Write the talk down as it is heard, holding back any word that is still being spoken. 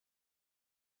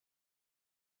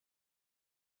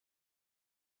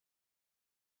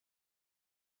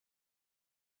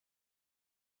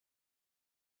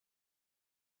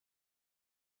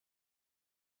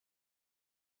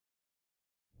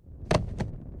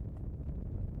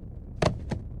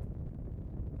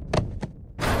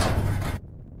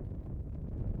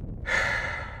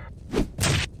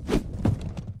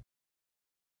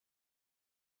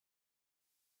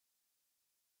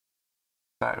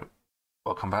So,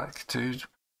 welcome back to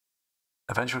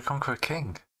Adventure Conqueror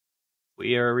King.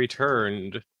 We are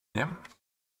returned. Yep.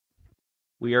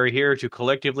 We are here to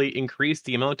collectively increase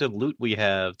the amount of loot we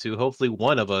have to hopefully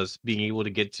one of us being able to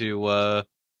get to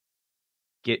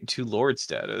Lord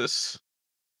status.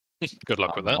 Good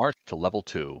luck with that. March to level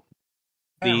 2.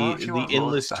 Yeah, why The would you the want Lord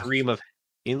endless status?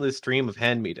 stream of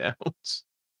hand-me-downs.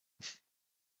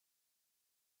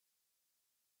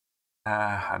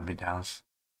 Hand-me-downs.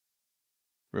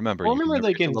 Remember, Well, you can remember never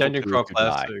like get in to level Dungeon 2 Crawl if you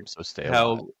die, Classic, so stay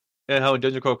alive. how in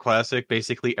Dungeon Crawl Classic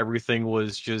basically everything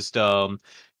was just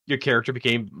your character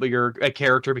became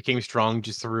strong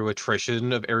just through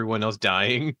attrition of everyone else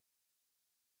dying.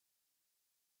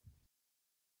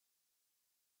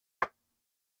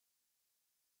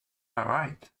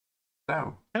 Alright.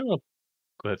 So, Oh,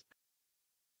 good.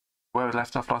 where we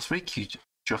left off last week, you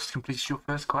just completed your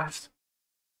first quest.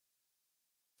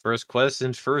 First quest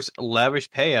and first lavish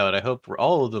payout. I hope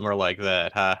all of them are like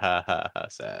that. Ha ha ha ha.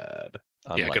 Sad.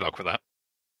 Yeah, Unlikely. good luck with that.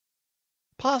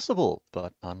 Possible,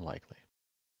 but unlikely.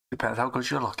 Depends how good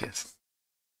your luck is.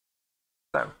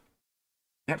 So,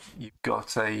 yep, you've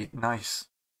got a nice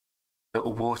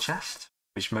little war chest,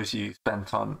 which most of you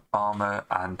spent on armor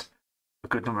and a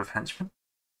good number of henchmen.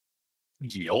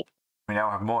 Yup. We now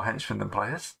have more henchmen than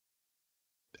players.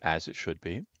 As it should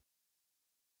be.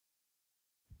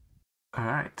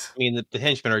 Alright. I mean, the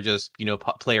henchmen are just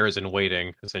players in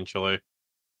waiting essentially.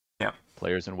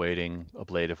 Players in waiting, a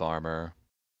blade of armor.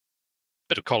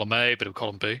 Bit of column A, bit of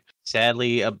column B.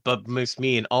 Sadly, amongst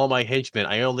me and all my henchmen,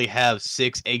 I only have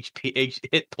 6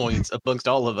 hit points amongst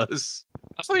all of us.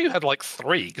 I thought you had like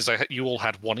 3 because you all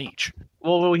had 1 each.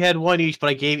 Well, we had 1 each, but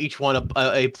I gave each one a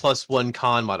 +1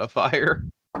 con modifier.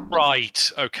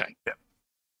 Right. Okay.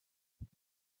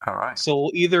 Alright. So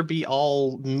we'll either be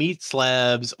all meat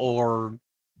slabs or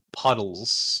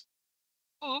puddles.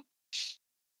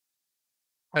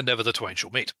 And never the twain shall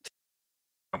meet.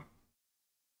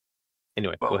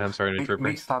 Anyway, Well, go ahead. I'm sorry to interrupt.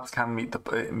 meat slabs can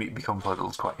become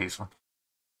puddles quite easily.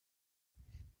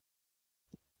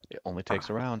 It only takes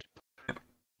a round.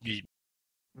 Yes.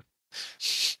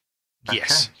 Okay.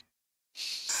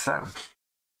 So,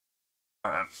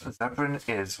 Zebrin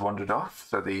is wandered off,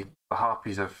 so the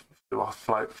harpies have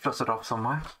fluttered off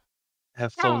somewhere.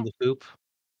 Have flown the coop.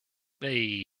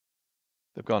 Hey.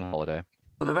 They've gone on holiday.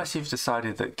 But the rest of you've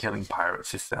decided that killing pirates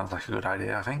sounds like a good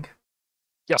idea, I think.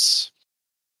 Yes.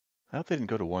 I hope they didn't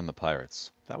go to warn the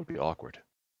pirates. That would be awkward.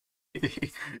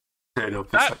 Turn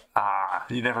up, it's like,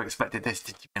 you never expected this,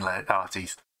 did you,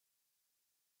 arties?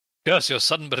 Curse your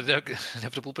sudden but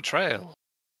inevitable betrayal.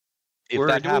 If We're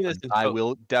that doing this happens, in I hope.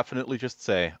 will definitely just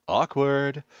say,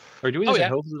 awkward. We're doing Oh, this yeah.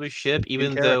 in hopes of a ship,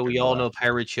 even In though we character, all no know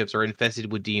pirate ships are infested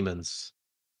with demons.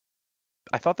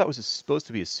 I thought that was supposed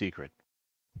to be a secret.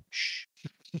 Shh.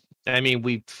 I mean,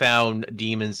 we found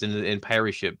demons in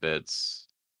pirate ship bits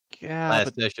Yeah, last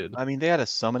but session. I mean, they had a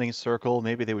summoning circle.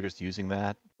 Maybe they were just using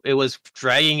that. It was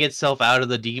dragging itself out of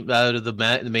the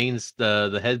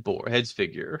head's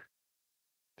figure.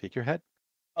 Peek your head.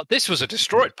 This was a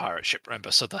destroyed pirate ship,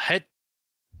 remember? So the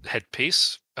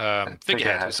headpiece,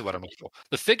 figurehead is the word I'm looking for.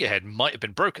 The figurehead might have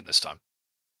been broken this time.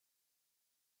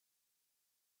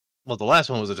 Well, the last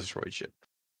one was a destroyed ship,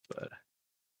 but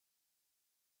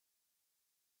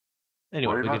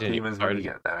anyway, Worry we about continue. demons when you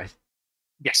get there, eh?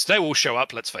 Yes, they will show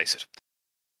up, let's face it.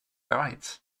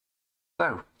 Alright.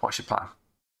 So, what's your plan?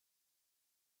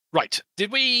 Right.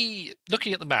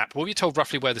 Looking at the map, were we told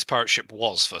roughly where this pirate ship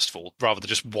was, first of all, rather than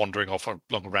just wandering off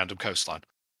along a random coastline?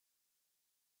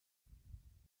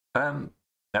 No.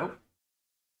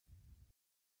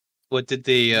 What did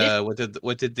the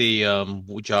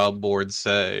job board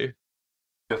say?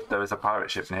 Just there is a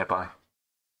pirate ship nearby.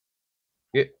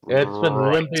 It's been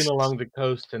Right. limping along the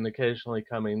coast and occasionally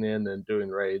coming in and doing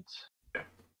raids.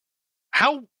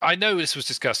 I know this was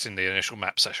discussed in the initial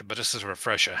map session, but just as a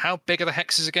refresher, how big are the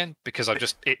hexes again? Because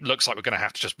it looks like we're going to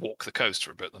have to just walk the coast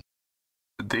for a bit then.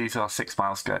 These are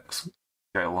 6-mile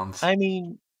scale ones. I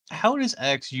mean, how does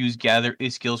X use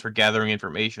his skills for gathering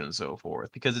information and so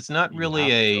forth? Because it's not You really have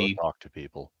to a go talk to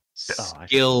people.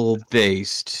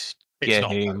 skill-based It's not,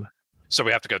 game. So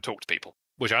we have to go talk to people,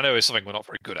 which I know is something we're not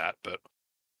very good at, but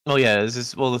Oh yeah,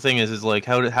 the thing is like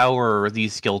how are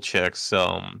these skill checks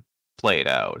played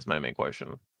out? Is my main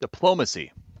question.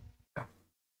 Diplomacy.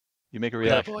 You make a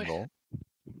reaction boy. roll,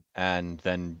 and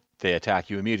then they attack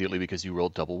you immediately because you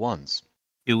rolled double ones.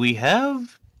 Do we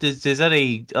have? Is that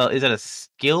a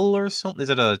skill or something? Is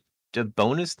that a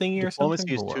bonus thingy or something?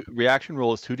 Diplomacy is reaction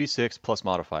roll is 2d6 plus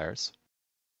modifiers.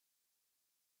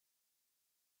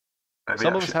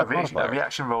 Some of us have a modifiers.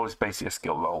 reaction roll is basically a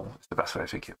skill roll. It's the best way to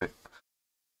think of it.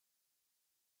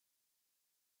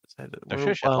 Now,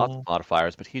 Shish had lots of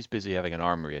modifiers, but he's busy having an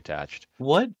arm reattached.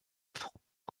 What?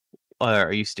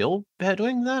 Are you still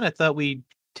doing that? I thought we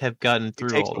have gotten It through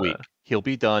takes all a week. that. He'll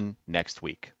be done next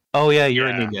week. Oh yeah, you're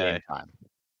a Yeah. new guy. Time.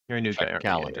 You're a new Check guy. the aren't you?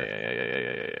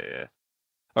 calendar. Yeah.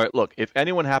 All right, look, if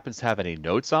anyone happens to have any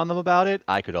notes on them about it,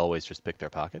 I could always just pick their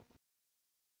pocket.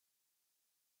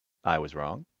 I was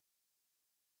wrong.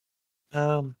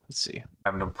 Let's see. I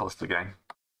haven't unpaused the game.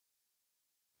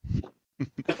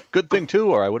 Good thing,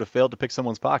 too, or I would have failed to pick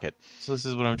someone's pocket. So this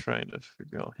is what I'm trying to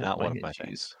figure out. Not one of my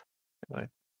things.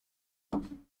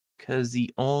 Because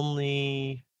the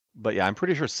only... But yeah, I'm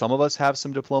pretty sure some of us have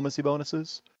some diplomacy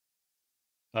bonuses.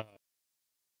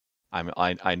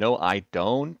 I know I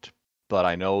don't, but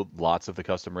I know lots of the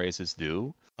custom races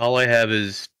do. All I have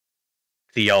is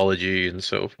theology and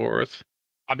so forth.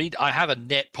 I mean, I have a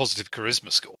net positive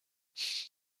charisma score.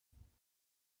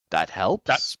 That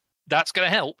helps. That's going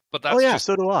to help, but that's yeah, just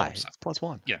so do I. helps. It's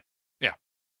 +1. Yeah.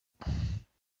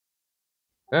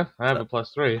 Yeah, I have a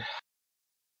 +3.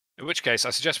 In which case, I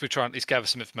suggest we try and at least gather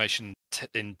some information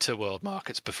into world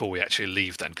markets before we actually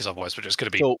leave then, because otherwise we're just going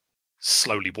to be So,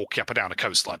 slowly walking up and down a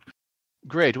coastline.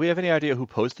 Gray, do we have any idea who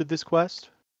posted this quest?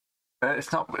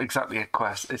 It's not exactly a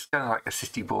quest. It's kind of like a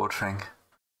city board thing.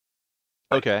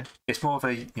 Okay. It's more of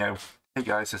a, hey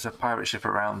guys, there's a pirate ship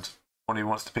around. One who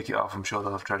wants to pick it off, I'm sure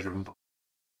they'll have treasure and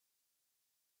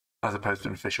as opposed to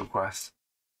an official quest.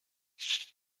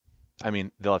 I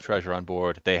mean, they'll have treasure on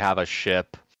board. They have a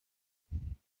ship.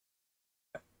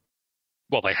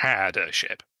 Well, they had a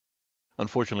ship.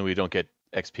 Unfortunately, we don't get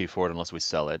XP for it unless we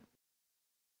sell it.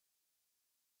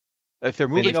 If they're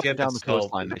moving up and down the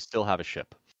coastline, they still have a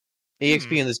ship.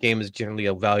 EXP in this game is generally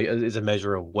is a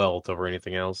measure of wealth over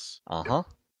anything else. Uh-huh.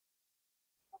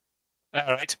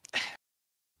 All right.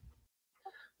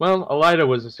 Well, Elida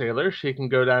was a sailor. She can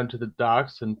go down to the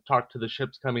docks and talk to the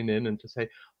ships coming in and to say,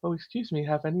 "Oh, excuse me,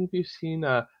 have any of you seen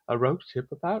a rogue ship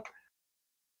about?"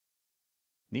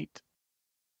 Neat.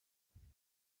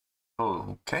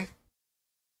 Oh, okay.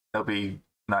 There'll be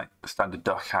standard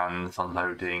dock hands,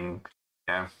 unloading,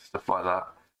 stuff like that.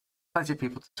 Plenty of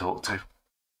people to talk to.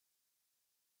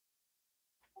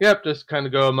 Yep, just kind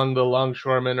of go among the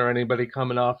longshoremen or anybody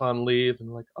coming off on leave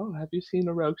and like, "Oh, have you seen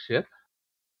a rogue ship?"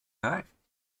 All right.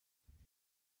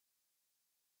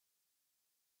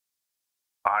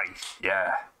 Aye,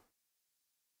 yeah.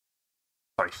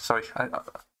 Sorry. I'm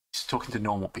just talking to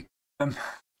normal people.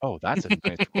 Oh, that's a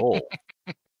nice roll.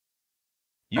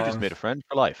 You just made a friend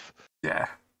for life. Yeah.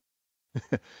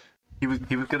 He was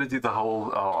going to do the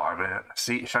whole, I'm a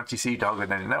shanty sea dog,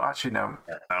 and then, no, actually, no.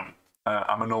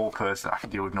 I'm a normal person. I can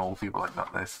deal with normal people like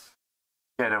that.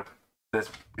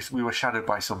 We were shadowed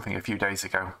by something a few days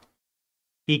ago.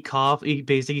 He coughs. He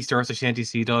basically starts a shanty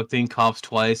sea dog thing, coughs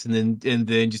twice, and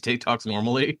then just talks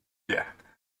normally. Yeah.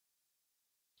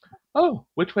 Oh,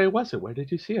 which way was it? Where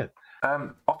did you see it?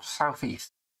 Off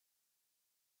southeast.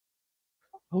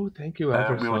 Oh, thank you,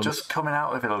 ever We were so just coming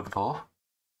out of Illithor,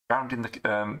 round in the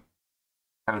kind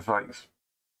of like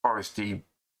foresty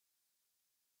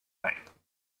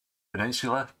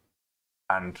peninsula,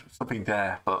 and something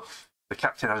there, but the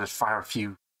captain had to fire a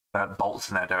few bolts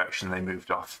in their direction, and they moved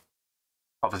off.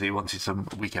 Obviously, he wanted some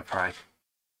weaker prey.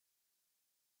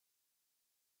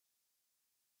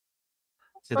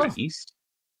 To the east?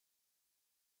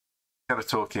 Kind of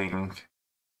talking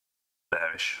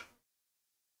there-ish.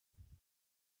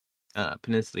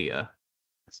 Peninsula.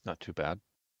 It's not too bad.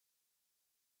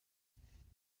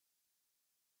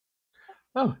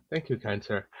 Oh, thank you, kind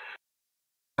sir.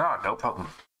 No problem.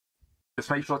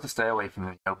 Just make sure to stay away from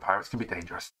them. Pirates can be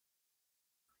dangerous.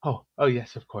 Oh,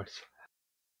 yes, of course.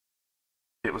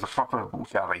 It was a proper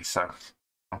galley, so...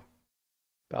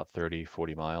 About 30,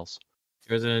 40 miles.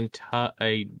 There's an entire...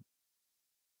 I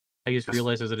just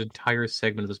realized there's an entire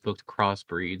segment of this book to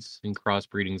crossbreeds, and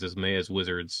crossbreedings as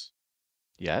wizards.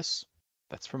 Yes,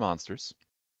 that's for monsters.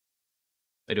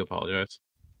 I do apologize.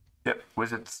 Yep,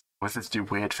 wizards do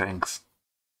weird things.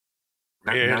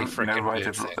 Really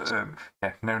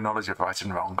No knowledge of right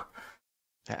and wrong.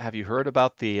 Have you heard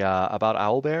about the about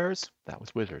owlbears? That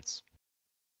was wizards.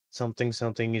 Something. It's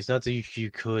not that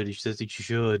you could. It says that you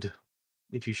should.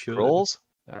 If you should. Trolls?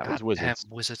 That was wizards.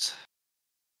 Wizards.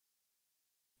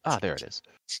 Ah, there it is.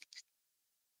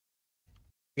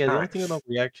 Yeah, the only thing about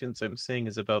reactions I'm saying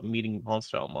is about meeting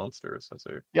hostile monsters.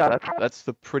 Yeah, that's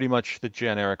pretty much the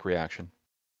generic reaction.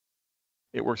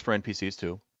 It works for NPCs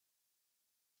too.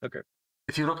 Okay.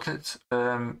 If you look at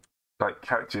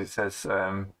characters, it says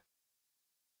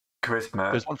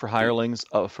charisma. There's one for hirelings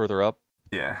further up.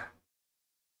 Yeah.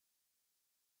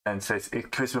 And says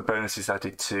charisma bonus is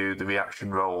added to the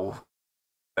reaction roll,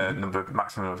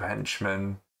 maximum of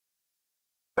henchmen,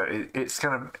 So it's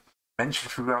kind of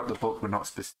mentioned throughout the book, but not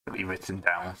specifically written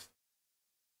down.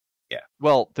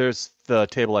 Well, there's the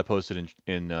table I posted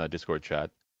in Discord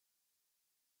chat.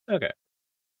 Okay.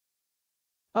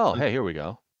 Oh, hey, here we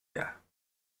go. Yeah.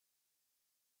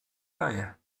 Oh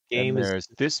yeah. Game And is there's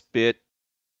this bit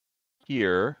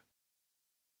here.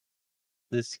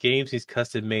 this game is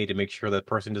custom made to make sure that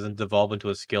person doesn't devolve into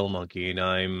a skill monkey, and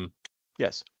I'm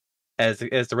Yes. as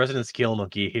the resident skill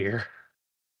monkey here.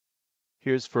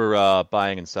 Here's for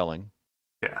buying and selling.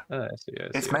 Yeah. I see, I see,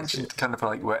 It's I mentioned kind of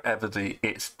like wherever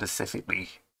it's specifically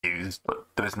used, but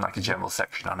there isn't like a general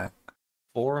section on it.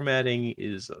 Formatting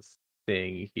is a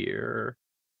thing here.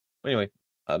 Anyway,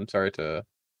 I'm sorry to.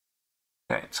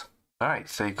 Right. Alright,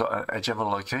 so you've got a general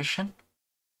location.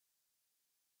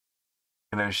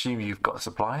 I'm going to assume you've got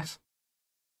supplies.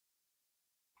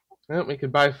 Well, we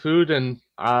could buy food and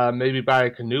maybe buy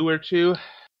a canoe or two.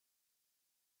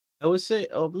 I would say,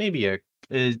 maybe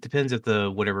it depends if the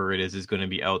whatever it is going to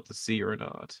be out to sea or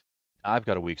not. I've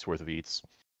got a week's worth of eats.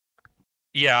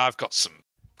 Yeah, I've got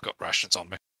rations on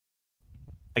me.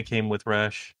 I came with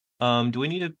Rash. Do we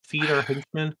need to feed our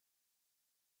henchmen?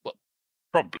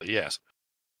 Probably, yes.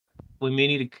 We may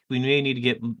need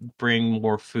to bring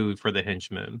more food for the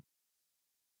henchmen.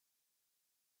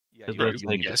 Yeah, Because you that's really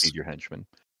like- need to yes. feed your henchmen.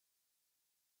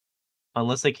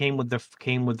 Unless they came with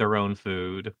their own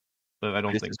food, but I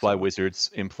don't This think is why so. wizards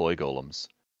employ golems.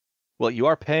 Well, you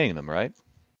are paying them, right?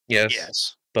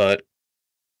 Yes. But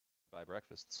Buy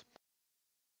breakfasts.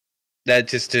 that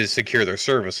just to secure their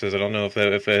services. I don't know if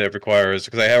it requires,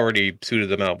 because I already suited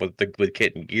them out with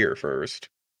kit and gear first.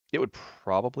 It would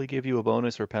probably give you a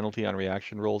bonus or penalty on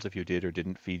reaction rolls if you did or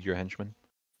didn't feed your henchmen.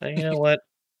 You know what?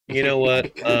 You know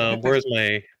what? Where's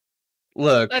my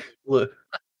look?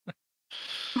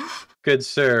 Good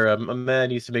sir, a man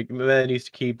needs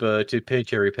to keep to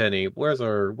pinch every penny. Where's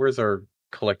our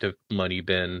collective money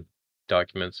bin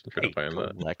documents? I'm trying to find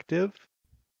that. Collective?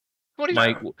 What do you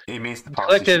My He means the party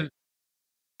collective,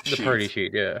 sheet. the party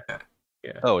sheet. Yeah.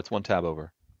 Oh, it's one tab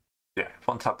over. Yeah,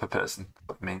 one tab per person.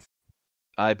 What it means.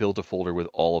 I built a folder with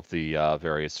all of the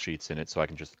various sheets in it, so I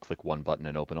can just click one button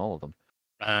and open all of them.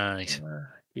 Right.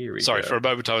 Here we Sorry, go. for a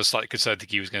moment I was slightly concerned that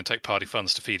he was going to take party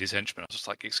funds to feed his henchmen. I was just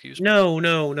like, excuse me. No.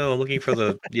 I'm looking for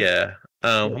the yeah.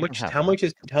 How you much? don't have How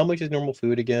that. much is normal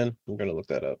food again? I'm gonna look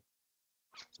that up.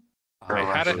 I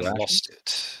had it and Rations? lost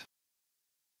it.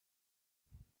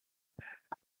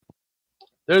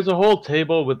 There's a whole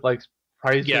table with like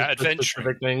prices Yeah, for adventuring.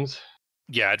 specific things.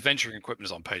 Yeah, adventuring equipment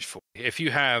is on page 4. If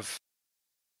you have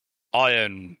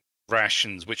iron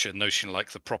rations, which are notionally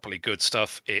like the properly good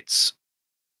stuff, it's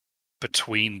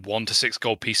between 1 to 6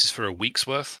 gold pieces for a week's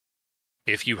worth.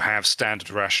 If you have standard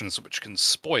rations which can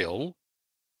spoil,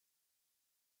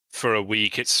 for a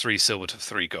week it's 3 silver to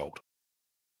 3 gold.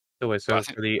 So wait, I so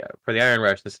think- for the iron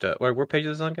ration stuff, what page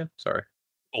is this on again? Sorry,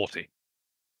 40.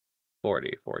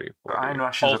 40. But iron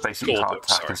rations Oh, are basically gold, hardtack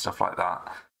sorry. and stuff like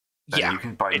that. Then Yeah, you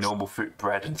can buy it's- normal food,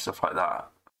 bread and stuff like that.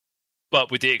 but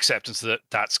with the acceptance that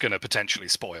that's going to potentially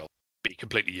spoil, be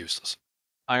completely useless.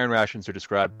 Iron rations are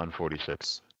described on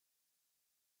 46.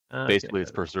 Basically,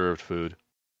 it's preserved food.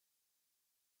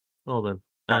 Hold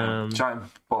on. Giant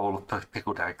bowl of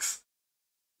pickled eggs.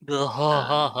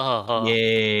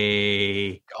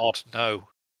 Yay! God, no.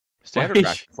 Standard Why-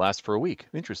 rations last for a week.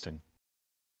 Interesting.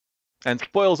 And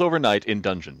spoils overnight in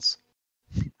dungeons.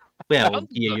 Yeah, well, Dungeons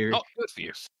yeah, are you're not good for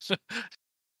you.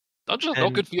 Dungeons are not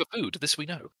And- good for your food. This we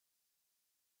know.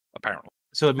 Apparently.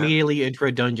 so immediately enter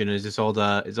a dungeon. Is this all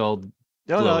the? Is all?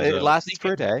 No, Blows it up. lasts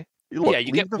for a day. Look, Yeah, you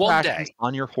leave get the one rations day.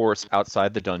 on your horse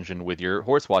outside the dungeon with your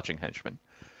horse watching henchmen.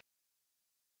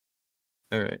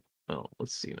 All right. Oh,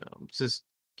 let's see now. Just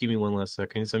give me one last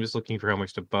second. So I'm just looking for how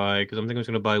much to buy because I'm thinking I'm just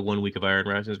going to buy 1 week of iron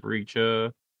rations for each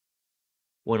one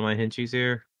of my henchies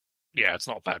here. Yeah, it's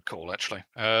not a bad call actually.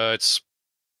 It's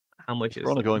How much If is? you're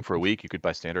only it? going for a week, you could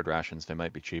buy standard rations. They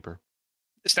might be cheaper.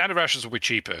 standard rations will be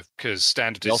cheaper because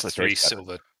standard They is also 3 taste better.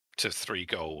 silver to 3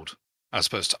 gold, as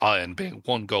opposed to iron being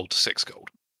 1 gold to 6 gold.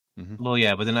 Well,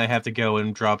 yeah, but then I have to go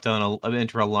and drop down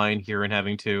enter a line here and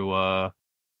having to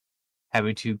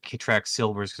track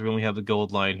silvers because we only have the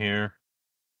gold line here.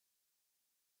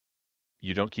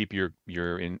 You don't keep your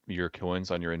coins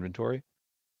on your inventory.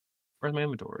 Where's my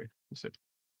inventory? Let's see.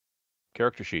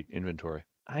 Character sheet inventory.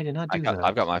 I did not do that.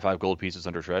 I've got my 5 gold pieces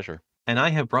under treasure. And I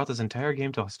have brought this entire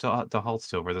game to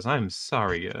halt over this. I'm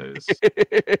sorry, guys.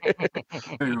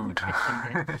 Food.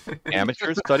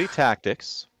 Amateurs study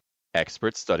tactics.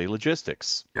 Experts study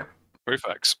logistics.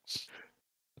 Prefix.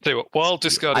 I'll tell you what, while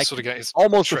Discard I is sort of getting his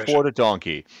Almost treasure, afford a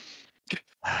donkey.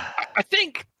 I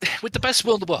think with the best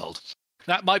will in the world,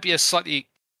 that might be a slightly.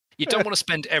 You don't want to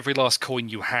spend every last coin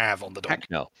you have on the dog. Heck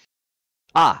no.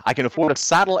 I can afford a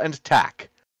saddle and tack.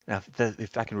 Now,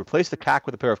 if I can replace the tack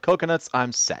with a pair of coconuts,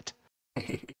 I'm set.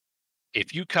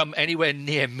 If you come anywhere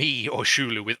near me or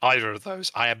Shulu with either of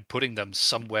those, I am putting them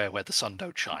somewhere where the sun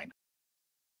don't shine.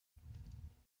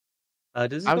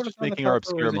 Does I was just making our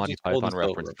obscure Monty Python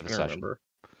reference for the session.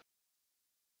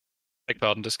 Beg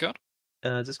pardon, Discard?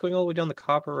 Is this going all the way down the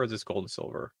copper, or is this gold and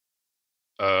silver?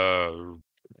 I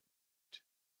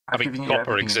mean,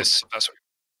 copper exists. That's what...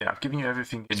 Yeah, I've given you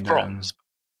everything It's in bronze.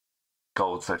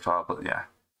 Gold so far, but yeah.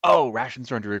 Oh, rations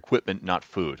are under equipment, not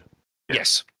food. Yeah.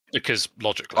 Yes, because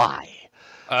logically. Why?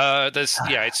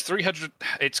 It's 300.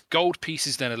 It's gold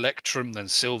pieces, then electrum, then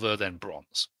silver, then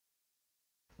bronze.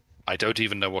 I don't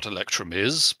even know what electrum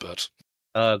is, but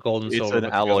Gold and It's silver. an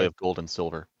put alloy together. of gold and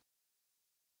silver.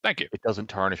 thank you. It doesn't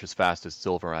tarnish as fast as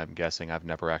silver, I'm guessing. I've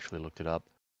never actually looked it up.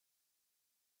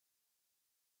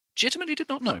 Legitimately did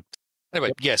not know.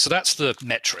 Anyway, yeah, so that's the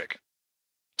metric.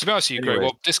 To be honest with you, Greg,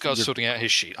 Anyways, while Discard's you're- sorting out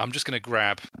his sheet, I'm just going to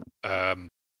grab a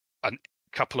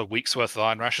couple of weeks' worth of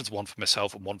iron rations, one for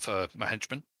myself and one for my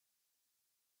henchman.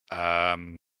 We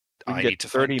I can need get to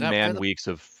 30 find out man where the- weeks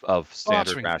of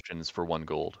standard Bartering. rations for 1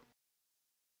 gold,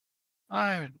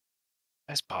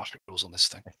 There's bartering rules on this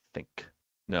thing. I think.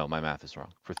 No, my math is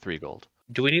wrong. For 3 gold.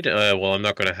 Do we need to? Well, I'm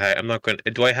not going to. I'm not going.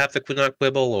 Do I have to not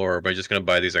quibble, or am I just going to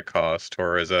buy these at cost,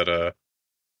 or is that a?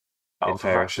 Oh, for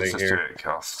Entire rations, thing just here. do it at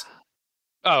cost.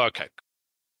 Oh, okay.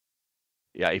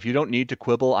 Yeah, if you don't need to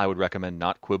quibble, I would recommend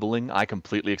not quibbling. I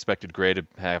completely expected Gray to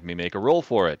have me make a roll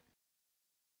for it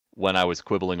when I was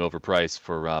quibbling over price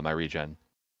for my regen.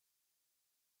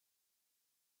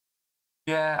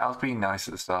 Yeah, I was being nice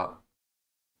at the start.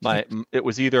 It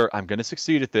was either I'm going to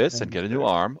succeed at this and get a new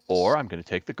arm, or I'm going to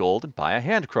take the gold and buy a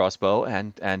hand crossbow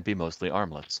and be mostly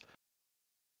armlets.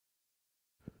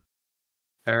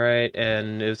 All right,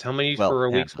 and is how many Well, for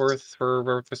a yeah. week's worth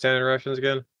for standard rations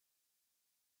again?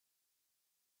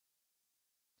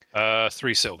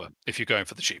 3 silver if you're going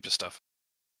for the cheaper stuff.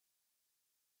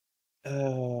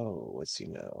 Oh, let's see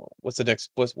now. What's the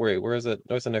next? Where is it?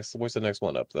 What's the next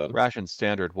one up then? Ration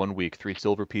standard 1 week, 3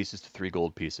 silver pieces to 3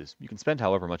 gold pieces. You can spend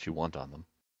however much you want on them.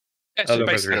 It's Oh,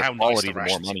 basically the how nice Quality, the the more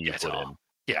rations money you you get put are. in.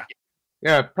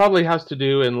 Yeah, it probably has to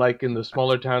do in the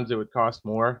smaller towns it would cost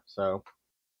more. So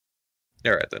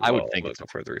All right, then. I would well, think I'm it's gonna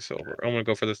go for 3 silver. I'm gonna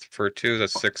go for this for 2.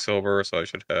 That's 6 silver, so I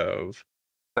should have.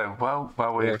 So while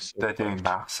they're silver. doing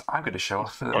maths, I'm going to show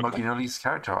off the Muggy Nolly's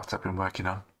character art I've been working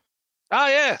on. Ah,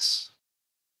 yes.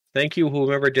 Thank you,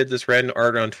 whoever did this random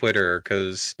art on Twitter,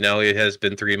 because now it has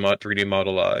been 3D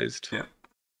modelized. Yeah.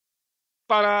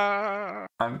 Ta-da!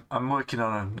 I'm working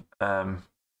on Now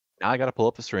I got to pull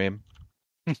up the stream.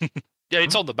 Yeah,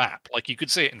 it's on the map. Like, you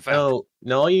could see it in fact.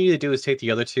 No, all you need to do is take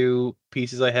the other 2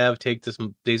 pieces I have, take this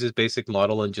basic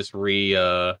model, and just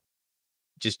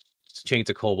just change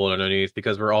the cobalt underneath,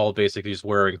 because we're all basically just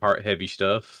wearing heavy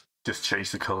stuff. just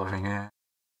chase the colouring here.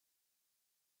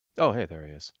 Oh, hey, there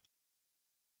he is.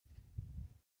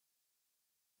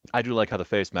 I do like how the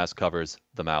face mask covers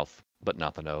the mouth, but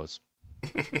not the nose.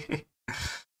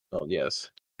 Oh, yes.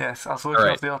 Yes, I was working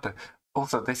Alright. off the order.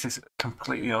 Also, this is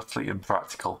completely and utterly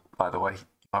impractical, by the way. You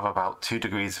have about 2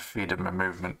 degrees of freedom of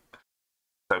movement.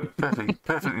 So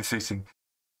perfectly suiting.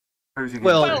 Posing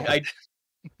Well, in-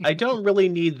 I don't really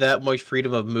need that much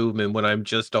freedom of movement when I'm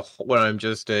just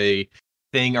a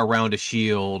thing around a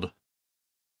shield.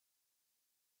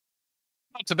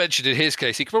 Not to mention, in his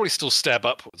case, he could probably still stab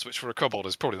upwards, which for a kobold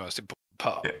is probably the most important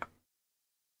part. Yeah.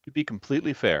 To be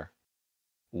completely fair,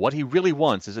 what he really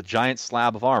wants is a giant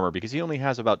slab of armor because he only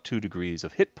has about 2 degrees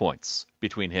of hit points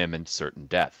between him and certain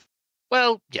death.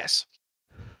 Well, yes.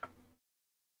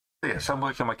 Yes, I'm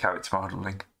working on my character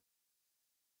modelling.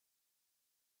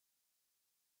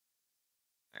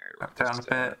 Back down a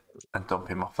bit and dump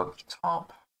him off at the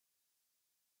top.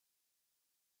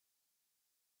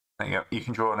 There you go. You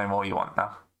can draw on him all you want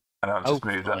now. I know I've just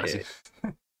moved that. as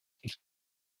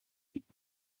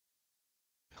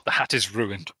The hat is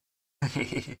ruined.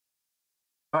 you-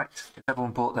 Right,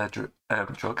 everyone bought their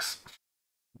drugs.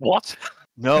 What?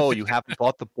 No, you haven't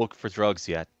bought the book for drugs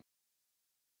yet.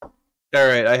 All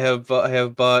right, I have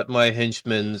bought my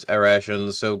henchman's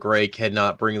rations, so Gray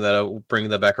cannot bring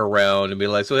that back around and be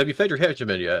like, "So have you fed your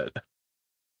henchman yet?"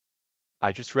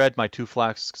 I just read my 2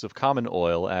 flasks of common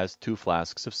oil as 2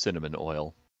 flasks of cinnamon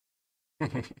oil.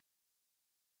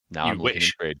 Now You I'm looking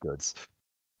wish. in trade goods.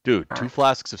 Dude, 2 Alright.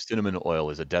 flasks of cinnamon oil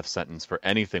is a death sentence for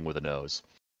anything with a nose.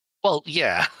 Well,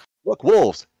 yeah. Look,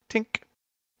 wolves! Tink!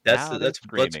 That's Now they're that's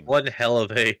screaming. one hell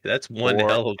of Or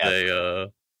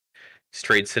a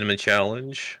straight cinnamon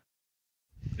challenge.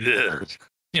 Ugh.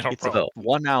 You know, It's problem. a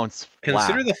 1 ounce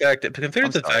Consider flask.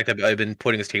 the fact that I've been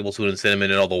putting this tablespoon of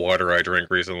cinnamon in all the water I drink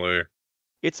recently.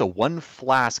 It's a 1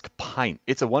 flask pint.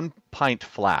 It's a 1 pint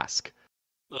flask.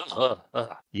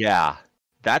 Yeah,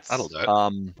 that's That'll do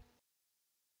it.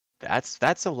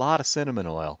 that's a lot of cinnamon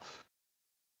oil.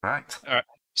 Right.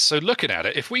 So looking at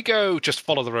it, if we go just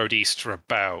follow the road east for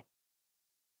about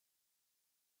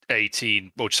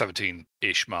 18 or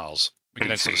 17-ish miles, we can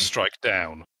then sort of 18. strike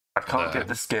down. I can't get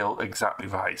the scale exactly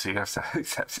right, so you have to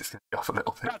accept it's going to be off a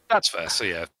little bit. That's fair. So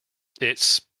yeah,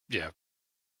 it's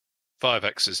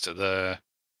 5x's to there.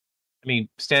 I mean,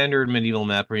 standard medieval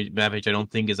map page. I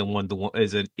don't think is a one-to-one.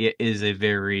 It is a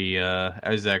very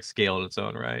exact scale in its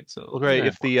own right. So, Well, great.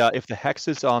 If the hex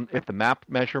is if the map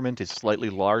measurement is slightly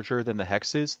larger than the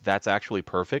hexes, that's actually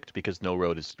perfect because no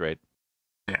road is straight.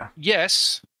 Yeah.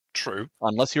 Yes, true.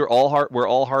 Unless we're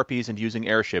all harpies and using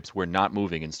airships, we're not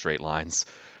moving in straight lines.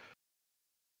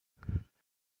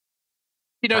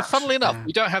 You know, That's funnily enough, fair.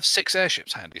 we don't have 6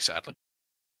 airships handy, sadly.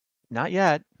 Not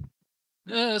yet.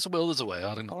 There's a will, there's a way.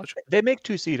 I'd acknowledge. They make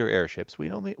 2-seater airships.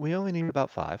 We only need about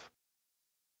 5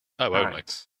 Oh, only.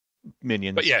 Right.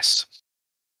 minions. But yes,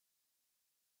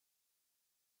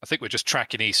 I think we're just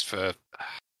tracking east for.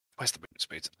 Where's the movement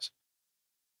speed in this?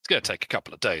 It's going to take a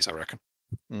couple of days, I reckon.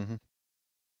 Mm-hmm.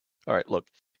 All right. Look,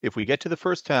 if we get to the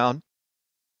first town,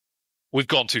 We've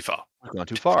gone too far. we've gone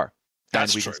too far.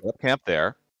 That's and we true. can set up camp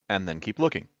there and then keep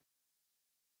looking.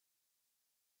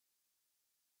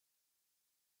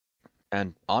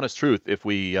 And honest truth, if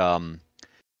we is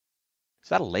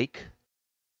that a lake?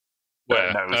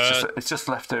 Where? No, it's just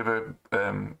leftover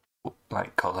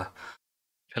like colour.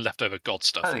 Leftover god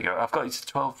stuff. There you go. I've got it to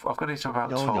 12. I've got it to about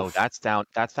 12. No, that's down.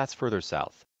 That's further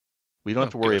south. We don't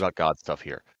have to worry good. about God stuff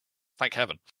here. Thank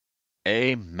heaven.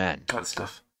 Amen. Good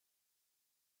stuff.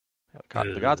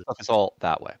 The God stuff is all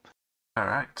that way. All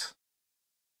right.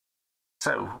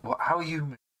 So, how are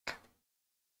you?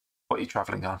 What are you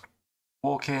travelling on?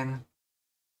 Walking,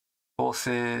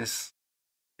 horses.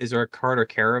 is there a cart or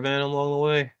caravan along the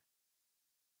way?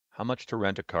 How much to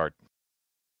rent a cart?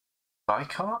 By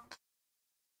cart?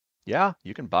 Yeah,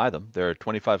 you can buy them. They're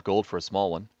 25 gold for a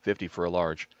small one, 50 for a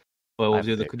large. Well, I've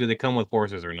do picked. they come with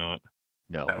horses or not?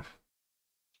 No. No.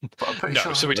 But I'm pretty No,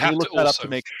 sure. so we'd Let me have look to that also up to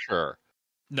make sure.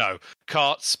 No,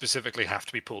 carts specifically have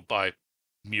to be pulled by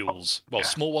mules. Well, yeah.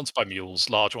 small ones by mules,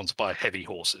 large ones by heavy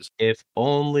horses. If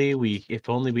only we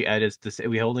added this.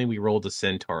 We rolled the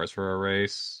centaurs for a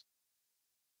race.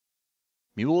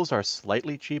 Mules are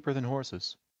slightly cheaper than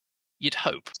horses. You'd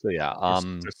hope. So yeah,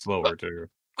 They're slower too.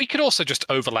 We could also just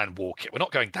overland walk it. We're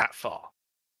not going that far.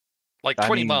 Like I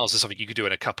 20 mean- miles is something you could do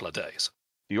in a couple of days.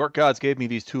 the orc gods gave me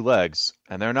these 2 legs,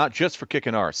 and they're not just for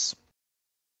kicking arse.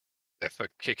 They're for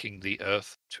kicking the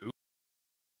earth too.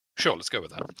 Sure, let's go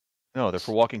with that. No, they're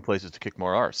for walking places to kick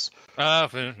more arse. How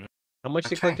much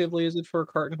Okay. collectively is it for a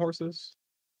cart and horses?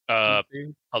 A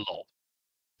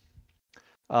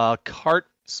lot. Cart,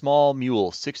 small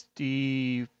mule,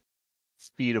 60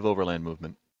 feet of overland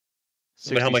movement.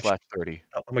 But how 60 much- / 30.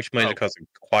 How much money does it cost to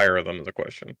acquire them? Is the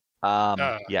question.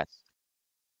 Yes.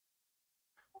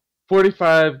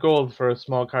 45 gold for a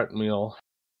small cart mule.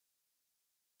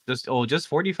 Just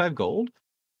 45 gold?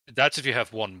 That's if you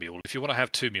have one mule. If you want to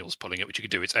have 2 mules pulling it, which you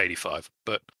could do, it's 85.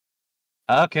 But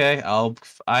Okay,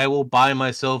 I will buy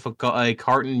myself a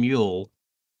cart and mule.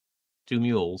 2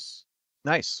 mules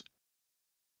Nice.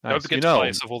 don't Nice. forget You to buy know,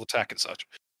 yourself all the tack and such.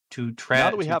 to track. now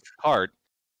that we have a cart,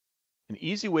 an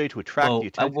easy way to attract Well, the I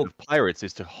attention will- of pirates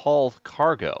is to haul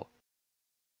cargo.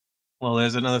 Well,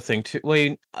 there's another thing too.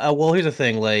 Wait, well, here's the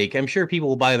thing. Like, I'm sure people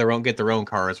will get their own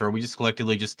cars, or are we just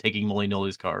collectively just taking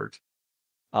willy-nilly's cars?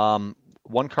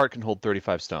 1 cart can hold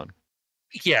 35 stone.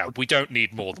 Yeah, we don't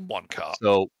need more than 1 cart.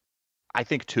 So I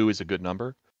think 2 is a good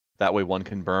number. That way 1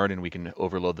 can burn and we can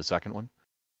overload the second one.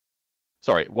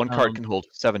 Sorry, 1 cart can hold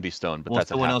 70 stone, but Well, that's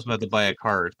someone a half. else would have to buy a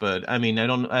cart, but I mean, I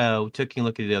don't. Taking a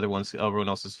look at the other ones, everyone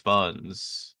else's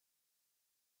funds.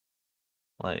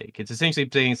 Like, it's essentially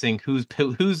saying who's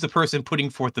the person putting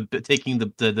forth taking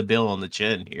the bill on the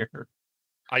chin here.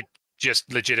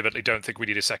 Just legitimately don't think we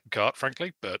need a second cart,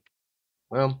 frankly. But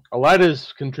Well,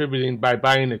 Elida's contributing by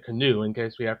buying a canoe in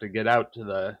case we have to get out to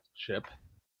the ship.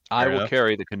 I Fair will enough.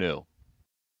 carry the canoe.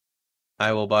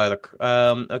 I will buy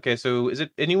the. Okay, so is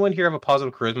it anyone here have a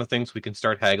positive charisma thing so we can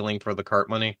start haggling for the cart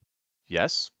money?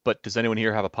 Yes, but does anyone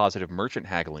here have a positive merchant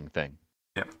haggling thing?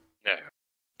 no.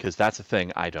 Because that's a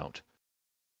thing I don't.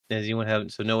 Does anyone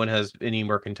have? So no one has any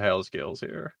mercantile skills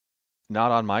here. Not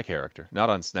on my character. Not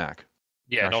on Snack.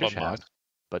 Yeah, not on Narshish mine. has,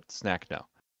 but Snack no.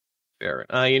 Fair.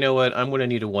 You know what? I'm gonna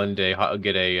need to one day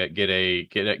get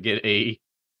a.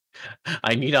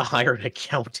 I need to hire an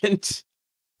accountant.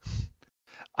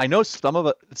 I know some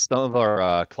of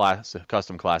our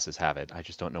custom classes have it. I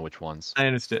just don't know which ones. I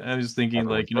understand. I was thinking,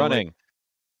 Everyone's like, you know, like, running.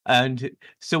 and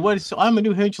so what? So I'm a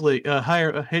new hire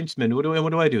a henchman. What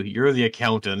do I do? You're the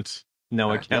accountant.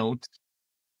 No Yep. account.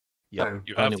 Yep. So,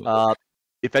 You have Anyway.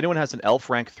 If anyone has an elf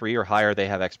rank 3 or higher, they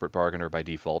have expert bargainer by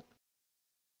default,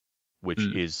 which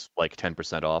is like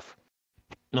 10% off.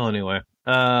 No, anyway.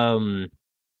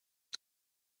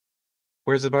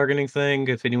 Where's the bargaining thing?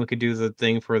 If anyone could do the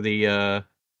thing for the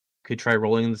could try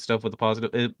rolling the stuff with the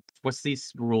positive. What's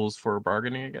these rules for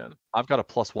bargaining again? I've got a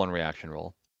 +1 reaction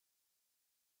roll.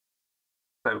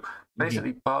 so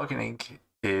basically, bargaining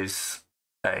is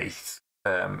a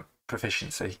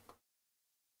proficiency.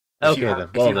 Okay, then.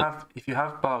 Well, then. If you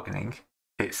have bargaining,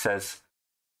 it says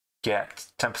get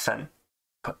 10%.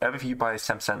 Whatever you buy is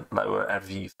 10% lower,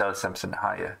 whatever you sell is 10%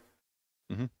 higher.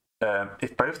 Mhm.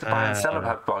 If both the buyer and seller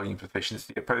have bargaining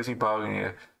proficiency, the opposing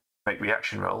bargainer make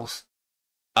reaction rolls.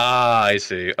 Ah, I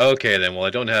see. Okay, then. Well,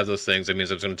 I don't have those things. That means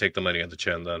I was going to take the money on the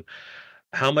chin. Then,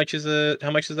 how much is it?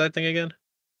 How much is that thing again?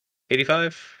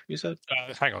 85. You said.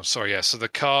 hang on, sorry, yeah. So the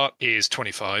cart is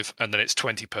 25, and then it's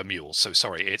 20 per mule. So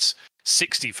sorry, it's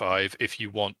 65 if you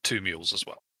want 2 mules as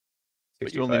well.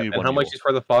 But you only need And one how much mule. is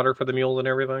for the fodder for the mules and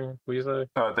everything? What do you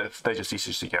say? They just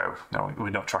used to go. No, we're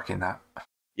not tracking that.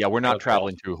 Yeah, we're not Okay.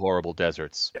 traveling through horrible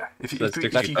deserts. Yeah, if you So that's if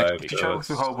 65, you so travel it's-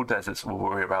 through horrible deserts, we'll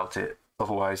worry about it.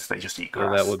 Otherwise, they just eat So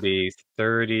grass. that would be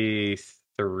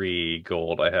 33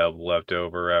 gold I have left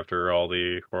over after all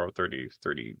the, or 30,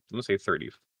 let's say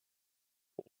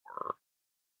 34.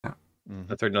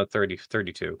 Mhm. Not 30,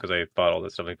 32, because I bought all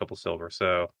this stuff in a couple silver.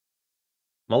 So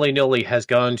Molly Noli has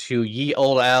gone to Ye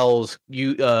Old Owl's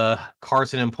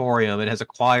Carson Emporium and has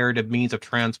acquired a means of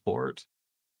transport.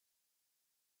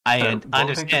 I one thing to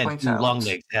understand point you out-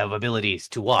 longlegs have abilities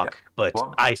to walk, but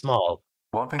One- I small.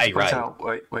 One thing to Aye, point right. out.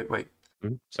 Wait.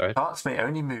 Sorry. Carts may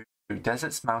only move through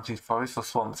deserts, mountains, forests, or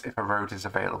swamps if a road is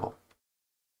available.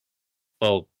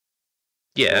 Well,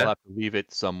 We'll yeah. have to leave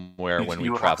it somewhere when we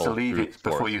You will have travel to leave through it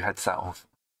before forest. you head south.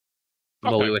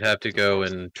 Well, we Okay. would have to go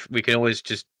and we can always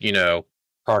just,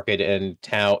 park it in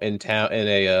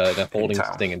a holding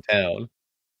town. thing in town.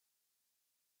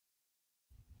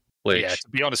 Which Yeah, to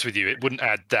be honest with you, it wouldn't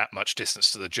add that much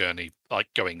distance to the journey,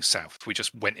 like going south. If we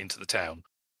just went into the town,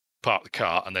 parked the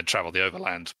car, and then traveled the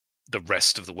overland the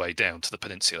rest of the way down to the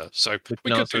peninsula. So we could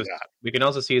do that. We can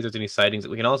also see if there's any sightings.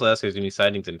 We can also ask if there's any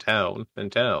sightings in town.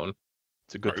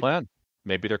 It's a good plan.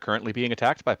 Maybe they're currently being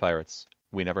attacked by pirates.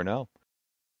 We never know.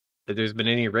 If there's been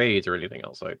any raids or anything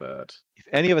else like that. If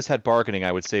any of us had bargaining,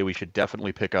 I would say we should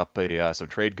definitely pick up some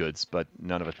trade goods, but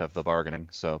none of us have the bargaining.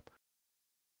 So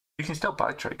You can still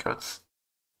buy trade goods.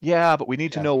 yeah, but we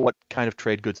need to Yeah. know what kind of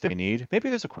trade goods they need. Maybe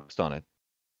there's a quest on it.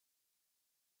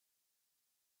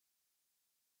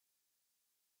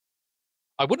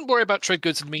 I wouldn't worry about trade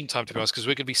goods in the meantime, to be honest, because we're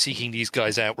going to be seeking these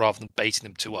guys out rather than baiting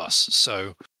them to us.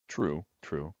 So True.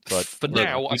 But for look,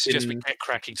 now, I we suggest we can- get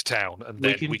cracking to town, and We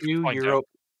then can we do find Europe. out.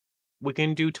 We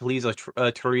can do Taliza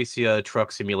Teresia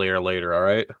truck simulator later. All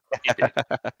right.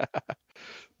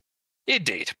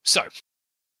 Indeed. So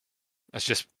that's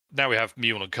just now we have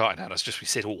mule and cart in hand. That's just we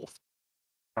set off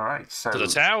All right, so to the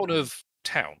town of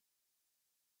town.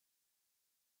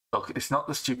 look, it's not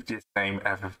the stupidest name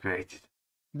ever created.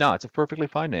 No, it's a perfectly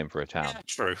fine name for a town. Yeah,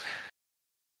 true.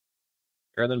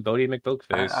 Better than Bodie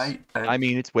McBoatface. I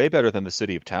mean, it's way better than the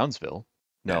city of Townsville.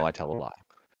 No, Yeah. I tell a lie.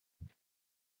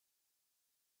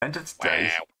 End of the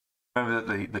day, Wow.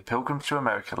 remember that the pilgrims to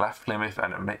America left Plymouth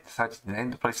and decided to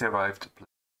name the place they arrived.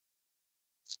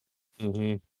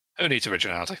 Mm-hmm. Who needs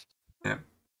originality? They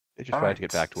just All tried right, to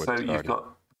get back to where so they you've started.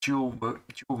 got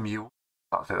dual mule.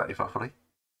 I'll say that properly.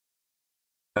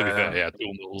 To be fair, yeah,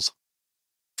 dual mules.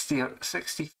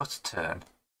 60 foot a turn,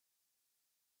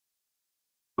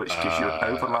 which gives you an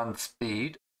overland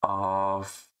speed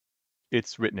of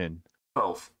It's written in.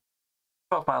 12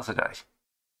 miles a day.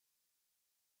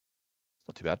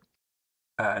 Not too bad.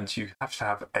 And you have to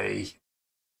have a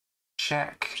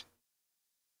check.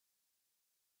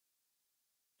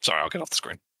 Sorry, I'll get off the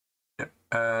screen.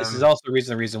 This is also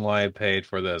the reason why I paid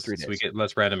for this. 3 So we days. get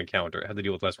less random encounter. Have to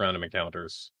deal with less random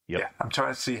encounters. Yep. Yeah, I'm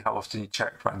trying to see how often you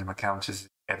check random encounters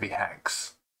every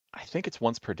hex. I think it's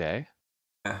once per day.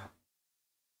 Yeah.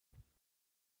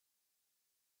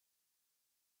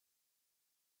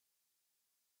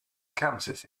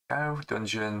 Encounters. Go,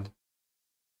 dungeon,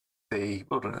 the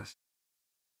wilderness.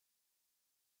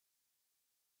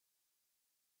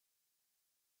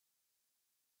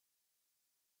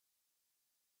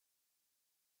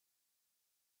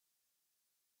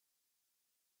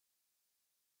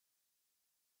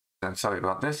 I'm sorry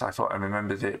about this. I thought I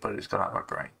remembered it, but it's gone out of my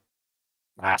brain.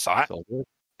 That's all right. It's all good.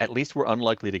 At least we're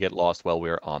unlikely to get lost while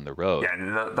we're on the road.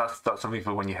 Yeah, that's something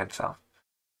for when you head south.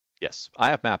 Yes, I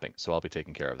have mapping, so I'll be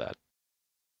taking care of that.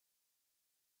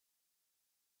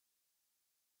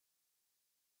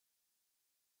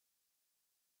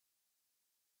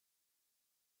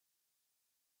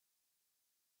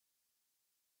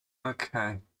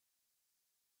 Okay.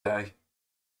 Day.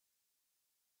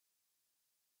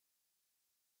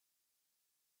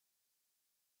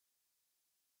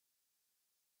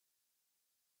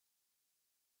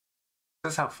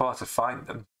 That's how far to find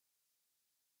them.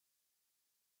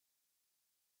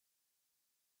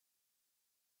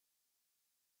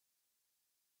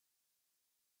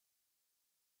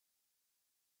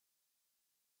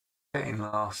 Getting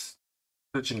lost.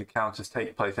 Judging encounters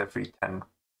take place every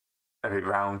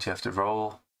round. You have to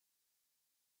roll.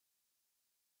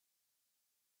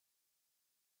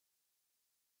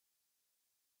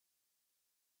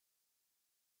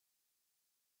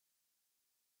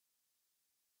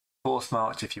 Force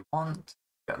march if you want.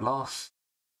 Get lost.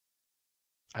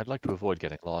 I'd like to avoid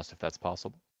getting lost if that's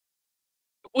possible.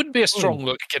 It wouldn't be a strong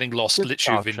look getting lost It's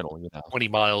literally optional, within you know. 20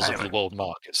 miles of Anyway. the world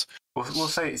markets. We'll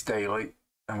say it's daylight,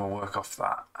 and we'll work off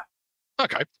that.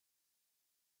 Okay.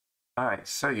 All right.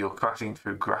 So you're crashing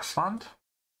through grassland,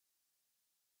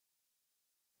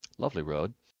 Lovely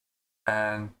road.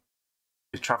 and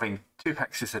you're traveling 2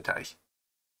 hexes a day.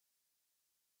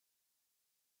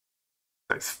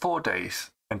 So it's 4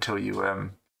 days until you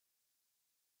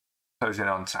close in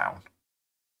on town.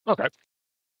 Okay.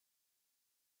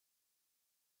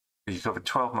 You covered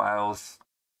 12 miles.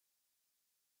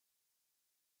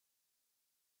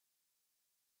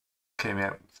 Came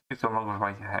out. Something's gone wrong with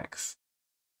my hex.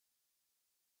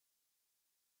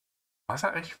 Why is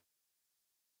that?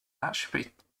 That should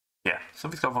be. Yeah,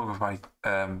 something's gone wrong with my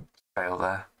scale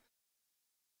there.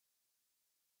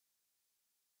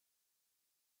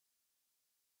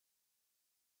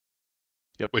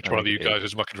 Yep. Which I one of make you it guys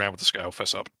is mucking around with the scale?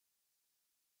 Fess up.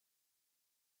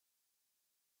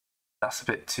 That's a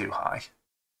bit too high.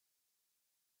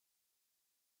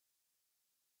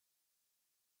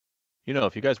 You know,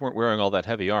 if you guys weren't wearing all that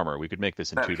heavy armor, we could make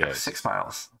this in There 2 we go, days. 6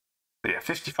 miles. So yeah,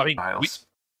 55 I mean, miles.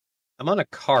 I'm on a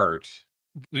cart.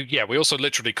 Yeah, we also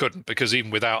literally couldn't because even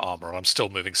without armor, I'm still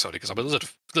moving slowly because I'm a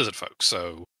lizard folk.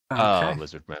 So Okay.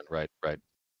 Lizard Man, right.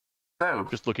 So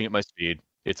Just looking at my speed,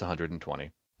 it's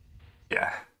 120.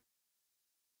 yeah,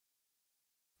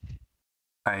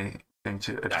 I'm going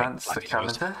to advance the bloody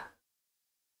knows. calendar.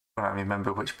 When I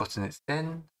remember which button it's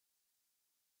in.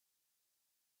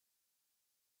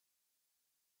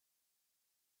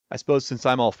 I suppose since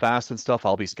I'm all fast and stuff,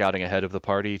 I'll be scouting ahead of the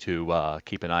party to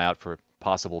keep an eye out for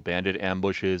possible bandit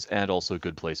ambushes and also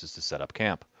good places to set up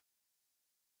camp.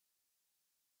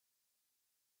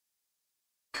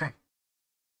 Okay.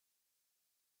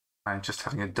 I'm just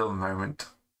having a dull moment.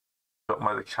 Got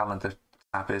where the calendar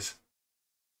tab is.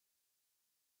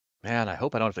 Man, I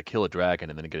hope I don't have to kill a dragon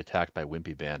and then get attacked by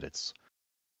wimpy bandits.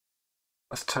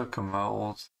 Let's token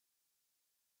mold.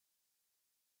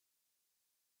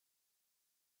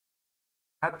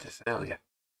 I had this earlier.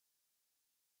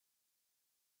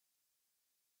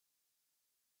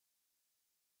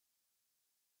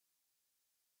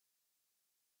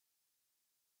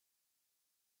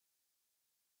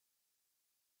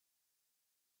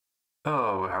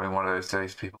 Oh, we're having one of those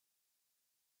days, people.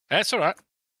 that's all right.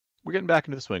 We're getting back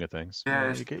into the swing of things.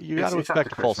 Yeah, you got to it's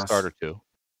expect after a false Christmas. start or two.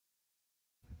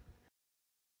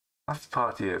 That's the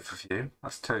party overview.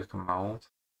 That's token mold.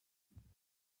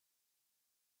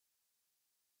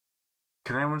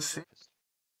 Can anyone see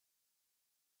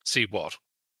See what?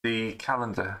 the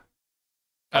calendar?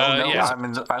 Oh no, yeah. I'm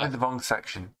in the wrong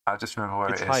section. I just remember where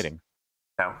It's it is. hiding.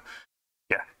 No.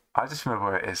 Yeah, I just remember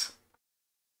where it is.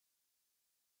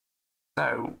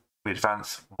 So we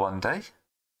advance 1 day, It's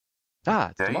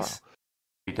tomorrow. days,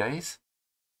 3 days,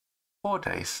 4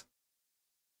 days.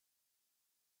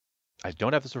 I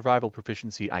don't have the survival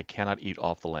proficiency. I cannot eat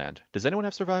off the land. Does anyone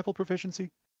have survival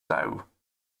proficiency? So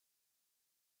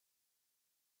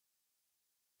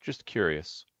Just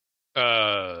curious,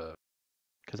 Uh,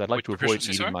 because I'd like Which to avoid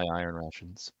proficiency, eating sorry? my iron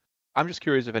rations. I'm just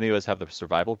curious if any of us have the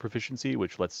survival proficiency,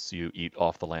 which lets you eat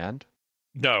off the land.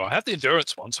 no, I have the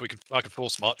endurance one, so I can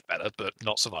force march better, but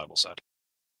not survival sad.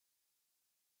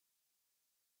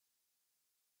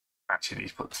 actually, need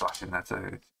to put slash in there too.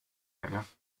 There you go.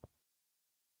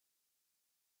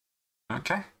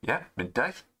 Okay, yeah,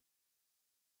 midday.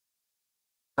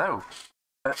 So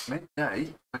at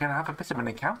midday, we're going to have a bit of an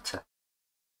encounter.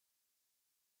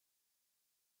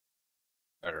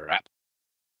 Rap.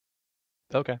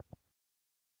 Okay.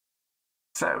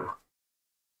 So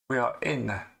we are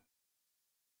in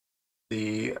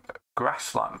the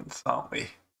grasslands, aren't we?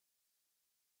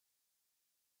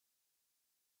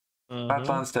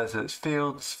 Badlands, deserts,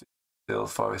 fields,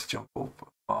 forest, jungle,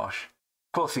 marsh.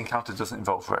 Of course, the encounter doesn't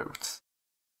involve roads.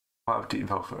 Why would it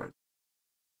involve roads?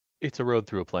 It's a road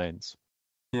through a plains.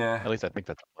 Yeah, At least I think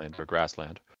that's a plains or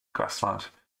grassland. grassland.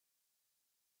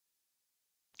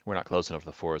 We're not close enough to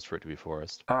the forest for it to be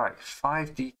forest. All right,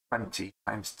 5d20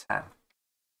 times 10.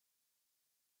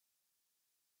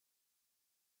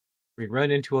 We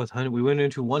went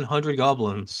into 100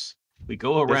 goblins. We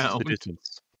go This is around. the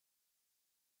distance.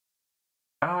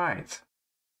 All right.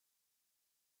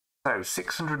 So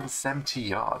 670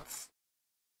 yards.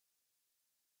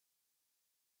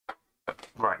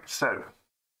 Right. So at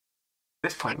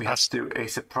this point we have to do a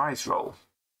surprise roll.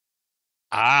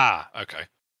 Ah, okay.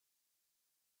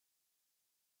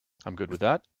 I'm good with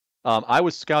that. I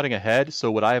was scouting ahead, so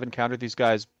would I have encountered these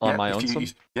guys on my own?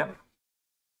 Yep.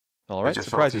 All right. just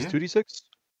Surprise roll is to 2d6.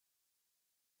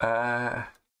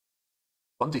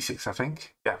 1d6, I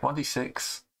think. Yeah,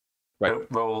 1d6. Right.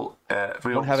 Roll.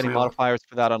 We don't have any modifiers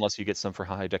for that unless you get some for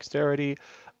high dexterity.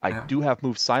 I do have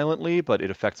move silently, but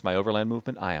it affects my overland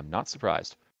movement. I am not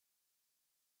surprised.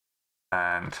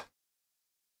 And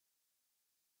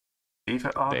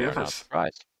either are They the are others. not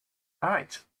surprised. All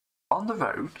right. On the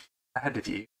road ahead of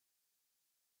you,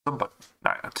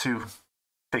 two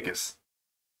figures.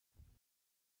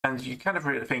 And you kind of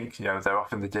really think, they're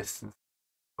off in the distance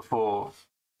before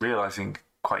realizing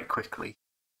quite quickly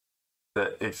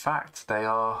that, in fact, they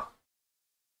are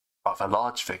rather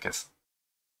large figures.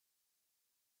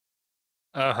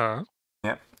 Uh-huh.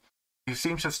 Yep. You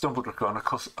seem to have stumbled upon a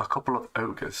couple of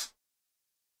ogres.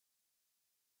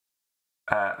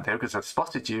 The ogres have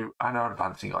spotted you and are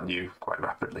advancing on you quite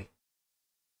rapidly.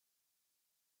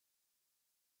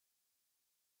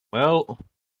 Well,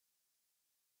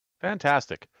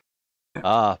 Fantastic.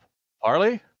 Yeah.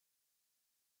 Harley?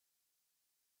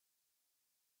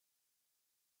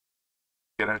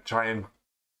 Gonna try and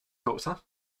talk to them?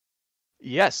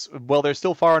 Yes. Well, they're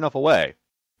still far enough away.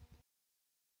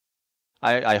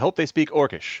 I hope they speak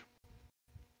Orcish.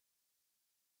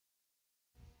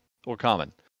 Or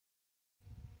common.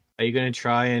 are you gonna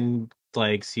try and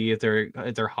see if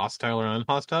they're hostile or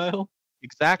unhostile?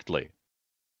 Exactly.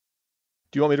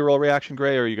 Do you want me to roll reaction,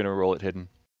 Gray, or are you going to roll it hidden?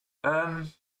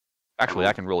 Actually,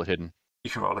 I can roll it hidden. You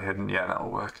can roll it hidden. Yeah, that'll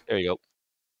work. There you go.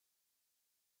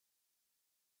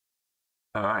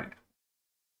 All right.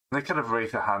 They kind of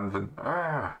raise their hands and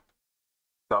start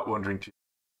wandering to.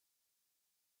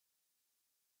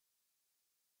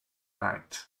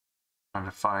 Right. Trying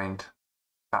to find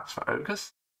stats for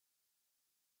ogres.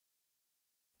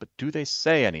 But do they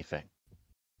say anything?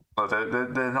 Well,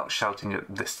 they're not shouting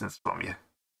at distance from you.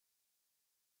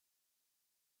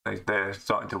 They're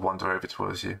starting to wander over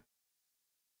towards you.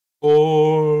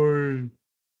 Oi!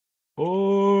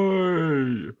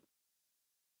 Oi!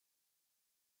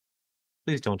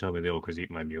 Please don't tell me the ogres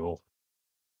eat my mule.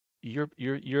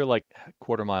 You're like a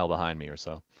quarter mile behind me or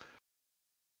so.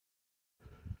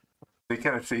 You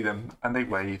kind of see them and they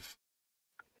wave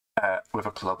with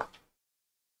a club.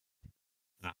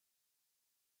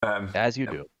 As you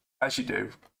do. As you do.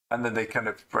 And then they kind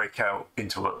of break out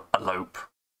into a lope.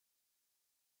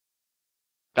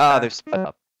 They've sped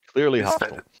up. Clearly It's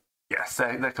hostile. Yes,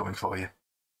 they're coming for you.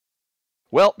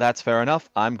 Well, that's fair enough.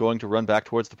 I'm going to run back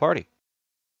towards the party.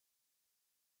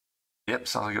 Yep,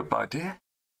 sounds like a good idea.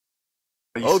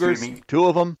 Are you Ogres, screaming, 2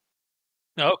 of them.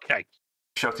 Okay.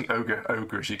 shouting ogre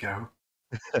as you go?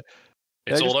 It's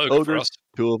Yeah, all just ogre for ogres, us.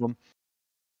 2 of them.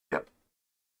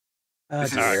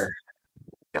 This is- dear.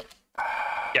 Yep.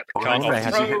 Get the Well, cart I off didn't the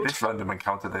actually hit road. this random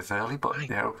encounter this early, but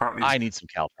apparently I need some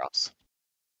caltrops.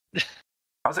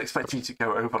 I was expecting you to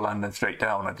go overland and straight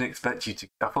down. I didn't expect you to.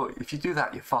 I thought if you do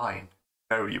that, you're fine.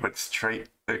 No, you went straight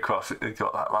across it and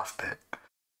got that last bit.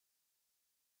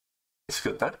 It's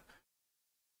good though.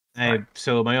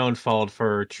 So my own fault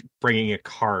for bringing a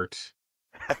cart.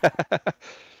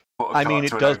 What a I mean, cart it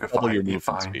to an does ogre double fight, your you're movement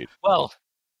fine. speed. Well,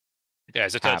 yeah,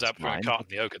 as it turns Perhaps out, between mine. a cart and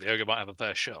the ogre might have a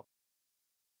fair shot.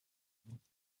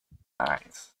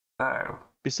 Alright, so.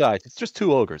 Besides, it's just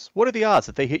 2 ogres. What are the odds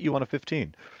that they hit you on a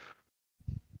 15?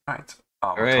 Right.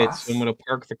 All right, so I'm gonna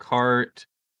park the cart.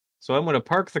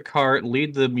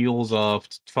 Lead the mules off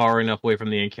far enough away from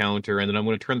the encounter, and then I'm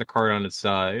gonna turn the cart on its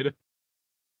side.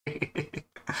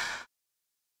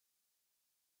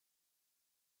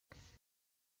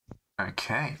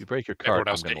 Okay. If you break your cart, Everyone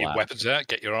else, I'm get going to your laugh. weapons out,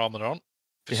 get your armor on.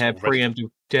 To have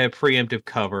preemptive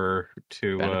cover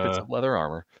Benefits to of leather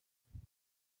armor.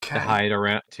 Okay. hide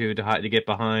around to get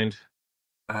behind.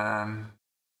 Okay,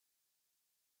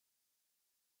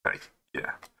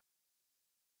 yeah.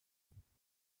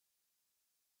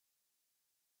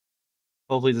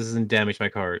 Hopefully this doesn't damage my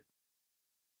cart.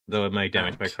 Though it might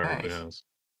damage my cart, who Okay. knows.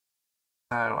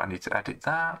 So I need to edit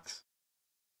that.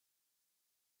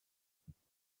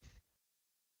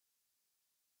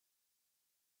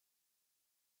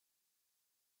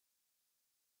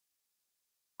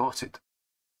 Bought it.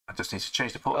 I just need to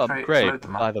change the portrait. Great. Load the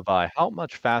map. By the by, how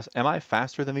much fast am I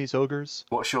faster than these ogres?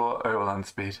 What's your overland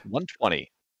speed?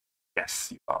 120. Yes,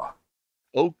 you are.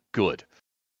 Oh, good.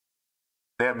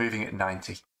 They're moving at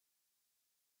 90.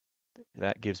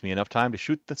 That gives me enough time to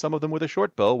shoot some of them with a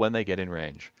short bow when they get in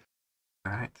range.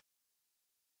 All right.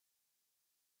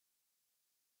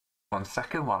 1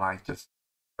 second while I just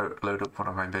load up one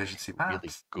of my emergency Really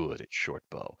maps. good at short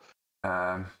bow.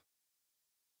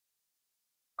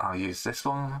 I'll use this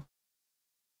one.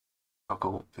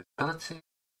 Toggle visibility.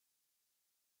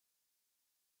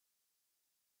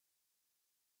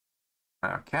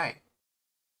 Okay.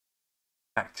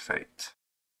 Activate.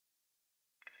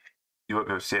 You won't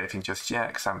be able to see anything just yet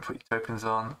because I haven't put your tokens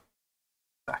on.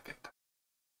 Second.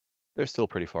 They're still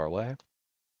pretty far away.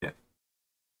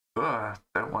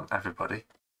 Don't want everybody.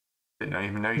 Didn't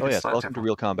even know you Oh could yes, select welcome to everyone.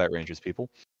 real combat ranges, people.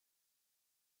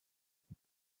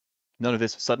 None of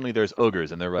this. Suddenly there's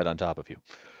ogres and they're right on top of you.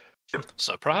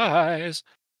 Surprise!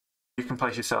 You can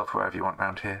place yourself wherever you want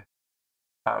around here.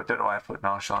 Oh, I don't know why I put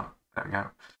Nash on. There we go. Is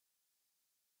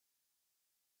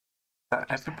that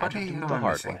everybody? do it Who the am I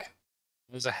hard missing? way.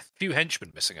 There's a few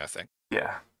henchmen missing, I think.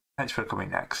 Yeah. Henchman coming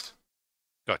next.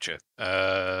 Gotcha.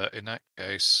 In that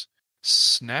case,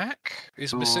 Snack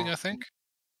is missing, I think.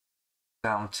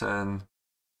 Downton.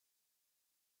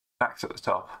 Back's at the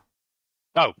top.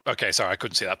 Oh, okay. Sorry, I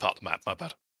couldn't see that part of the map. My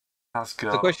bad. Has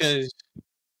got. The question is,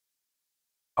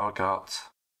 I got.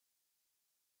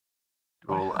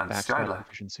 Rule and Backstab Skylar.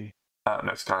 proficiency. No,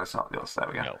 Skylar's not yours. There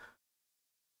we go. No.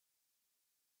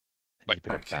 Wait, You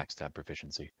pick up okay. backstab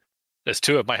proficiency. There's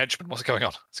two of my henchmen. What's going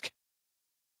on?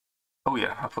 Oh,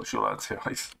 yeah, I put Shula too.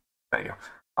 There you go.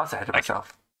 I was ahead of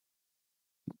myself.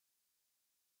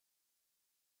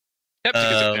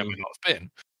 Skeptic may not have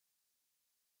been.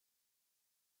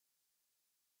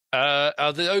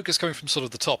 Are the ogres coming from sort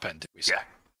of the top end, did we say?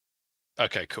 Yeah.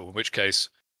 Okay, cool. In which case,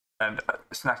 And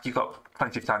Snack, you've got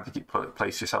plenty of time to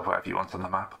place yourself wherever you want on the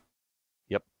map.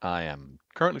 Yep, I am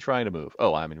currently trying to move.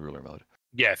 Oh, I'm in ruler mode.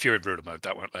 yeah, if you're in ruler mode,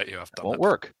 that won't let you. I've That done won't that.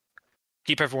 work.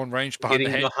 Keep everyone ranged behind the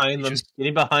getting hedge. behind them, Just-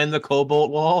 getting behind the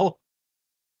cobalt wall.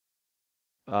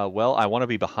 Well, I want to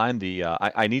be behind the.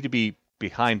 I need to be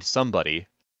behind somebody.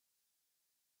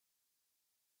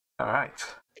 All right.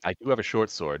 I do have a short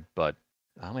sword, but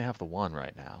I only have the one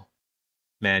right now.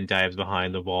 Man dives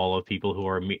behind the wall of people who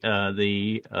are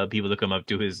the people that come up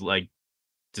to his the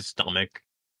stomach.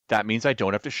 That means I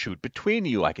don't have to shoot between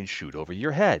you. I can shoot over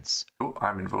your heads. Oh,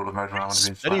 I'm in ruler mode when I want to be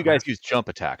in None of you flat guys use jump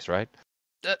attacks, right?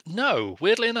 No,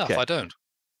 weirdly enough, Okay. I don't.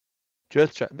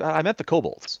 I meant the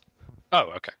kobolds.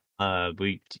 Oh, okay.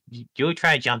 You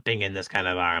try jumping in this kind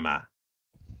of armor.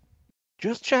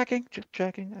 Just checking. Just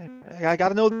checking. I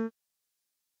gotta know.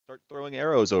 Start throwing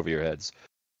arrows over your heads.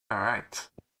 All right.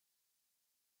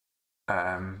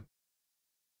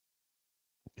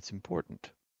 It's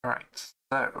important. All right.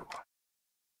 So,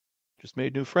 Just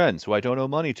made new friends who I don't owe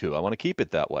money to. I want to keep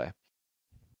it that way.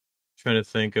 Trying to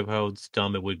think of how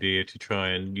dumb it would be to try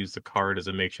and use the cart as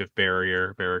a makeshift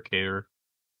barricader.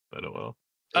 But oh well.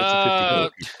 It's a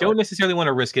 50 Don't necessarily want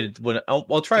to risk it. When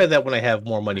I'll try that when I have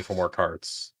more money for more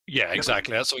carts. Yeah,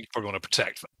 exactly. That's what you probably want to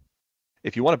protect.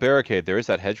 If you want a barricade, there is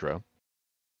that hedgerow.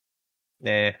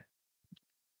 Nah.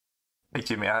 hey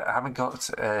Jimmy, I haven't got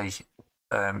a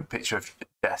picture of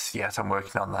Death yet. I'm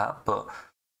working on that, but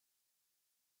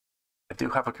I do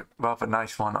have a rather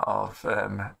nice one of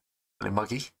Billy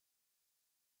Muggy.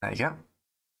 There you go.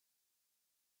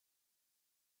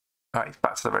 All right,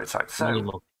 back to the roadside.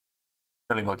 So,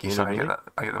 Billy Muggy, sorry, I get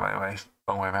the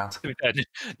wrong way around.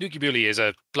 Nuki Muli is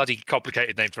a bloody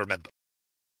complicated name to remember.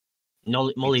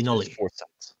 Molly Nolly. 4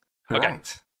 cents. Okay.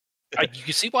 Right. You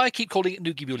can see why I keep calling it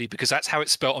Nuki Muli, because that's how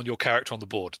it's spelled on your character on the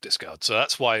board, Discard. So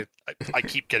that's why I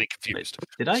keep getting confused.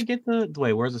 Did I get the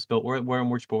wait? Where's the spell? Where on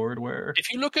which board? Where? If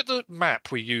you look at the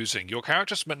map we're using, your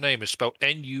character's name is spelled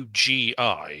Nugi',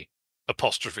 Muli,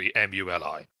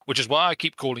 which is why I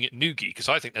keep calling it Nugi, because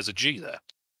I think there's a G there.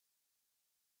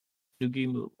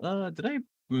 Did I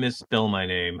misspell my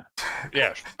name?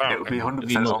 Yeah. It would be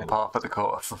 100% on par for the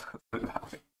course.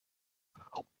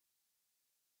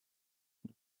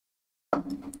 All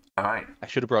right. I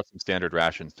should have brought some standard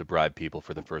rations to bribe people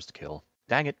for the first kill.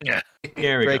 Dang it. Yeah.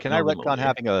 There we Ray, go. can I Molly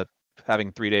retcon Molly.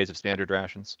 having 3 days of standard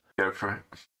rations? Go for it.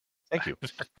 Thank you.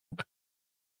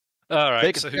 All right.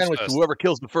 Take a So who's sandwich to first? whoever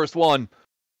kills the first one.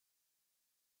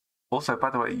 Also, by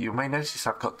the way, you may notice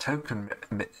I've got token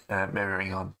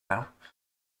mirroring on now.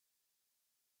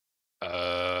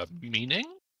 Meaning?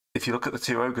 If you look at the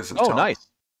two ogres at the Oh, top. nice.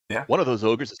 Yeah. One of those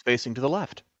ogres is facing to the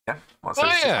left. Yeah. What's Oh,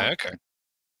 those yeah, two? okay.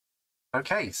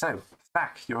 Okay, so,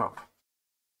 Stack, you're up.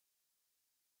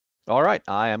 All right,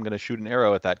 I am going to shoot an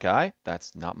arrow at that guy.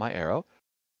 That's not my arrow.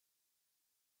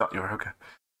 Not your ogre.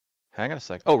 Hang on a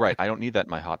sec. Oh, right. I don't need that in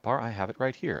my hotbar. I have it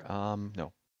right here.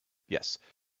 No. Yes.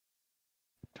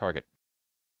 Target.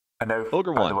 I know,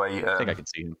 Ogre by one. the way, I think I can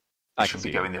see him. I can should see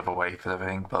be him. going the other way for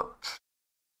everything, but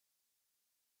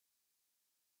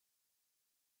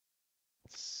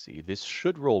Let's see. This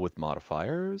should roll with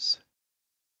modifiers.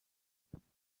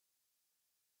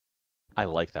 I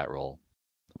like that roll.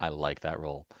 I like that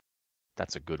roll.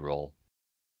 That's a good roll.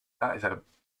 that is a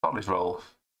solid roll.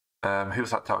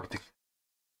 Who's that targeting?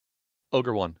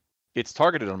 Ogre one. It's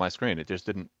targeted on my screen. It just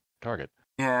didn't target.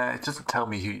 Yeah, it doesn't tell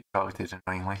me who you targeted,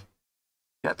 annoyingly.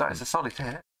 Yeah, that is a solid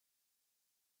hit.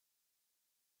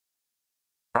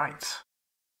 Right.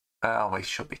 We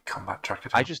should be combat tracker.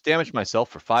 I just damaged myself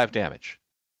for 5 damage.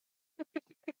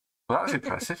 Well, that's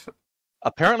impressive.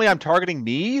 Apparently, I'm targeting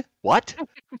me? What?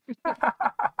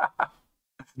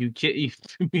 You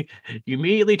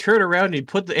immediately turn around and you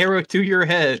put the arrow to your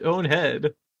own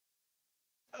head.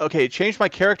 Okay, it changed my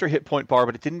character hit point bar,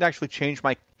 but it didn't actually change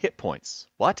my hit points.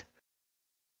 What?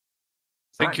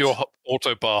 I think Right. your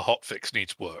auto bar hotfix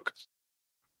needs work.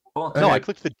 Well, No, Okay. I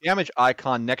clicked the damage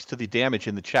icon next to the damage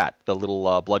in the chat, the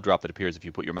little blood drop that appears if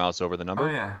you put your mouse over the number.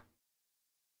 Oh, yeah.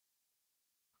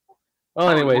 Well,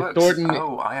 it anyway, works. Thornton.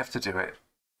 Oh, I have to do it.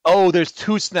 Oh, there's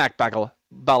 2 Snack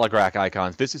Balagrak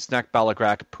icons. This is Snack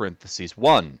Balagrak parentheses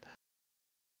 1.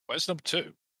 Where's number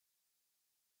 2?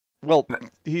 Well, No.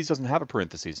 he doesn't have a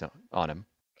parentheses on him.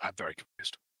 I'm very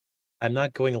confused. I'm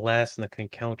not going last in the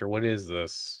encounter. What is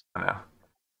this? I know.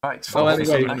 Right. Well,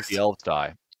 Foxy, anyway, next. The elves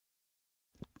die.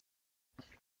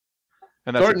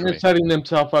 And that's it Thornton for me. is setting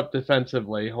himself up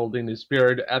defensively, holding his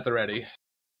spear at the ready.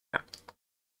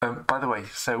 By the way,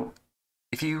 so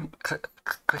if you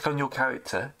click on your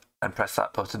character and press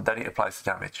that button, then it applies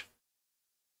the damage.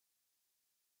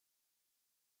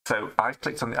 So I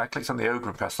clicked on the ogre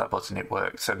and pressed that button. It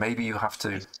worked. So maybe you have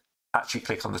to actually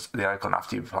click on the icon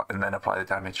after you and then apply the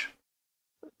damage.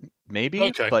 Maybe,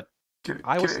 Okay. but Give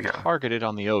I was it a go. targeted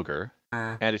on the ogre,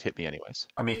 Uh, and it hit me anyways.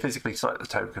 I mean, physically select the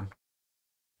token.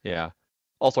 Yeah.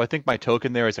 Also, I think my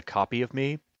token there is a copy of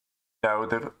me. No,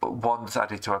 the one's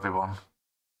added to everyone.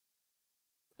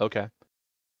 Okay.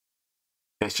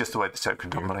 It's just the way the token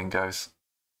tumbling goes.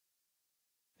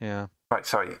 Yeah. Right.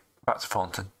 Sorry. Back to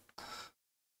Thornton.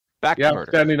 Back to Yeah,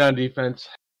 murder. standing on defense.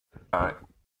 All right.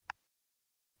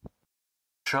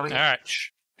 Shirley. All right.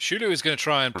 Shulu is going to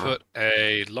try and Mhm. put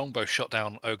a longbow shot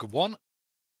down Ogre 1.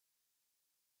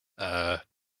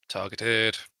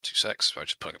 Targeted. 2 secs. I'm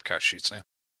just pulling up character sheets now.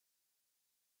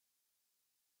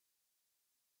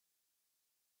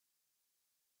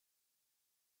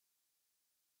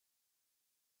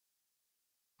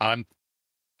 I'm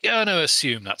going to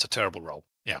assume that's a terrible roll.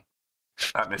 Yeah.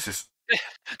 That misses.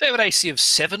 They have an AC of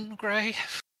 7, Grey.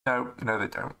 No, they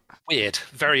don't. Weird.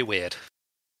 Very weird.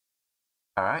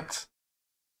 All right.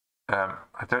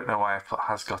 I don't know why I put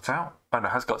has got out. Oh no,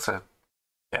 has got to.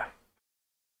 Yeah.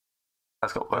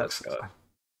 Has got works. Has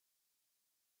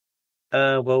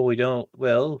got. Well, we don't.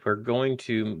 Well, we're going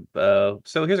to.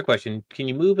 So here's a question: can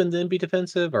you move and then be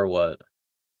defensive, or what?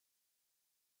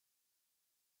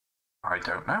 I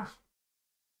don't know.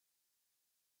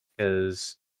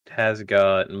 Because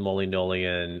Hasgot and Molinoli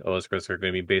and Oscris are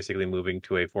going to be basically moving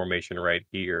to a formation right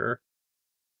here.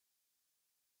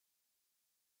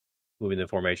 Moving the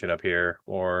formation up here,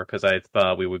 or because I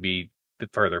thought we would be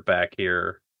further back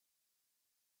here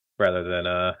rather than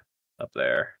up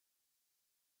there.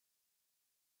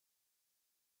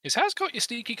 Is Has got your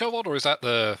sneaky kobold, or is that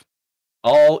the...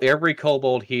 Every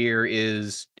kobold here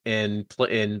is in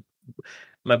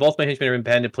both my henchmen are in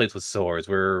banded plates with swords.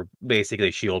 We're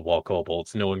basically shield wall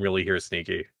kobolds. No one really here is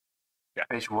sneaky.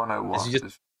 Page 101 This is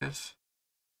is this.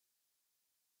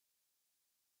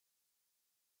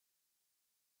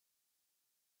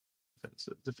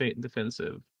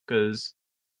 Defensive, because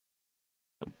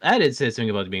Added said something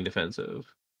about being defensive.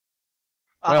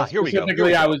 Well, Here we go.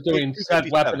 specifically, I was doing Page set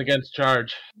 257. weapon against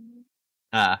charge.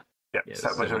 Ah, Yeah, Yes,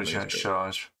 set weapon that against was good.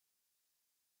 charge.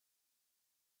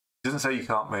 It doesn't say you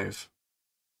can't move.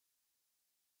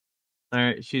 all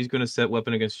right. She's going to set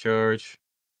weapon against charge.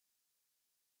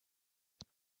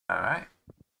 All right.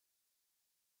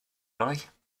 Really?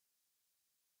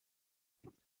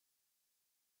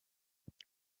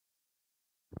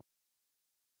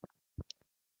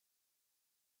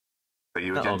 But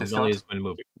you No, again Melee is discard. going to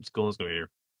move. Skull is going to be here.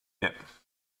 Yep.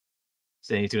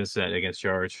 Saying he's going to set against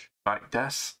charge. Right,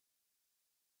 Des.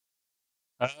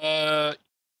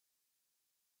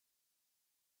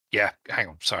 Yeah, hang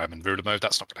on. Sorry, I'm in ruler mode.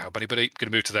 That's not going to help anybody. Going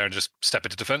to move to there and just step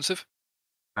into defensive.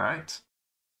 All right.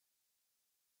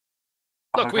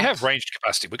 Look, we have Armagnac. ranged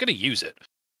capacity. We're going to use it.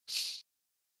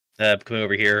 Coming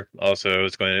over here. Also,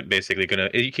 it's going to basically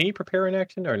going to. Can you prepare an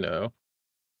action or no?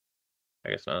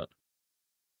 I guess not.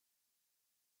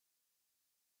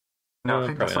 No, I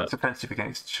think that's probably what not. defensive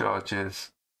against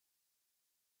charges.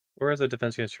 Where is the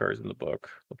defense against charge in the book?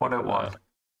 Look for 101.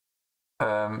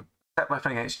 that. Set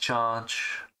weapon against charge.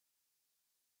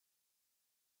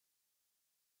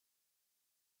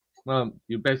 Well,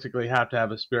 you basically have to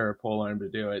have a spear or polearm to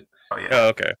do it. Oh yeah. Oh,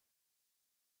 okay.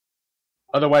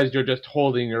 Otherwise, you're just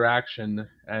holding your action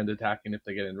and attacking if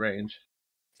they get in range.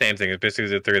 Same thing. It's basically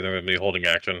the three of them going to be holding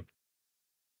action.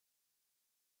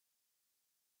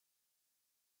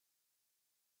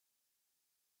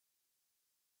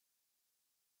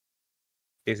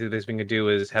 Basically, the best thing to do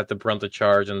is have the brunt of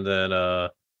charge and then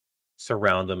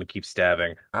surround them and keep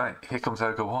stabbing. Right, here comes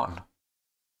Ogre 1.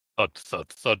 Thud, thud,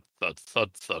 thud, thud,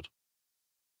 thud, thud.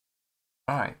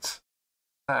 Right.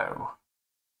 So.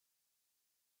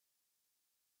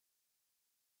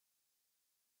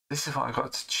 This is what I've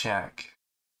got to check.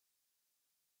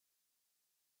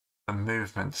 The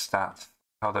movement stats,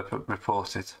 how they're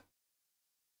reported.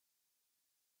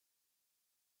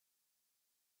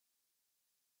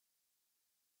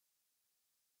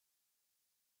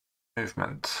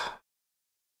 Movement.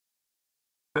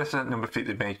 First represent the number of feet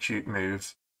they made shoot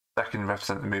move. Second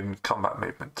represent the movement combat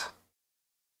movement.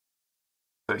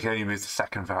 So you can only move the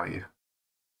second value.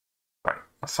 Right,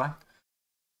 that's fine.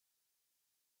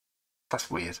 That's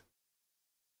weird.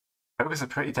 Ogres are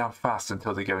pretty damn fast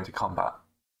until they go into combat.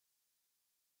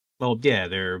 Well, yeah,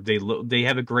 they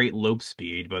have a great lope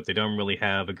speed, but they don't really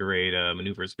have a great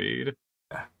maneuver speed.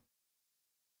 Yeah.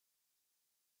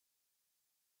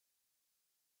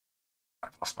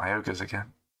 I've lost my ogres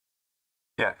again.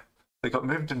 Yeah, they got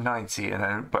moved to 90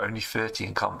 but only 30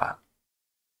 in combat.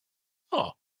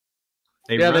 Oh,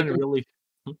 They Yeah, run they can- really.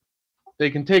 They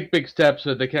can take big steps,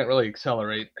 but they can't really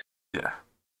accelerate. Yeah.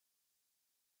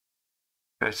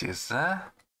 30 is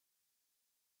there.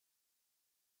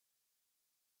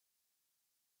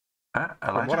 From what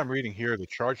Elijah? I'm reading here, the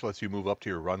charge lets you move up to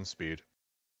your run speed.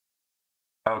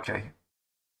 Okay.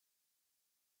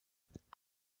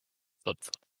 thud,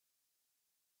 thud.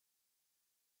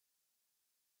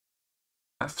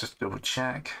 Let's just double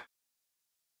check.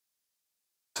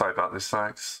 Sorry about this,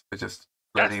 folks. We're just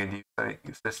That's- learning a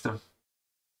new system.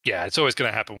 Yeah, it's always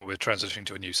going to happen when we're transitioning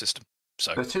to a new system.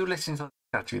 So, There are two listings on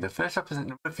the category. The first represents the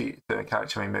number of feet that a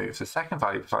character may move. The second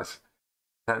value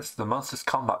represents the monster's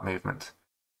combat movement,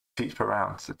 feet per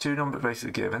round. The two numbers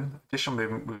basically given. Additional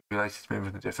movement will be related to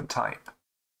movement of a different type.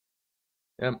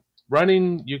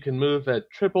 Running, you can move at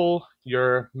triple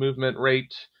your movement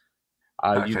rate.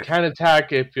 You Okay. can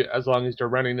attack as long as you're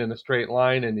running in a straight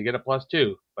line, and you get a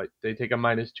 +2. But they take a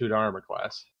 -2 to armor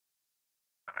class.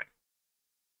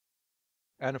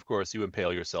 And of course, you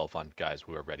impale yourself on guys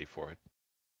who are ready for it.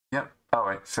 Yep. All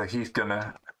right. So he's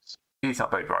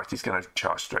not very bright. He's gonna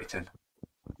charge straight in.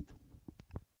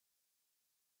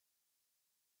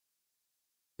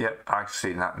 Yep, I've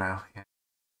seen that now. Yeah.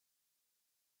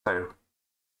 So.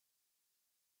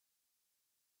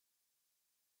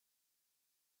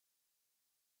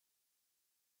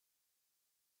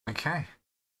 Okay.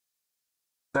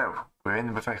 So we're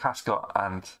in with Hascott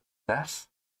and Des.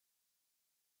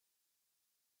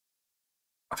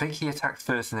 I think he attacks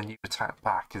first and then you attack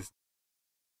back.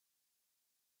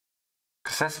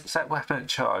 Because set weapon at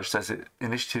charge says it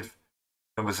initiative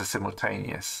numbers are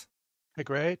simultaneous. Hey,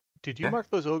 Gray, did you Yeah. mark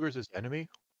those ogres as enemy?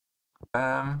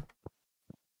 There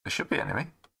should be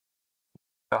enemy.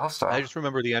 They're hostile. I just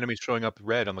remember the enemies showing up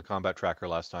red on the combat tracker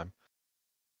last time.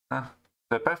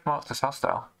 They're both marked as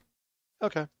hostile.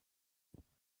 Okay.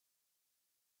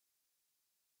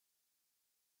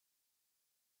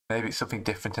 Maybe it's something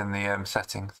different in the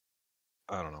settings.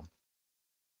 I don't know.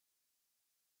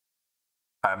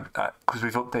 Because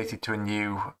we've updated to a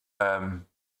new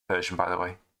version, by the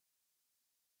way.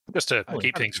 just to Oh,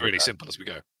 keep I things can do really that. simple as we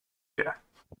go.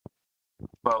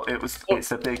 Well,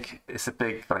 it's a big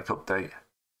like update.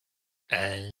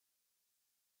 So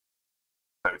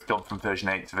it's gone from version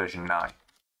 8 to version 9.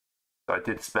 So I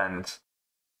did spend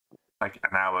like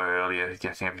an hour earlier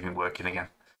getting everything working again.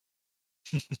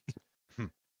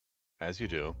 As you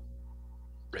do.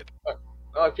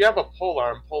 If you have a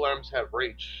polearms have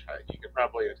reach. You can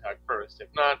probably attack first.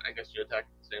 If not, I guess you attack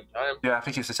at the same time. Yeah, I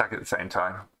think it's attack at the same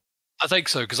time. I think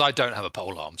so, because I don't have a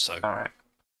pole arm, so Alright.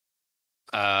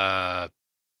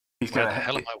 He's where gonna the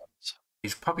hell are my ones?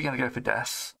 He's probably gonna go for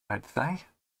Death, I'd say.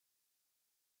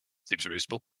 Seems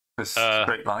reasonable. Because Uh,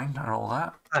 straight line and all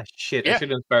that. Ah, shit! Yeah. I should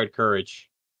have inspired courage.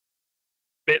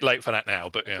 Bit late for that now,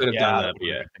 but yeah. Could have Yeah, done that that, would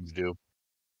yeah. be good thing to do.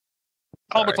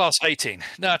 Armor Sorry. class 18.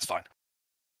 No, that's fine.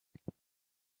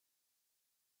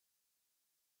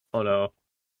 Oh no!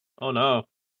 Oh no!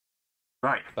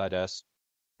 Right. Badass.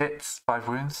 Hits 5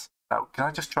 wounds. Now, can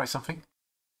I just try something?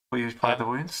 Will you apply the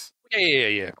wounds?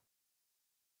 Yeah.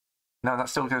 No, that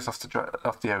still goes off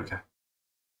the ogre.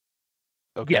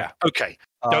 Okay. Yeah, okay.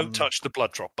 Don't Um, touch the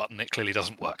blood drop button. It clearly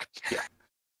doesn't work. Yeah.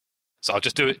 So I'll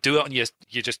just do it on you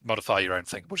just modify your own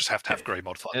thing. We'll just have to have grey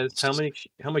modifier. As how much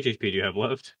HP do you have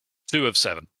left? 2 of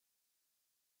 7.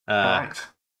 Alright.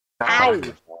 Ow!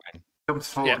 That comes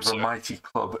forward Yeah, with so- a mighty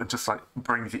club and just like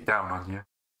brings it down on you.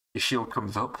 Your shield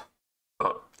comes up,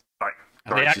 but like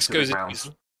And the drives you axe to the goes into ground.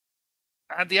 his...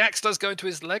 And the axe does go into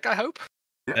his leg, I hope.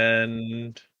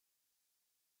 And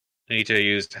Anita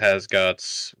used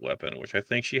Hasgot's weapon, which I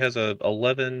think she has a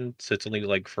 11, so it's only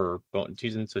like for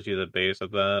season, so she's the base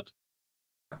of that.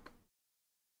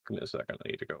 Give me a second, I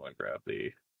need to go and grab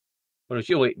the. What is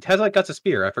she? Wait, Hasgot got a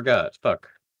spear. I forgot. Fuck.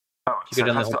 Oh, She so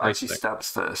could have done the Hasdot whole actually thing.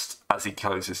 stabs first as he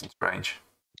closes into range.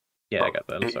 Yeah, I But got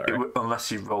that. I'm sorry. unless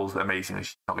he rolls amazingly,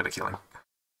 she's not going to kill him.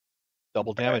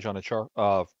 Double damage on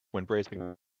when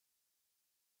bracing.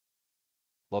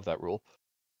 Love that rule.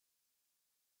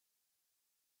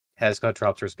 Hasgot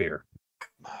drops her spear.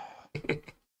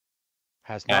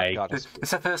 Has not I- got a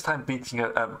It's her first time beating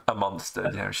a monster.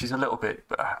 You know, she's a little bit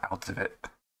out of it.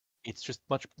 It's just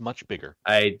much bigger.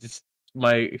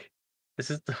 This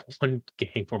is the one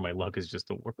game where my luck is just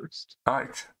the worst. All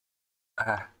right.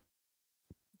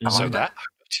 So like that.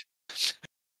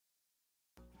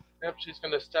 Yep, she's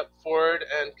going to step forward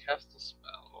and cast a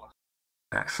spell.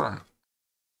 Excellent.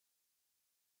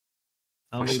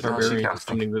 How Which many spell is she barbarians are casting?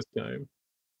 spending this time?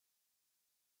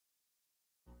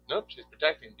 Nope, she's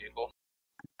protecting people.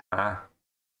 Not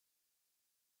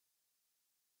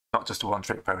just a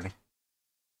one-trick pony.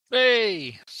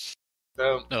 Hey!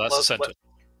 So No, that's a centaur.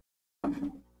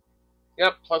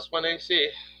 Yep, +1 AC.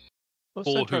 Most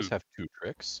For centaurs who? have 2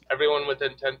 tricks. Everyone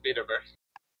within 10 feet of her.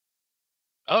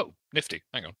 Oh, nifty.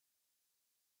 Hang on.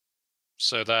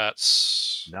 So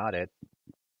that's... Not it.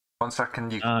 1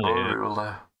 second, you Ah, can borrow yeah. a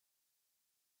ruler.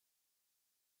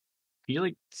 Can you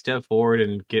like step forward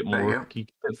and get There you more? go. Can you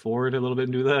step forward a little bit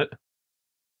and do that?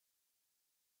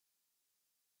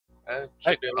 Should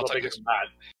Hey, be a I'll little take bigger this. than that.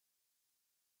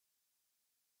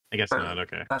 I guess So- not.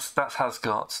 Okay. That has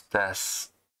got Des,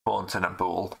 Thornton, and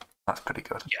Bull. That's pretty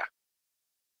good.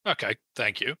 Okay,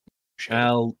 thank you.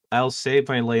 I'll save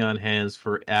my lay on hands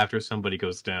for after somebody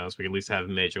goes down, so we can at least have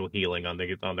magical healing on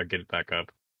their get back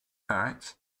up. All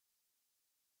right.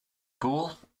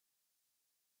 Bull.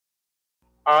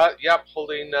 Yep,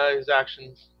 holding his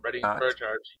actions, ready Alright. for a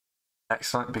charge.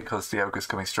 Excellent, because the ogre's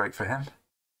coming straight for him.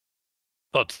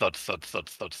 Thud, thud, thud, thud,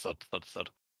 thud, thud, thud, thud.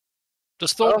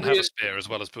 Does Thornton Oh, have he a is- spear as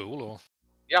well as Pool, or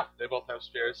Yeah, they both have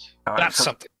spears. All right, that's so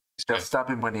something? they'll stab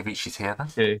him when he reaches here then.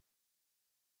 Okay.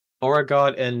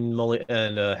 Oragot and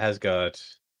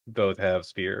Hasgot both have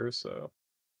spears, so.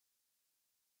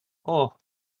 Oh,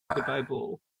 goodbye,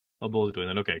 Bull. Oh, Bull's doing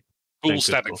that. Okay. Pool Thanks,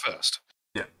 stabbing Bull. first.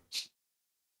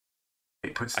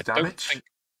 8 points I of don't damage, think.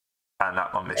 and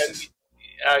that one misses.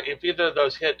 If either of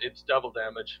those hit, it's double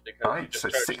damage because you Alright, just so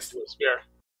charged 6. into a spear.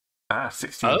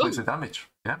 16 points of damage.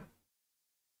 Yeah.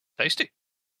 Tasty.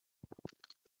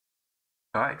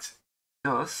 All right.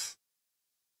 Does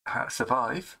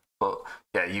survive, but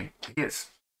yeah, he is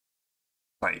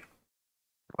like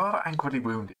rather angrily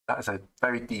wounded. That is a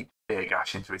very deep spear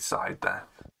gash into his side there.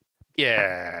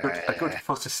 Yeah. A good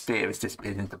foot of spear is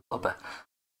disappeared into blubber.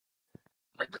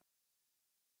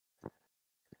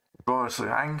 Roars with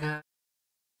anger,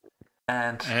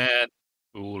 and And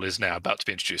Pool is now about to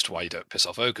be introduced to why you don't piss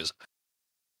off ogres.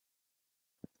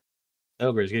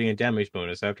 Ogre's getting a damage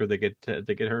bonus after they get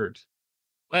hurt.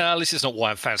 Well, this is not why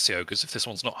I'm fancy ogres if this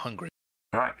one's not hungry.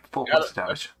 right, 4 Got points it. of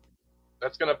damage.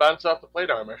 That's going to bounce off the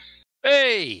plate armor.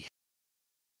 Hey!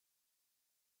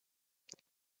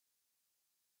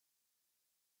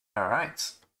 All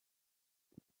right.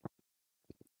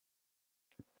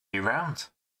 New round.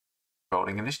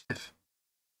 Rolling initiative.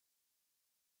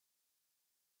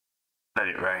 Let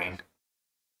it rain.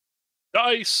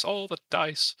 Dice! All the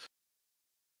dice.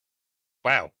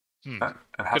 Wow. And Good,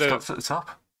 Hascott's at the top.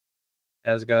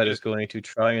 Hasgot is going to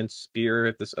try and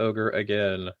spear this ogre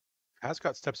again.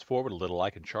 Hascott steps forward a little. I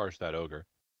can charge that ogre.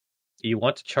 You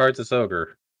want to charge this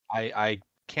ogre? I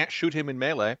can't shoot him in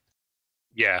melee.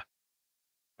 Yeah.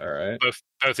 All right. Both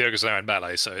the ogres are in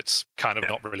melee, so it's kind of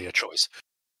not really a choice.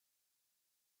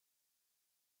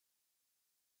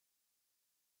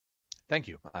 Thank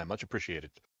you. I much appreciate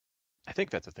it. I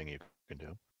think that's a thing you can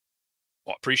do.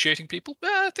 What, appreciating people?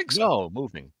 I think so. No,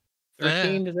 moving.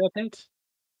 13, does that hit?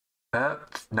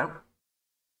 Nope.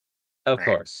 Of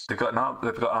course. They've got an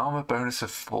armor bonus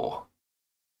of 4.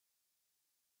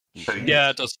 So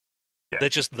Yeah, it does. Yeah. They're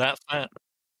just that fat.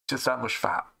 just that much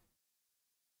fat.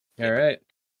 All right.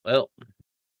 Well,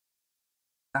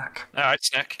 Snack. All right,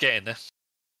 Snack, get in there.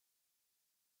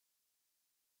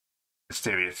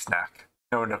 Mysterious Snack.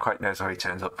 No one quite knows where he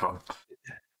turns up from.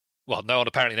 Well, no one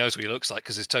apparently knows what he looks like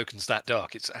because his token's that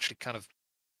dark. It's actually kind of.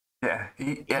 Yeah,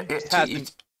 It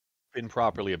hasn't been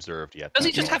properly observed yet. Does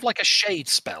he that's just all. have like a shade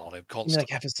spell on him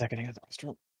constantly? half a second to get the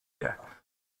restaurant. yeah.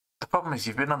 The problem is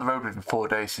you've been on the road with him 4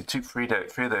 days, so it took 3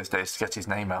 of those days to get his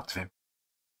name out of him.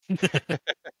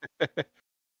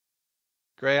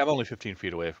 Gray, I'm only 15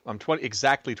 feet away. I'm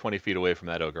exactly 20 feet away from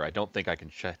that ogre. I don't think I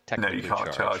can No, technically you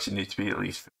can't charge. You need to be at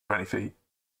least 20 feet.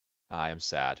 I am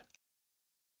sad.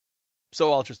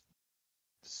 So I'll just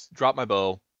drop my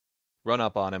bow, run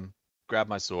up on him, grab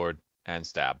my sword, and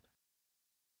stab.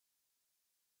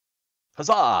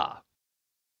 Huzzah!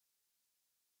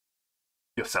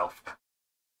 Yourself.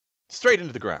 Straight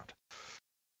into the ground.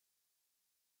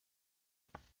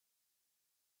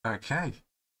 Okay.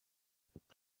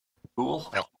 Cool.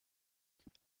 Well.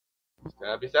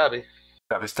 Stabby, stabby.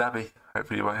 Stabby.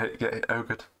 Hopefully you won't get hit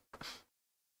ogred.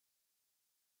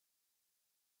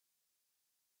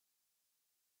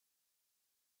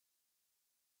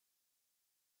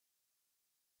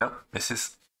 Nope,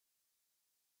 misses.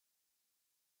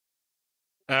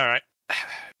 All right.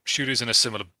 Shooter's in a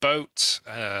similar boat.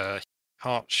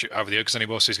 Can't shoot over the ogres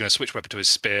anymore, so he's going to switch weapon to his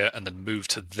spear and then move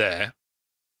to there.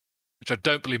 Which I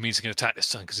don't believe means he can attack this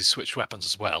turn because he's switched weapons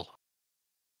as well.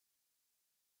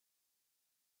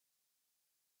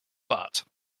 But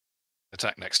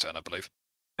attack next turn, I believe.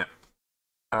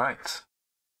 Alright.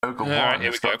 Ogre All 1 right,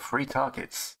 here has we got go. 3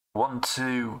 targets. 1,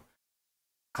 2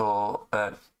 for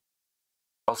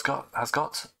has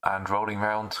got, and rolling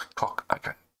round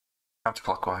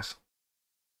counterclockwise.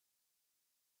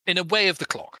 In a way of the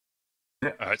clock.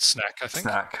 Yeah. All right, Snack, I think.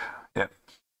 Snack. Yep.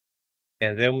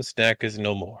 And then Snack is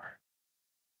no more.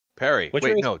 Parry. What's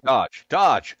Wait, your- no, dodge.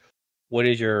 Dodge! What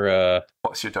is your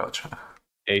What's your dodge?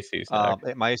 AC,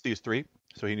 Snack? My AC is 3,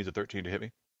 so he needs a 13 to hit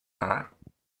me. Alright.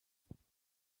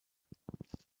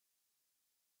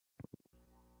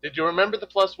 Did you remember the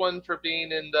 +1 for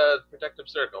being in the protective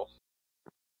circle?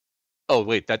 Oh,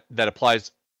 wait, that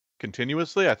applies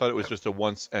continuously? I thought it was just a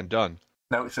once and done.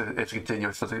 No, it's a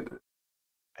continuous.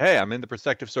 Hey, I'm in the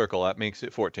protective circle. That makes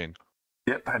it 14.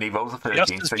 Yep, and he rolls a 13,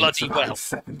 Just as so you bloody survive well.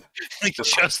 7.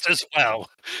 Just as well.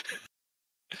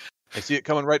 I see it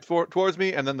coming right towards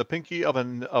me, and then the pinky of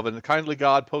a kindly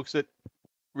god pokes it,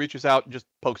 reaches out, and just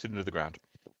pokes it into the ground.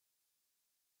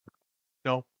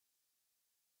 No.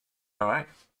 Alright.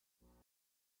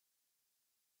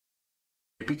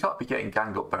 You can't be getting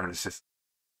gang up bonuses.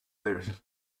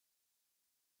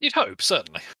 You'd hope,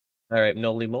 certainly. All right,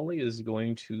 Noli Moly is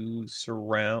going to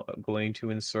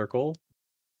encircle,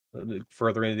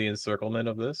 further into the encirclement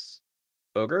of this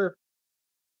ogre,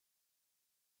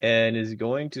 and is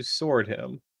going to sword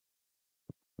him.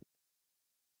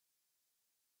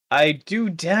 I do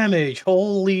damage.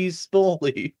 Holy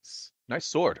smolies! Nice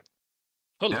sword.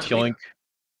 Holy Yeah. Joink.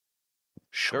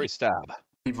 Very stab.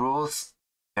 He roars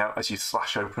as you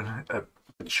slash open a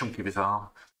chunk of his arm.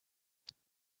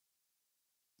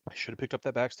 I should have picked up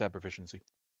that backstab proficiency.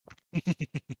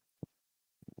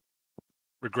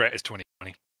 Regret is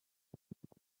 2020.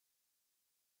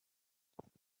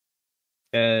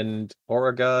 And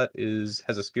Oragot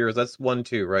has a spear. That's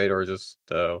 1-2, right? Or just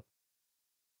how's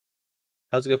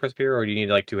it go for a spear? Or do you need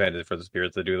like 2-handed for the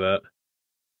spears to do that?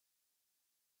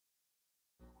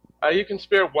 You can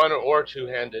spare 1 or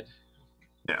 2-handed.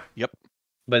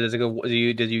 But does it go?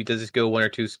 Does this go 1 or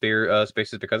 2 spear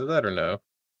spaces because of that, or no?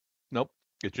 Nope.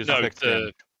 It just No, affects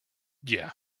damage.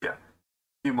 Yeah. A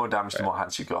few more damage the more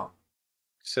hands you got.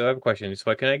 So I have a question.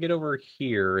 So can I get over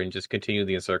here and just continue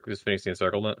the just finish the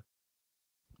encirclement?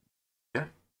 Yeah.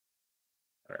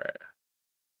 All right.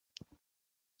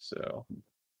 So,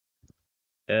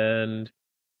 and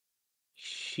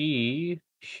she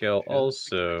shall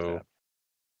also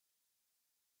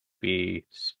be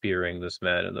spearing this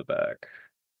man in the back,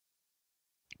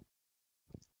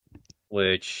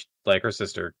 which, like her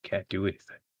sister, can't do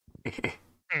anything.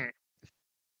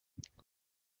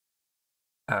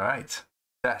 Alright.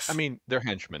 Yes. I mean, they're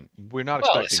henchmen. We're not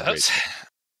Well, expecting great.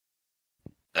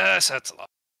 That's a lot.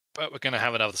 But we're going to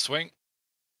have another swing.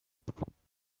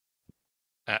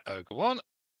 at Ogre 1.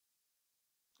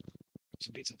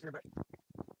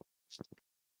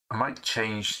 I might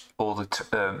change all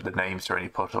the names to only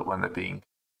put up when they're being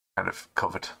kind of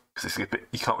covered because it's a bit,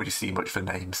 you can't really see much for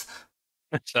names.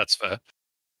 That's fair.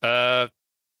 I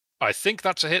think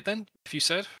that's a hit then, if you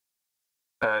said.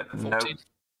 No, 14?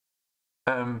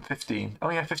 15. Oh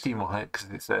yeah, 15 will hit because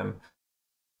it's 10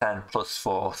 plus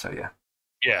 4, so yeah.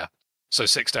 Yeah. So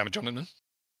 6 damage on him then.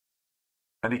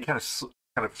 And he kind of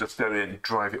just go in and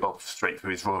drive it up straight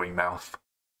through his roaring mouth,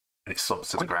 and it slumps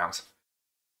to the ground.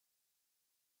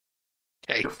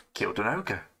 Okay. You've killed an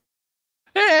ogre.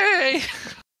 Hey!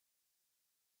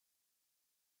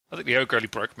 I think the ogre only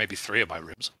broke maybe 3 of my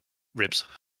ribs.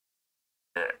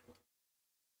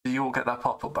 Do you all get that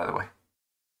pop up, by the way?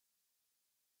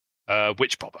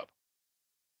 Which pop-up?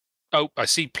 Oh, I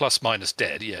see plus minus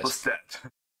dead, yes. Plus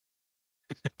dead.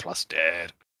 Plus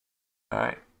dead.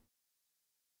 Alright.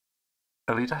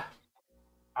 Alida?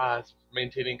 It's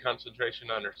maintaining concentration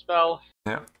on her spell.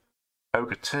 Yeah.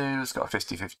 Ogre 2's got a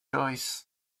 50-50 choice.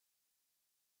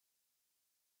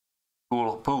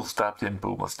 Bull stabbed him,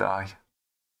 Bull must die.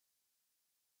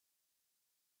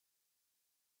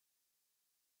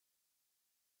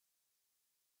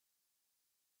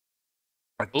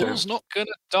 Bull's not gonna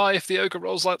die if the ogre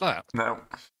rolls like that. No.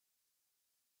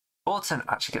 Orton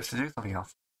actually gets to do something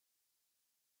else.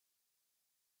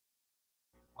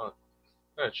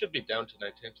 It should be down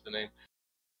tonight, change the name.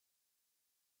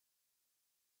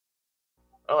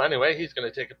 Oh, anyway, he's going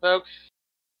to take a poke.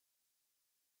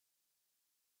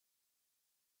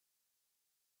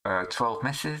 12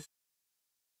 misses.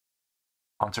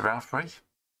 On to round 3.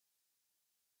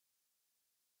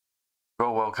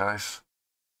 Roll well, guys.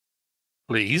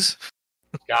 Please.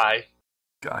 Guy.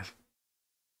 Guy.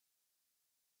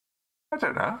 I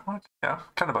don't know. Yeah,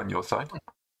 kind of on your side.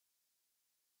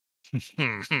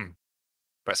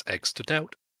 Press X to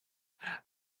doubt.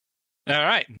 All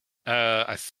right. There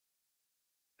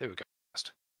we go.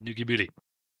 Noogie Booty.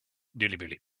 Noogie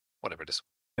Booty. Whatever it is.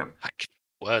 Yep.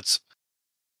 Words.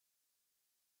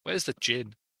 Where's the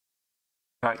gin?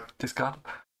 Right, discard.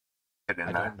 Get in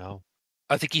I there. don't know.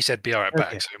 I think he said be right Okay.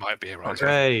 back, so it might be right. Okay.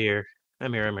 Right here.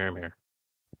 I'm here.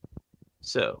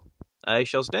 So, I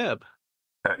shall stab.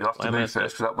 You'll have Why to am I move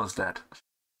first, because that one's dead.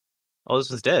 Oh, this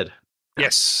one's dead.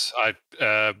 Yes,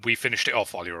 we finished it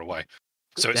off while you were away,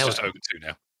 so it's That just was- Ogre 2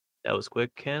 now. That was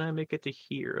quick. Can I make it to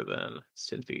here then? It's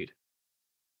 10 feet.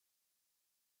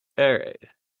 Alright.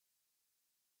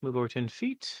 Move over 10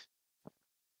 feet.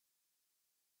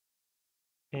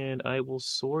 And I will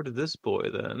sword this boy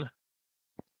then.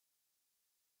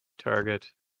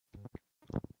 Target.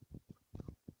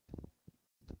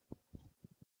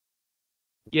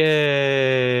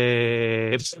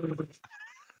 Yay! It's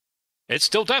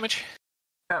still damage.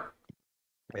 Yeah.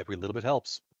 Every little bit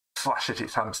helps. Slash at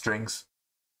its hamstrings.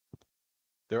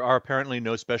 There are apparently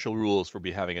no special rules for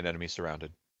having an enemy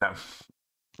surrounded. No.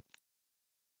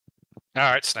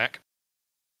 All right, snack.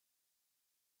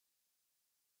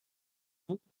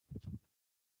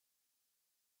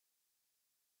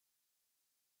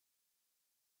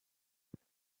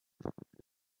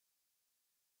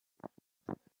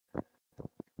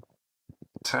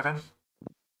 Seven.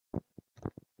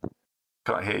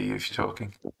 Can't hear you if you're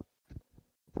talking.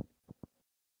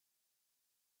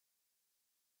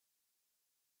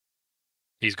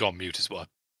 He's gone mute as well.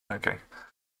 Okay.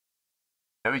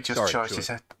 No, he just Sorry, charged sure. his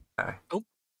head. No.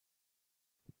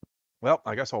 Well,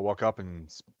 I guess I'll walk up and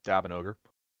stab an ogre.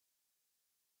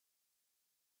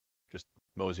 Just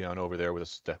mosey on over there with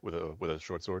a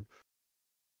short sword.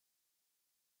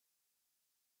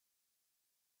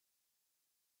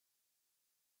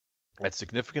 That's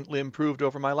significantly improved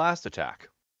over my last attack.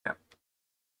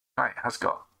 Right, has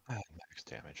got. Max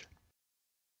damage.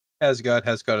 Has got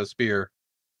a spear.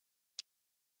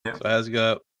 Yep.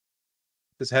 So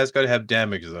this has got to have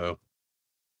damage though.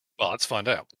 Well, let's find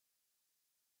out.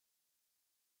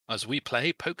 As we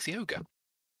play Poke the Ogre.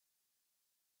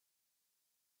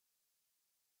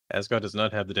 Asgard does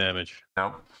not have the damage.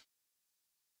 No.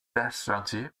 Death, round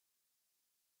to you.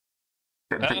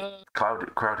 Getting a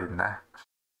bit crowded in there.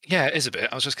 Yeah, it is a bit.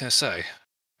 I was just going to say.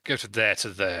 Go to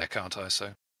there, can't I?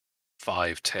 So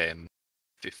 5, 10,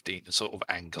 15, and sort of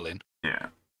angle in. Yeah.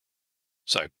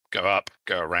 So go up,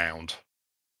 go around.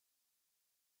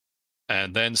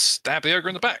 And then stab the ogre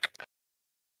in the back.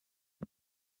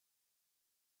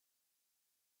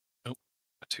 Oh,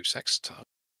 a 2-6 tug.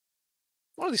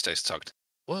 One of these days tugged.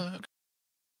 Work.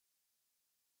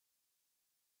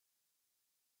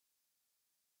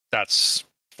 That's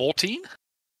 14?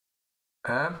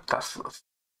 That's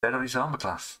dead on his armor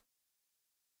class.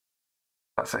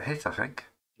 That's a hit, I think.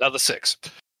 Another 6.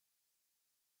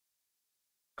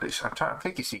 I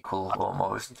think it's equal or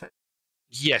more, isn't it?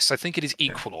 Yes, I think it is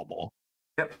equal or more.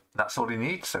 Yep, that's all he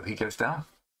needs, so he goes down.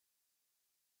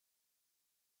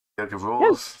 Yoga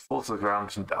roars, falls to the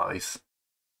ground, and dies.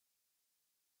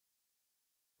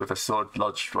 With a sword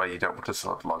lodged where you don't want a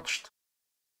sword lodged.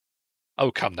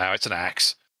 Oh, come now, it's an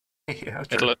axe. Yeah,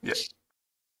 It'll- true. Yeah.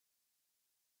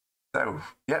 So,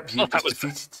 yep, you Oh, that was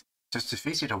just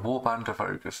defeated a warband of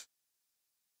ogres.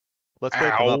 Let's wake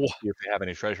them up Ow. and see if they have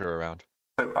any treasure around.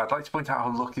 So I'd like to point out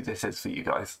how lucky this is for you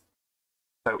guys.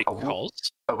 So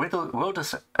Because a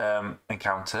wilderness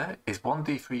encounter is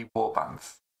 1d3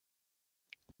 warbands.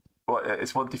 Well,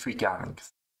 it's 1d3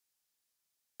 gangs.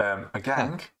 A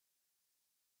gang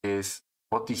is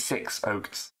 1d6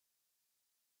 ogres.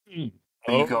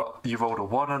 So you rolled a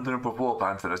 1 on the number of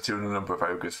warbands and a 2 on the number of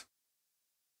ogres.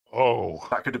 Oh,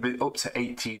 That could have been up to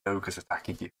 18 ogres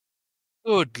attacking you.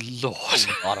 good lord.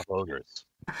 A lot of ogres.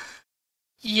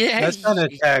 Yeah. That's not an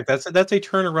attack. That's a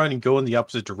turn around and go in the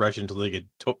opposite direction until they get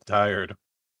tired.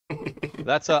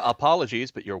 That's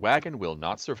apologies, but your wagon will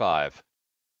not survive.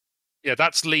 Yeah,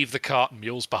 that's leave the cart and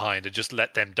mules behind and just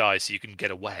let them die so you can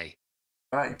get away.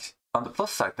 Right. On the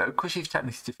plus side, though, because you've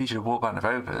technically defeated a warband of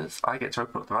ogres, I get to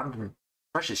open up the random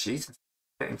treasure sheet and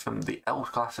getting from the L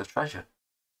class of treasure.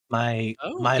 My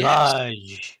Oh, my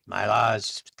yes.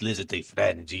 large lizardy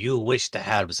friend, do you wish to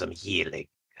have some healing?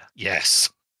 Yes.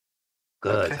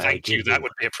 Good, Okay. I Thank you. give That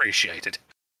would be appreciated.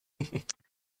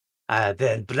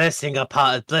 then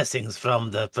blessings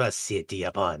from the first city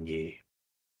upon you.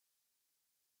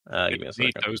 Give me a Need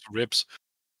second. those ribs.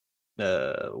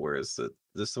 Where is it?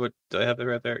 This what do I have it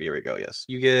right there? Here we go. Yes,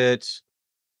 you get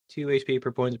 2 HP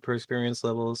per point per experience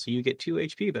level, so you get 2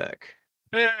 HP back.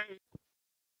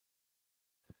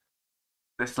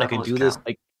 This I level can is do this.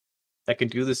 count. I can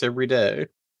do this every day.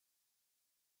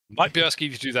 Might be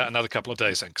asking you to do that another couple of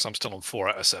days then, because I'm still on 4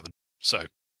 out of 7. So,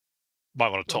 might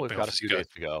want to Well, top we've me got off a as few you go. days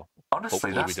to go. Honestly,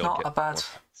 Hopefully we that's don't not get a bad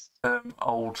more.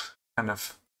 old kind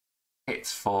of hit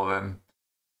for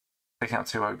taking out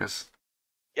 2 ogres.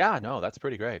 Yeah, no, that's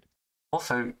pretty great.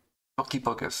 Also, lucky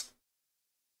buggers.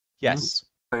 Yes.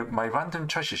 So my random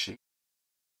treasure sheet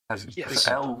has Yes.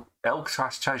 L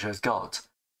class treasure has got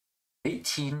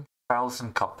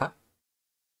 18,000 copper,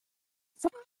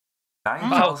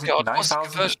 9,000. God, what's the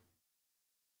conversion?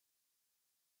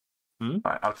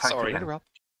 Right, I'll type Sorry. it in. Interrupt.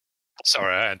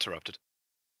 Sorry, I interrupted.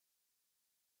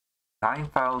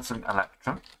 9,000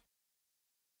 electrum,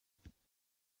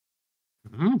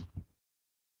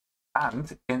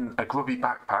 and in a grubby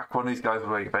backpack, one of these guys was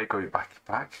wearing a very grubby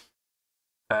backpack.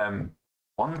 1,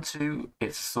 2,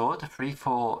 it's a sword. 3,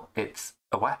 4, it's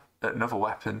another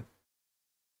weapon.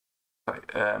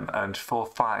 And 4,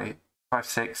 5,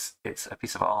 6, it's a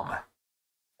piece of armor.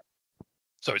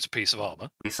 So it's a piece of armor.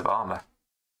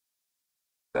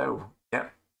 So, yeah,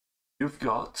 you've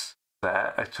got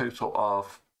there a total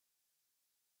of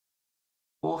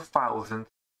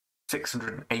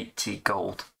 4,680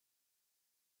 gold.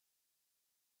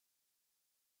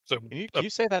 So Can you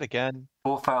say that again?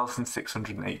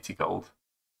 4,680 gold.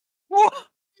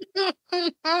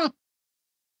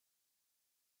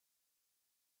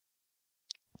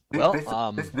 Well,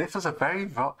 this was a very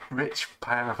rich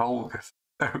pair of ogres.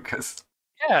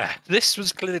 yeah, this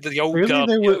was clearly the old Clearly guard.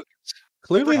 they were-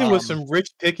 Clearly, there was Um, some rich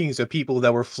pickings of people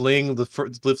that were fleeing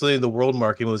the world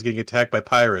market and was getting attacked by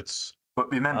pirates. But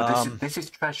remember, Um, this is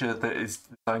treasure that is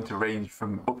designed to range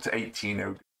from up to 18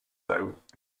 ogres. So,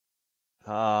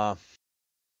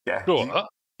 yeah, Sure.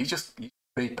 you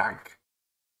pay back.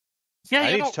 Yeah, I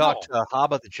you're need to not talk to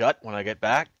Haba the Jut when I get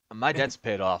back. My debt's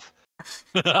paid off.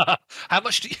 wrong. How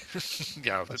much do you?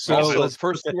 Yeah, that's So Also, let's the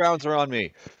first 2 rounds are on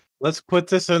me. Let's put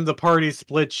this in the party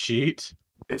split sheet.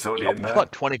 It's already I in there.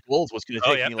 thought 20 golds was going to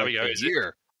Oh, take yeah, me there like we go, a is it?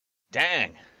 year.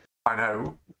 Dang. I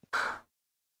know.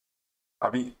 I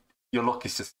mean, your luck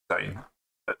is just insane.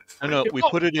 No, You're we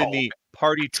not put it in wrong. the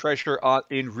party treasure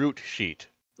en route sheet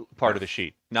part of the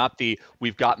sheet, not the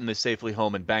we've gotten this safely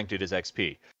home and banked it as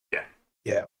XP.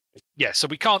 Yeah, so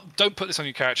we can't. Don't put this on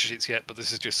your character sheets yet, but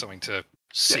this is just something to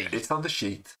see. Yeah, it's on the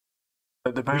sheet.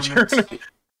 At the We moment, turn-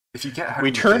 if you get home, we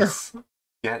with turn- this,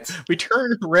 get We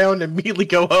turn around and immediately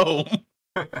go home.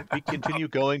 We continue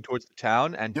going towards the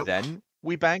town and Yep. then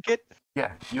we bank it.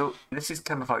 yeah. This is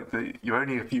kind of like you're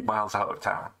only a few miles out of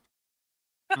town.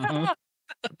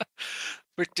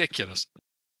 Ridiculous.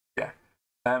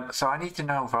 So I need to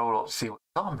now roll up to see what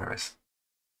the armor is.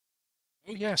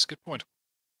 Oh yes, good point.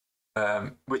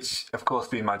 Which, of course,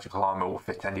 being magical armor will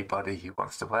fit anybody who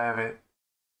wants to wear it.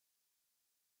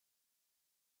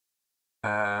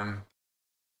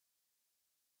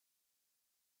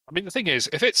 I mean, the thing is,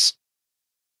 if it's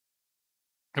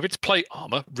If it's plate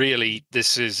armor, really,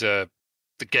 this is the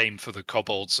game for the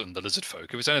kobolds and the lizard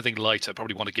folk. If it's anything lighter,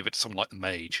 probably want to give it to someone like the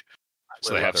mage,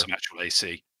 so they have some actual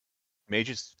AC.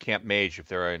 Mages can't mage if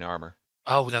they're in armor.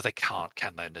 Oh no, they can't,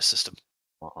 can they, in this system?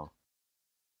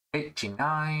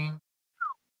 89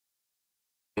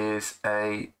 is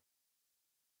a...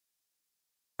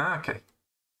 Okay.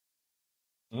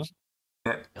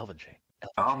 Yeah, Elven chain.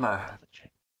 armor. Elven chain.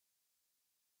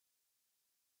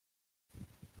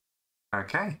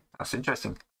 Okay, that's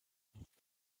interesting.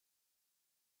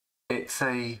 It's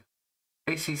a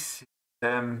ACC.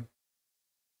 Where's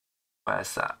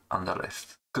that on the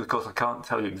list? Because of course I can't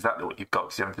tell you exactly what you've got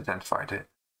because you haven't identified it.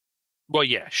 Well,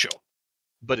 yeah, sure.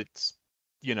 But it's,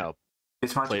 you know,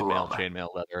 It's plate magical mail, armor.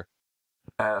 chainmail, leather,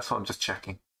 That's what I'm just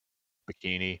checking.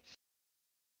 bikini.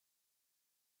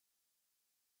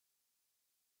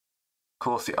 Of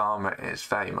course, the armor is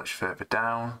very much further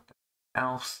down than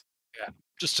else.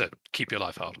 Just to keep your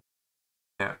life hard.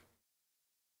 Yeah.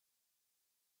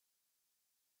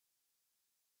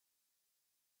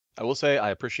 I will say I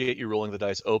appreciate you rolling the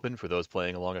dice open for those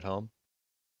playing along at home.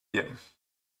 Yeah.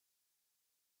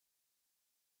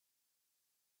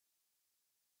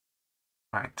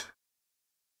 Right.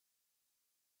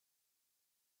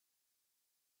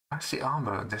 What's the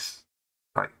armor on this?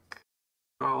 Like,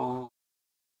 roll.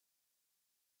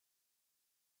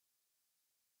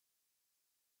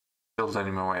 Build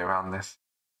any more way around this.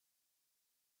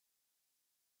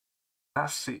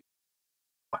 That's the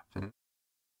weapon.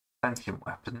 Sentient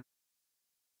weapon.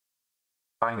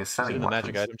 Buying and Is it selling in the weapons.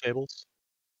 magic item tables?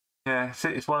 Yeah,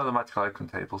 it's one of the magical item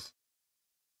tables.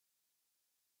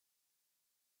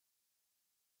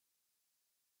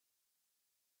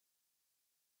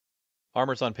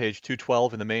 Armor's on page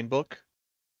 212 in the main book.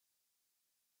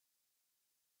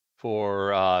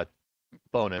 For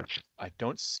bonus, I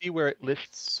don't see where it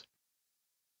lists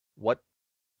what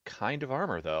kind of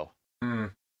armor, though. Hmm.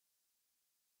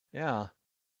 Yeah.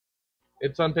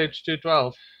 It's on page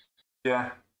 212.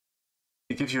 Yeah.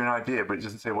 It gives you an idea, but it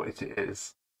doesn't say what it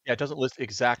is. Yeah, it doesn't list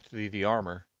exactly the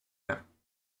armor.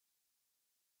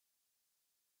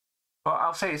 Well,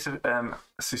 I'll say it's a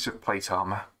suit of plate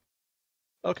armor.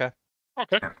 Okay.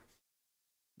 Okay. Yeah.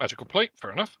 Magical plate,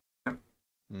 fair enough.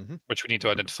 Mm-hmm. Which we need to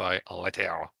identify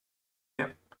later.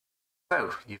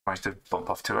 So, you've managed to bump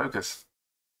off 2 ogres.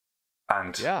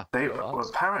 And Yeah, they go were us.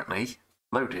 apparently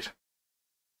loaded.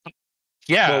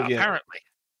 Yeah, Well, yeah. apparently.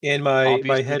 In my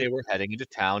Obviously, head, they were heading into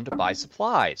town to buy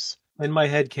supplies. in my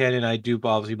head canon, I do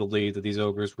obviously believe that these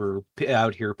ogres were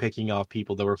out here picking off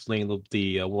people that were fleeing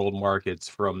the world markets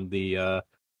from the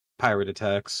pirate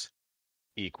attacks.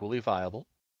 Equally viable.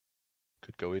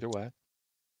 Could go either way.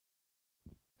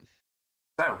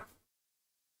 So,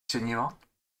 continue on.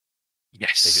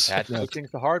 Yes. They just had to Yeah. do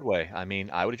things the hard way. I mean,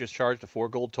 I would have just charged a 4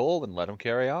 gold toll and let them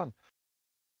carry on.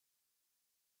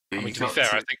 I mean, You to be got fair,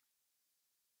 to I think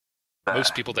there.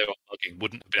 most people they were mugging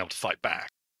wouldn't have been able to fight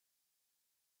back.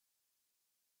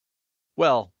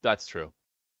 Well, that's true.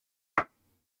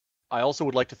 I also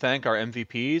would like to thank our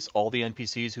MVPs, all the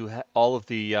NPCs all of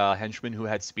the henchmen who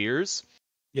had spears.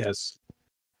 Yes.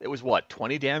 It was what,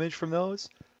 20 damage from those?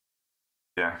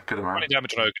 Yeah, good 20 amount.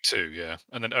 damage on Ogre 2, yeah.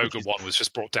 And then Ogre is- 1 was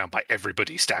just brought down by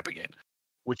everybody stabbing it.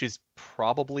 Which is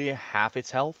probably half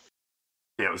its health.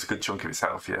 Yeah, it was a good chunk of its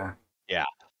health, yeah.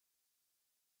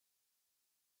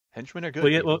 Henchmen are good.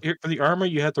 Well, yeah. people. Well, here, for the armor,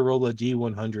 you have to roll a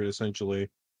D100 essentially.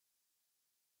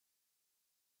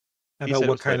 How He about said it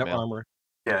what was kind plate of mail. armor?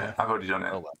 Yeah, Yeah. I've already done it.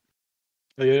 Oh, well.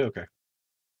 Oh yeah. Okay.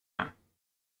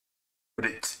 But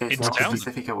it's It's not down.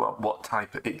 specific about what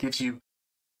type. It gives you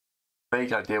a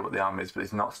vague idea what the armor is, but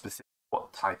it's not specific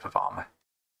what type of armor.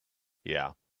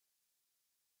 Yeah.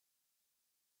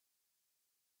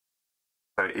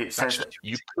 So it says, Actually,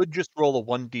 You could just roll a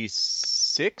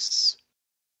 1d6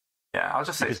 yeah, I'll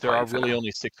just say because it's there are plate for really now.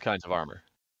 only 6 kinds of armor.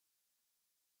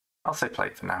 I'll say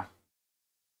plate for now.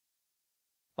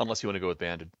 Unless you want to go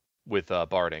with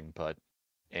barding, but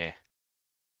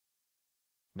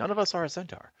none of us are a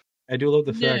centaur. I do love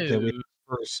the fact that we No.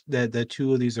 cursed, that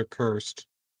 2 of these are cursed,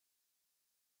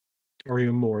 or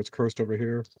even more. It's cursed over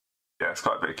here. Yeah, it's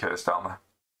quite a bit of cursed armor.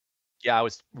 Yeah, I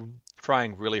was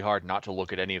trying really hard not to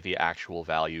look at any of the actual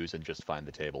values and just find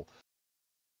the table.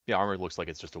 Yeah, armor looks like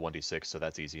it's just a 1d6, so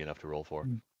that's easy enough to roll for.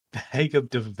 Bag of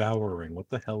devouring. What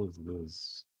the hell is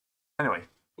this? Anyway,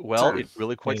 Well, So- it's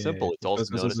really quite Yeah, simple. It's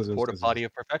also known as the porta potty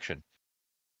of perfection.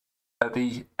 at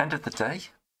the end of the day,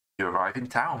 you arrive in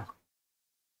town.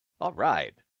 All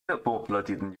right. A bit more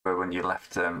bloody than you were when you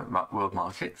left World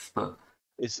Markets, but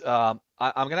I'm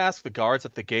going to ask the guards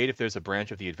at the gate if there's a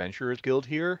branch of the Adventurers Guild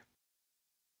here.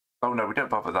 oh no, we don't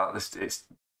bother that.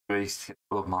 raised to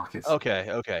world markets. Okay.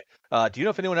 Do you know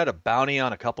if anyone had a bounty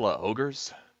on a couple of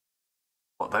ogres?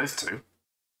 What, those two?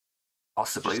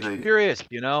 Possibly. Just curious,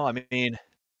 I mean,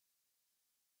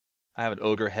 I have an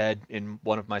ogre head in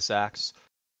one of my sacks.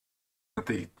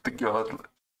 The guard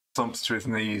thumps to his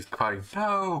knees, crying,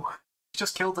 "No! You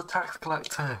just killed the tax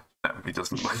collector!" No, he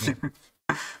doesn't like him.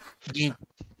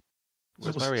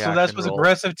 Where's my So reaction that was roll?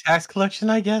 aggressive tax collection,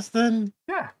 I guess, then?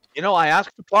 Yeah. I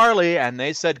asked for parley, and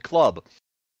they said club.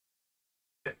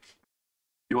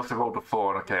 You also rolled a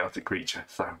 4 on a chaotic creature,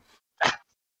 so.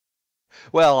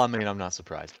 Well, I mean, I'm not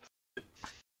surprised.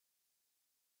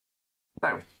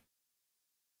 So.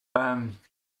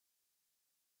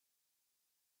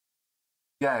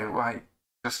 Yeah, right.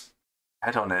 Just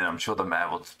head on in. I'm sure the mayor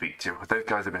will speak to you. Those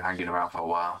guys have been hanging around for a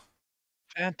while.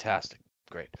 Fantastic.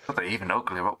 Great. But they're even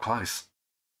uglier up close.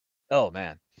 Oh,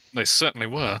 man. They certainly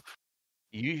were.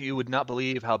 You would not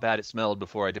believe how bad it smelled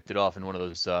before I dipped it off in one of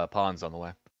those ponds on the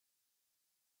way.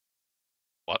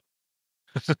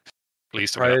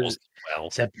 Please tell me that wasn't well.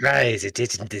 Surprise, it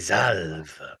didn't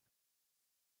dissolve.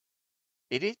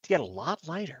 It did get a lot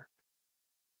lighter.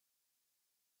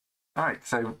 Alright,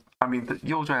 so, I mean,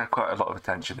 you'll draw quite a lot of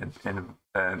attention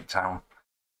in town.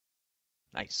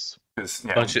 Nice. Because,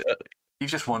 you've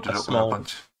just wandered up with a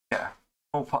bunch. Yeah.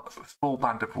 Small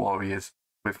band of warriors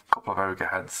with a couple of ogre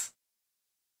heads.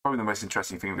 Probably the most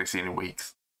interesting thing they've seen in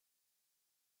weeks.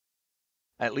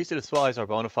 At least it disqualifies our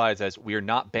bona fides as we are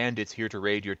not bandits here to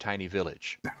raid your tiny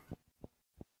village.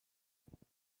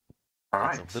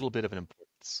 Alright. That's a little bit of an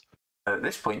importance. At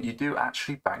this point, you do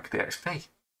actually bank the XP.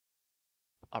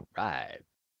 All right.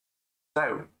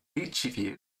 So, each of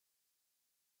you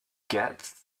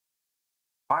gets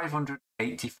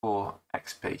 584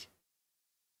 XP.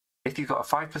 If you got a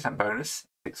 5% bonus,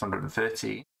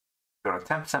 613. If you got a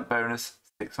 10% bonus,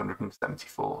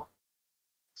 674.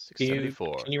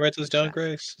 674. Can you write those down,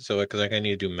 Grace? So, because I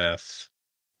need to do math.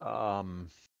 I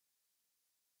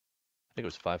think it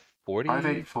was 540.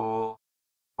 584,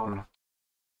 1,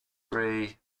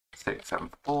 3, 6, 7,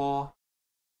 4.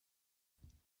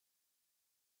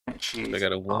 I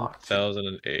got a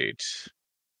 1008.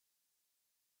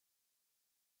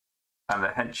 And the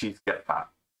henchies get that.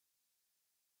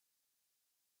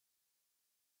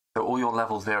 So all your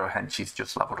level 0 henchies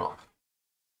just leveled up.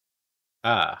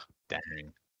 Ah.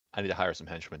 Dang. I need to hire some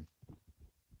henchmen.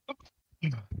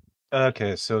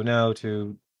 Okay, so now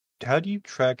how do you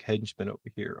track henchmen over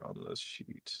here on this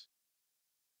sheet?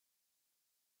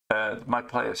 My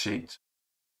player sheet.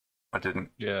 I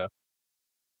didn't. Yeah.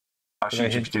 I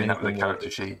should be doing that with the character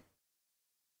sheet.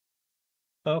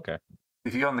 Oh, okay.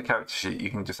 If you go on the character sheet, you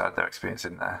can just add their experience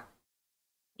in there.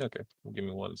 Okay. Give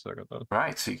me 1 second then.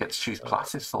 Right, so you get to choose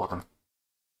classes for them.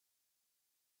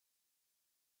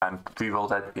 And re-roll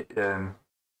that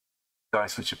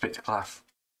dice which you picked a class.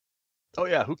 Oh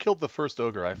yeah, who killed the first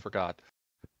ogre? I forgot.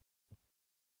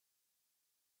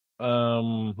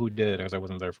 Who did? Because I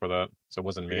wasn't there for that, so it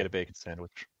wasn't We me. get a bacon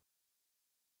sandwich.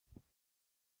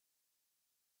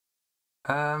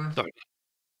 I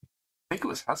think it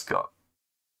was Hascott.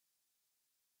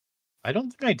 I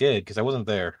don't think I did because I wasn't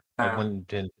there. I Oh.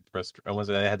 went in the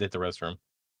restroom. I had to hit the restroom.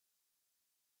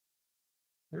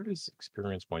 Where is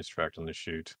experience points tracked on the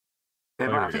sheet? Yeah, Oh,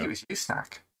 but here I we think go. it was you,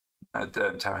 Snack,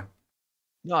 at time.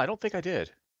 No, I don't think I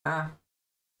did. Don't know.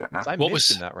 'Cause I What missed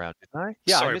was- in that round, didn't I?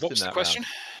 Yeah, I Sorry, missed what in was that the question?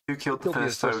 round. Who killed Who the killed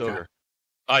first the first ogre? ogre?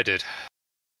 I did.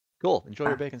 Cool. Enjoy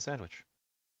your bacon sandwich.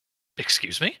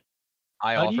 Excuse me?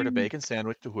 I How do offered a you- bacon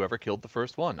sandwich to whoever killed the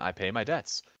first one. I pay my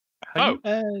debts. How do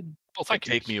you add? Well, thank It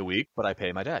you. take me a week, but I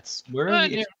pay my debts. Where are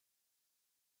the yeah.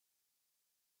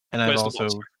 And I've Where's the also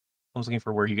box? I was looking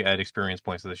for where you can add experience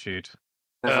points to the sheet.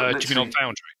 There's Do you mean on literally-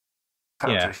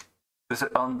 Foundry? Yeah. Foundry. There's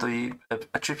on the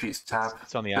attributes tab,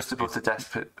 It's on the just above attributes.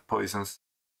 the death poisons.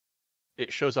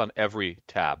 It shows on every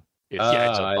tab. It's, Yeah,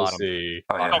 it's a I bottom, see.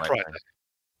 Oh, yeah. bottom Oh, right right. corner.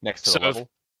 Next to So the if- level.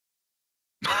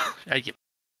 Yeah.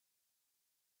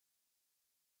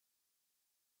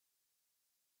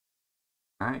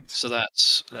 Right. So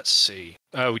let's see.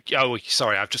 Oh,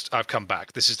 sorry, I've come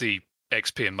back. This is the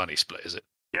XP and money split, is it?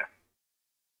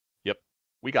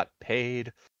 We got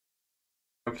paid.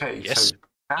 Okay, Yes. so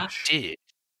cash. Did.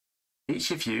 Each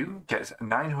of you gets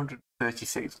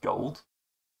 936 gold.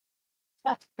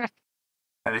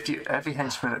 And if every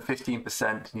henchman at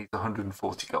 15% needs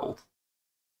 140 gold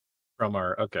From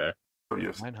our from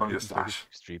your stash.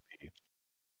 936 GP.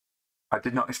 I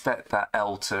did not expect that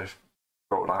L to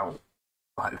roll out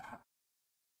like that.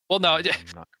 Well, no, I'm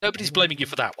not- nobody's blaming you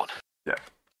for that one.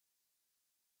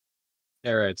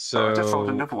 all right. So I just rolled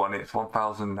So another one. It's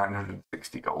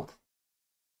 1,960 gold.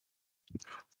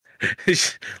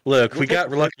 Look, we We'll got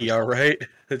take lucky, all right.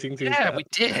 I think things Yeah, got- we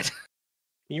did.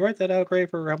 Can you write that out, Gray,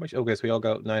 for how much? Okay, so we all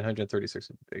got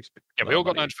 936 HP. Yeah, we all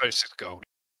got money. 936 gold.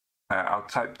 I'll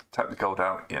type the gold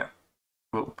out. Yeah.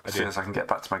 Well, as I soon did. as I can get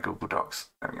back to my Google Docs.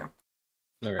 There we go.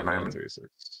 All right, moment.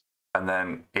 936. And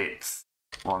then it's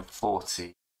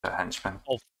 140 per henchman.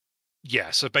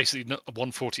 Yeah, so basically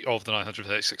 140 of the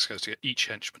 936 goes to each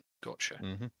henchman. Gotcha.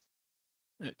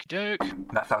 Mm-hmm. Okie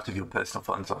doke. That's out of your personal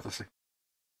funds, obviously.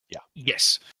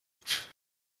 Yes.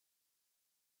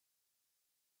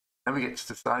 Then we get to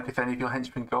decide if any of your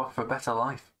henchmen go off for a better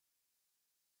life.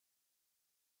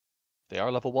 They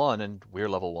are level 1, and we're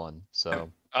level 1,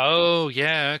 so Oh,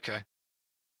 yeah, okay.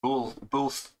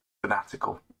 Bull's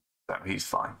fanatical, so he's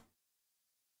fine.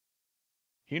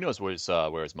 he knows where his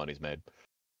money's made.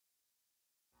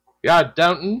 Yeah,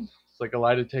 Downton. It's like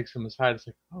Elida takes him aside. It's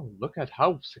like, oh, look at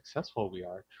how successful we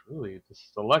are. Truly, this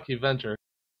is a lucky venture.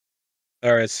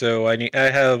 All right, so I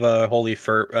have holy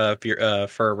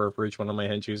fervor for each one of my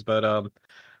henchies, but Oh,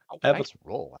 I have a- nice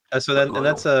roll. so then and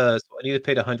that's so I need to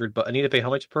pay 100, but I need to pay how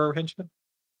much per henchman?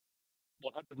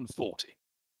 140.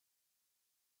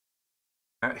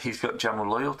 He's got general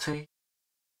loyalty.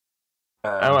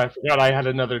 Oh, I forgot I had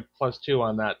another +2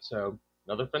 on that, so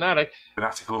another fanatic.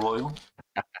 Fanatical loyal.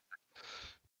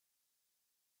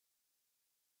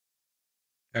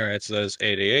 All right, so that's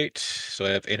 88. So I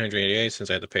have 888 since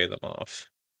I had to pay them off.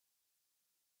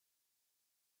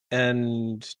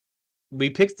 And we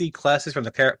picked the classes from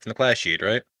the class sheet,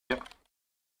 right? Yep.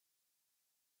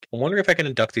 I wonder if I can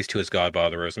induct these two as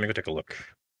Godbotherers. Let me go take a look.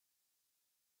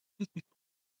 The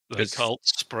It's- cult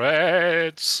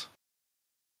spreads.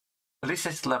 At least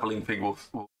this leveling thing will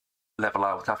level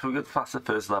out. After we get past the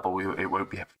first level, it won't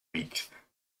be every week.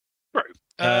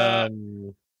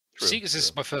 True, Seeing as this is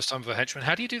true. my first time with a henchman,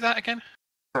 how do you do that again?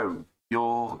 So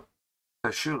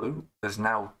Shulu has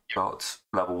now got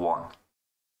level 1.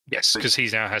 Yes, because he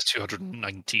now has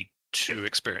 292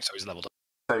 experience, so he's leveled up.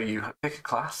 So you pick a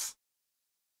class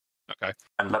Okay.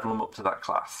 and level them up to that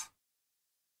class.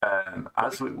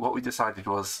 What we decided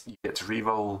was you get to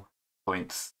reroll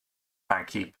points and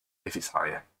keep if it's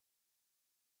higher.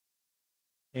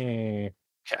 Okay,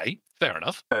 fair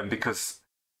enough. Because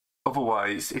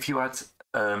otherwise, if you add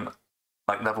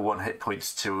like level 1 hit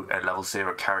points to a level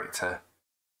 0 character,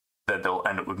 then they'll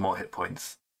end up with more hit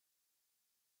points.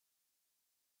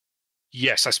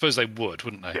 Yes, I suppose they would,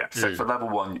 wouldn't they? Yeah. So for level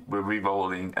 1, we're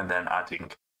re-rolling and then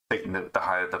taking the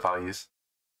higher the values.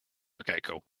 Okay,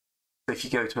 cool. So if you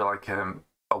go to like a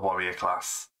warrior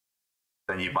class,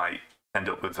 then you might end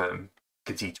up with a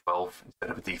D12 instead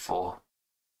of a D4.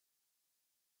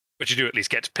 But you do at least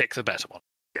get to pick the better one.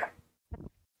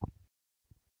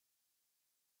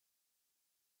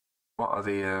 What are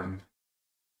the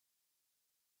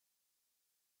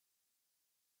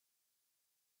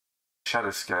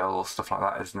shadow scale or stuff like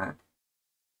that, isn't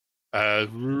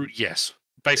it? Yes.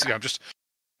 Basically,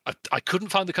 I couldn't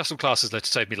find the custom classes there to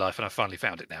save me life, and I finally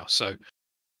found it now. So,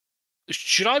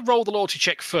 should I roll the loyalty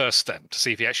check first then to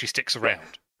see if he actually sticks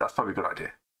around? That's probably a good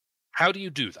idea. How do you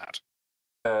do that?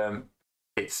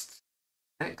 It's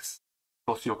 6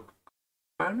 plus your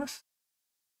bonus.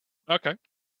 Okay.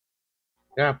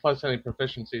 Yeah, plus any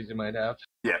proficiencies you might have.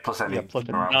 Yeah, plus any plus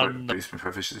any- morale None. boost with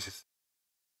proficiencies.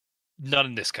 None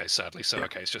in this case, sadly. So, Yeah.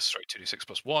 okay, it's just straight 2d6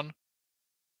 plus 1.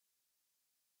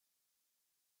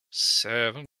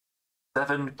 7.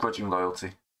 7 grudging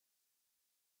loyalty.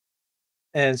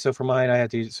 And so for mine, I have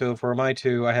to. So for my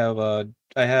two, I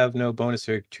have no bonus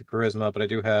to charisma, but I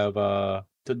do have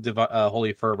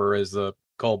holy fervor as the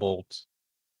kobold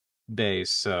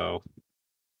base. So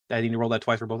I need to roll that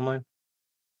twice for both of mine.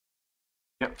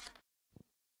 Yep.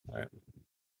 All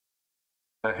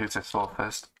right. Who says 4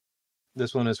 first?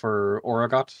 This one is for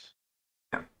Oragot.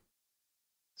 Yep.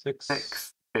 6.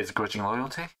 6 is grudging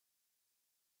loyalty.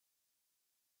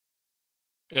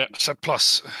 Yeah, so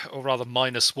plus, or rather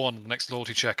 -1 the next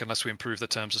loyalty check unless we improve the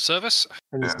terms of service.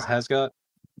 And this Yeah. has got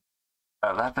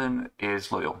 11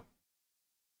 is loyal.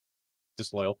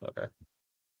 disloyal. Okay.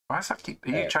 Why does that keep? Are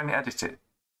you trying to edit it,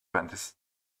 Ventus?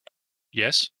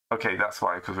 Yes. Okay, that's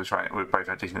why, because we're both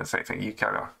editing the same thing. You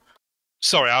carry on.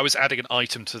 Sorry, I was adding an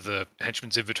item to the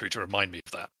henchman's inventory to remind me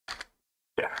of that,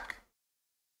 Yeah.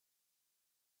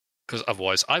 because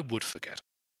otherwise I would forget.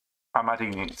 I'm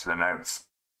adding it to the notes.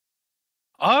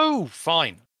 Oh,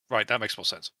 fine. Right, that makes more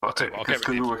sense. I'll But tell you what, I'll because get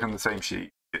rid we of work on the same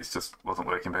sheet, it just wasn't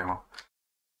working very well.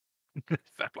 it.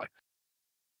 Fair play.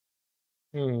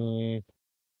 Do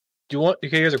you want? Okay,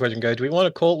 here's a question, guys. Do we want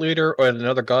a cult leader or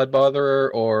another godbotherer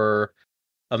or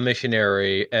a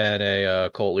missionary and a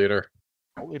cult leader?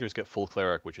 Cult leaders get full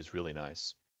cleric, which is really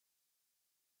nice.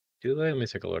 Do they? Let me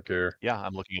take a look here. Yeah,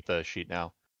 I'm looking at the sheet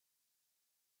now.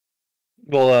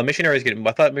 Well, missionaries get.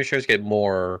 I thought missionaries get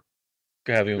more.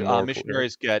 Have even more.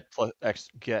 Missionaries get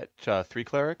 3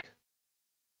 cleric.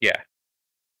 Yeah.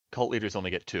 Cult leaders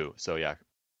only get 2. So yeah,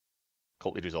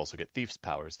 cult leaders also get thieves'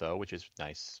 powers though, which is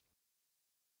nice.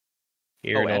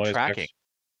 Here, and noise, tracking.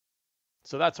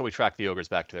 So that's how we track the ogres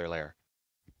back to their lair.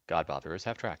 Godbotherers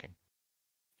have tracking.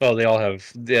 Well, they all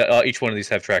have. Each one of these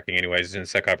have tracking, anyways. And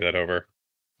set copy that over.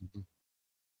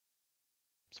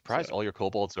 Surprised So- all your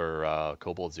kobolds are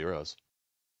kobold zeros.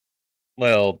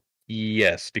 Well,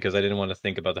 yes, because I didn't want to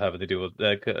think about having to do with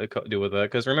that.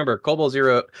 Because remember, Kobold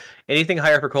Zero, anything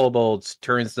higher for kobolds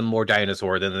turns them more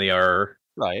dinosaur than they are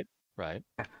Right.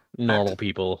 normal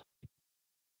people.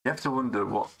 You have to wonder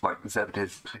what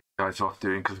Zebed's guys are off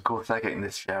doing, because of course they're getting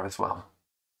this share as well.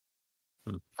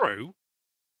 True.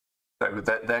 So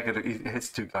they're gonna.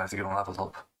 His 2 guys are gonna level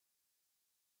up.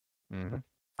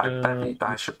 Mm-hmm.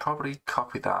 I should probably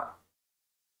copy that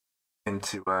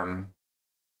into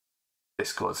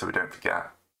Discord so we don't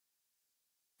forget.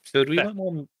 So do we want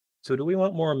more? So do we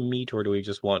want more meat, or do we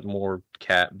just want more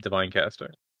divine casting?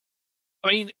 I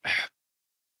mean,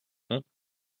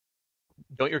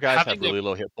 Don't your guys have Having really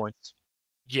low hit points?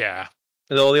 yeah.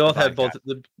 Though they all have Divine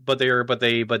both, but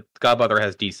Godmother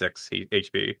has D6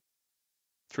 HP.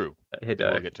 True. Hit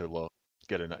We'll die. get to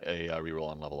get a reroll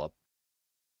on level up.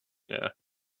 Yeah.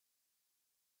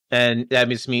 And that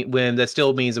that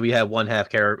still means that we have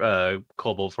 1/2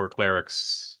 kobold for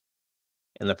clerics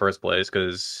in the first place,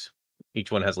 because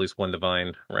each one has at least 1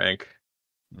 divine rank,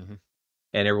 Mhm.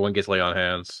 and everyone gets lay on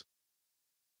hands.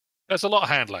 There's a lot of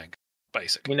handling,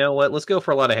 basically. You know what? Let's go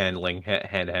for a lot of handling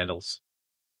hand handles.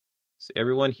 So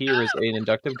everyone here is an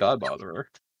inductive godbotherer.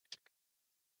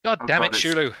 God Oh, damn God, it,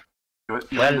 it's- Shulu.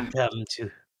 Welcome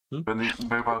to You're the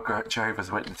mobile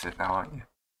Jehovah's Witnesses now, aren't you?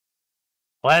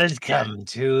 welcome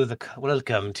to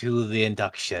the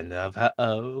induction of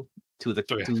to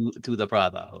the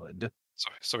Brotherhood.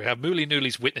 Sorry. So we have Mooley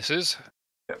Nooley's witnesses.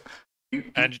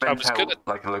 You And I rent was out, gonna-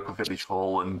 like a local village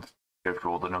hall and go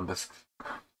through all the numbers.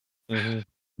 And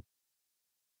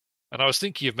I was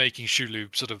thinking of making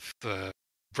Shulu sort of the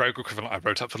rogue equivalent I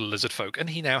wrote up for the lizard folk, and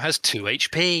he now has 2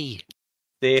 HP.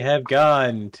 They have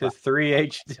gone to 3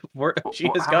 HP. She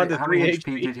has gone to how 3 many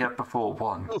HP. did you have before?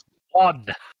 1. 1.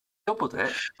 Doubled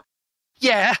it.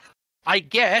 Yeah, I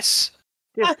guess.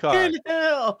 Gift card. Fucking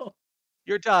hell!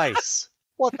 Your dice.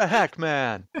 What the heck,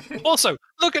 man? Also,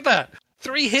 look at that.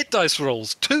 3 hit dice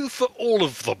rolls, 2 for all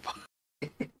of them.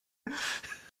 The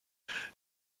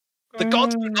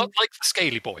gods do not like the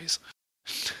scaly boys.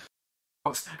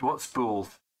 What's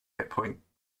Bull's hit point?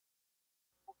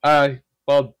 Downton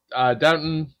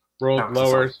rolled No,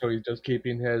 lower, sorry. so he's just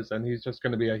keeping his, and he's just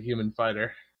going to be a human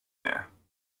fighter. Yeah.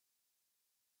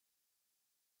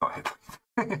 Not hit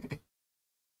point.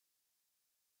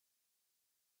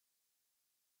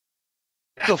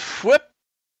 The flip.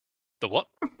 The what?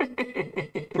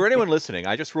 For anyone listening,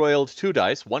 I just rolled 2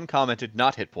 dice. 1 commented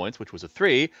not hit points, which was a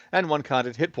 3, and 1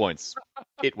 commented hit points.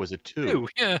 It was a 2. 2,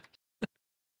 yeah.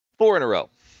 4 in a row.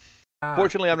 Ah,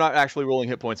 Fortunately, I'm not actually rolling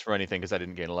hit points for anything because I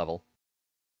didn't gain a level.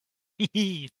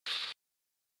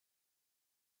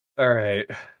 All right.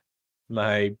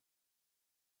 My.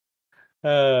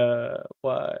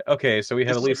 Why? Okay, so we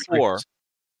have This at is least 4.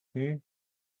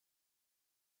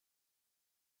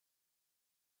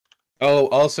 Oh,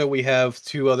 also we have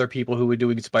 2 other people who would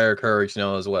do Inspire Courage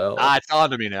now as well. It's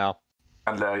on to me now.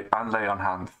 and lay on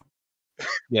hand.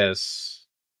 Yes.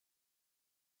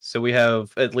 So we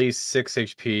have at least 6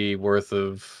 HP worth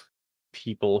of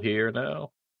people here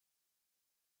now.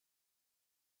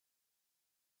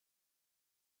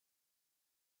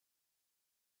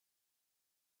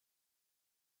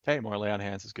 Hey, more lay on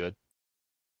hands is good.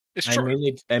 It's I true.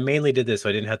 mainly did this so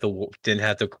I didn't have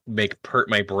to make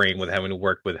my brain with having to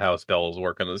work with how spells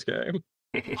work in this game.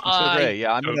 So Jay,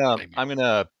 yeah, don't blame you. I'm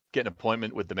gonna get an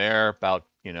appointment with the mayor about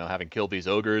having killed these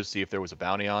ogres, see if there was a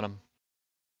bounty on them.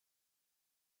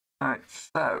 Right,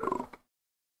 so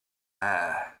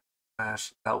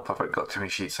help, I've got too many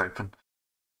sheets open.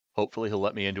 Hopefully, he'll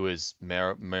let me into his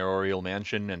mayoral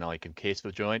mansion and I can case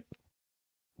the joint.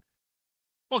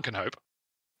 One can hope.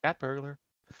 Cat burglar.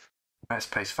 Where's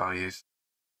pace values?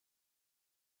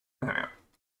 There we go.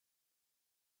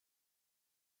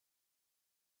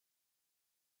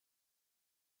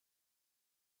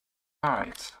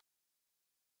 Alright.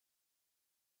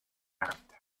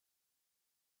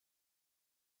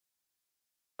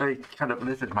 A kind of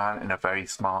lizard man in a very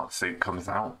smart suit comes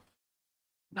out.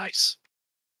 Nice.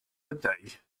 Good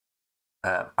day.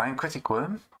 I am Critic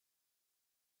Worm,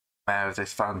 mayor of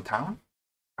this fine town.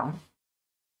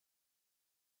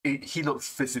 He looks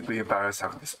physically embarrassed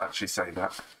having to actually say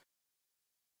that.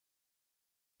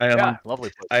 Yeah, lovely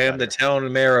place. I am the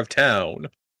town mayor of town.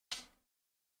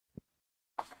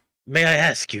 May I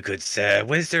ask you, good sir,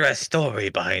 was there a story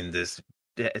behind this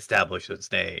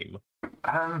establishment's name?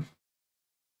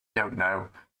 Don't know.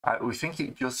 We think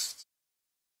it just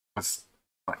was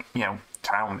like,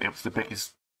 town. It was the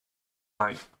biggest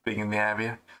thing in the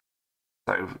area.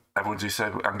 So everyone just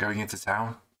said, I'm going into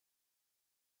town.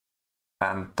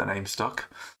 And the name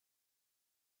stuck.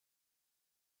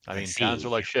 I mean, see. towns are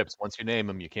like ships. Once you name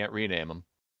them, you can't rename them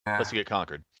Yeah. unless you get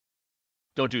conquered.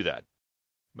 Don't do that.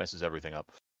 Messes everything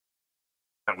up.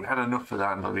 We had enough of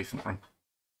that until recently.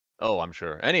 Oh, I'm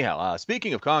sure. Anyhow,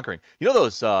 speaking of conquering, you know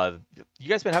those, you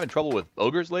guys been having trouble with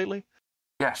ogres lately?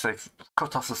 Yes, they've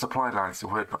cut off the supply lines to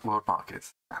world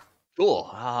markets. Cool.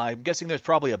 I'm guessing there's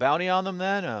probably a bounty on them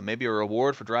then? Maybe a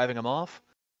reward for driving them off?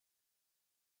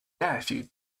 Yeah, if you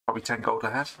probably 10 gold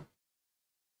ahead.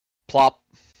 Plop.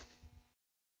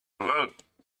 I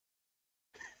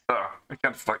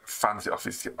can't fancy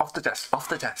office. Off the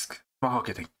desk.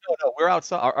 Mahogany. No, we're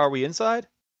outside. Are we inside?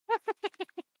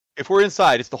 If we're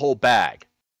inside, it's the whole bag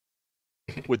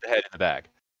with the head in the bag.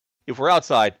 If we're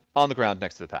outside, on the ground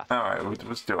next to the path. Alright, we'll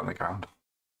just do it on the ground.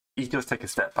 He does take a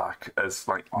step back as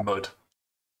mud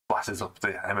splashes up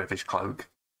the hem of his cloak.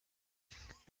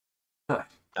 Nice.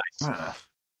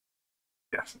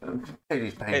 Yes. Hey,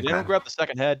 did anyone grab the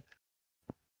second head?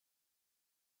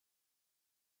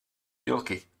 You're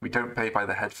lucky. We don't pay by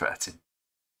the head for etting.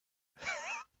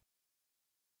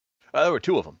 There were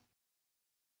two of them.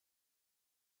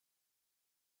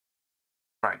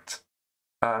 Right.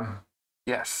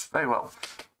 Yes, very well.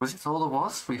 Was it all there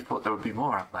was? We thought there would be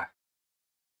more out there.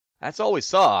 That's all we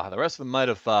saw. The rest of them might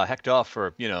have hecked off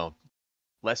for,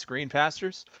 less green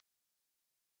pastures.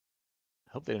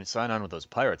 Hope they didn't sign on with those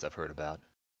pirates I've heard about.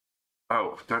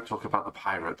 Oh, don't talk about the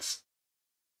pirates.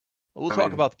 We'll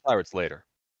talk about the pirates later.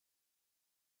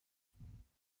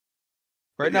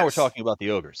 Right now we're talking about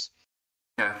the ogres.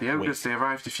 Yeah, the ogres, they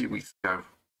arrived a few weeks ago.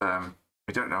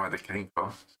 We don't know where they came from.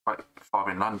 It's quite far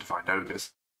inland to find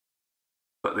ogres.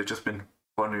 But they've just been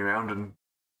wandering around and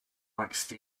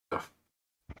stealing stuff.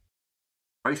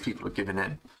 Most people have given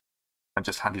in and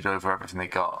just handed over everything they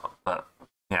got. But,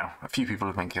 a few people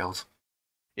have been killed.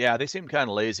 Yeah, they seemed kind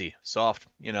of lazy, soft,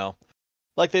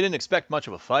 like they didn't expect much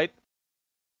of a fight.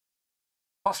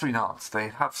 Possibly not. They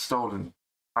have stolen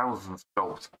thousands of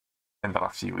gold in the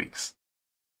last few weeks.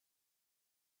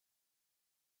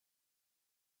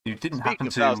 You didn't Speaking happen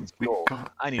of to... thousands of gold,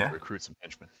 I need to recruit some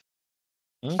henchmen.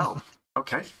 Oh,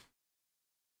 okay.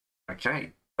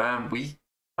 Okay. We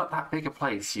not that big a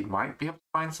place. You might be able to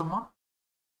find someone.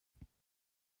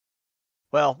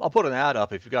 Well, I'll put an ad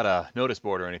up if you've got a notice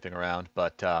board or anything around,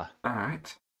 but All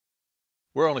right.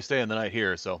 we're only staying the night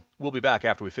here, so we'll be back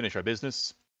after we finish our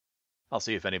business. I'll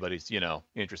see if anybody's,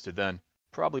 interested then.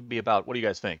 Probably be about, what do you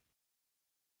guys think?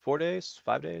 4 days?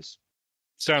 5 days?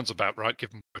 Sounds about right,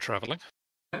 given we're travelling.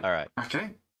 All right. Okay.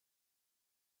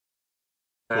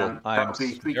 Cool. That'll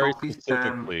be 3 very gold pieces.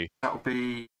 specifically. That'll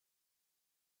be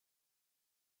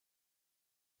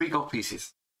 3 gold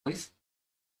pieces, please.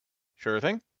 Sure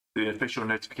thing. The official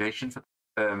notification for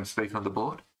space on the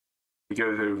board. He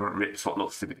goes over and rips what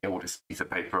looks to be the oldest piece of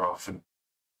paper off and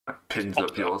pins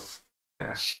up yours.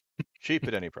 Yeah. Cheap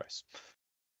at any price.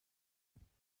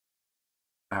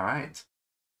 All right.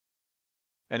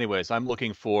 Anyways, I'm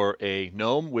looking for a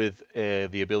gnome with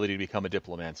the ability to become a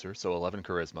diplomancer, so 11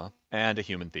 charisma, and a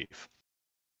human thief.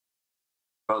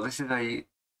 Well, this is a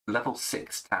level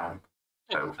 6 town.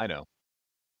 So I know.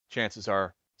 Chances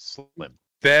are slim.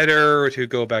 Better to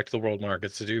go back to the world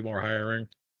markets to do more hiring.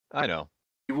 I know.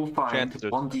 you will find Chances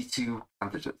are- 1d2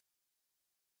 candidates.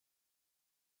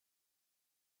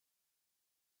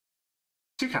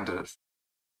 2 candidates.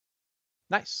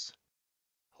 Nice.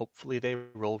 Hopefully they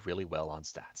roll really well on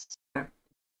stats.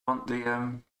 Want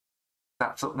the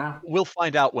stats up now? We'll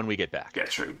find out when we get back. Yeah,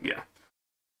 true, yeah.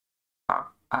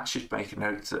 I should make a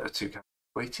note that 2 candidates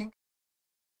waiting.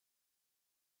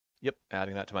 Yep,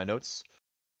 adding that to my notes.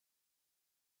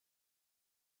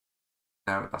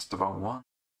 No, that's the wrong one.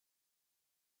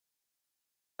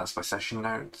 That's my session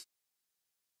notes.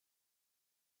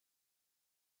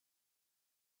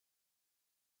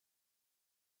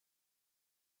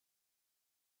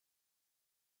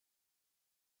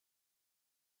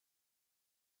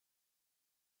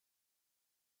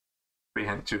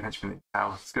 Two henchmen in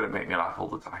town. It's going to make me laugh all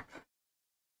the time.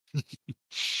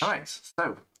 Alright,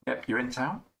 so, yep, you're in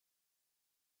town.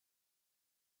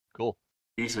 Cool.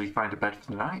 Easily find a bed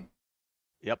for the night.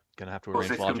 Yep, gonna have to Of course,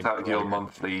 arrange this comes lodging. out of for your later.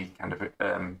 monthly kind of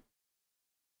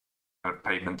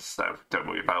payments, so don't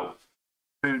worry about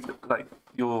food. Like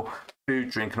your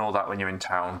food, drink, and all that when you're in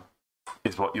town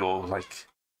is what your like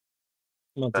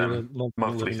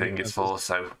monthly thing is for.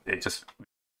 So it just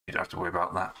you don't have to worry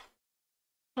about that.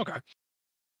 Okay.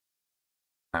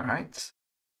 All right.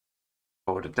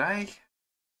 For the day.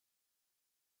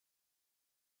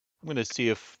 I'm going to see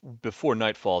if, before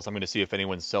night falls, I'm going to see if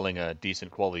anyone's selling a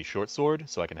decent quality short sword,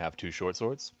 so I can have 2 short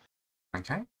swords.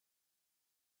 Okay.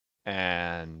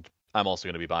 And I'm also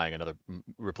going to be buying another,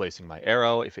 replacing my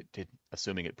arrow, if it did,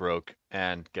 assuming it broke,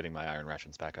 and getting my iron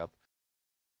rations back up.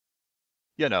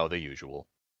 You know, the usual.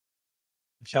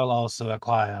 Shall also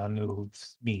acquire new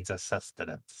means of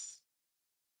sustenance.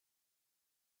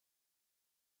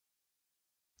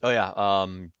 Oh yeah,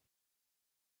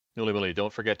 Newly Willy,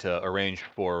 don't forget to arrange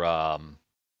for,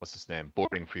 what's his name,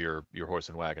 boarding for your horse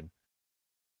and wagon.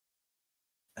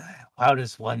 How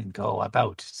does one go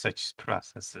about such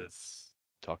processes?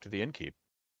 Talk to the innkeep.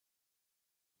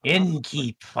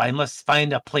 Innkeep, I must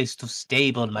find a place to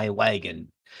stable my wagon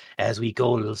as we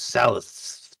go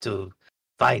south to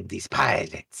find these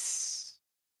pirates.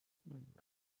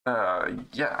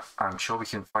 Yeah, I'm sure we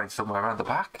can find somewhere around the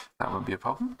back. That won't be a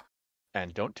problem.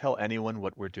 And don't tell anyone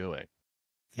what we're doing.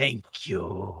 Thank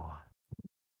you.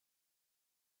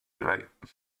 Right.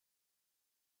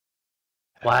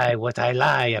 Why would I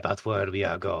lie about where we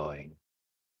are going?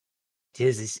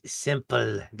 'Tis a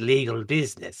simple legal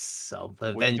business of We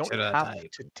adventure don't have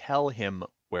type. to tell him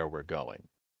where we're going.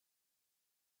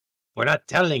 We're not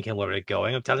telling him where we're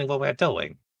going. I'm telling what we're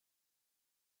doing.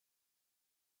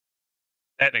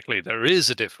 Technically, there is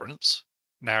a difference,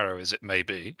 narrow as it may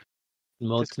be.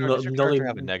 Does your character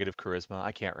have a negative charisma?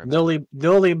 I can't remember.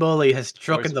 Nolly Molly has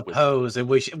struck Or is in the it wisdom? pose in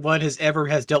which one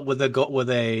has dealt with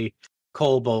a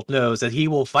kobold knows that he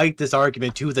will fight this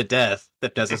argument to the death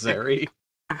if necessary.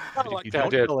 I If like you the don't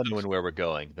idea. tell anyone where we're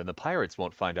going, then the pirates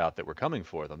won't find out that we're coming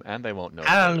for them, and they won't know.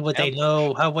 How that would they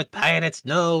know? How would pirates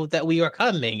know that we are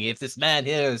coming if this man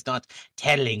here is not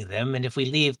telling them? And if we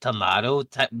leave tomorrow,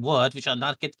 we shall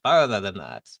not get further than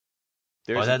that.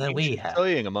 There's Farther an than we ancient have.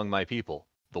 saying among my people: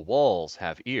 the walls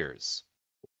have ears.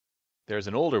 There's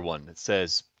an older one that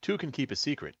says 2 can keep a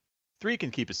secret, 3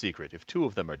 can keep a secret if 2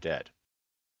 of them are dead.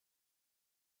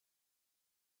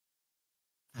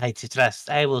 I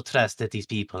will trust that these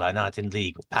people are not in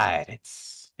league with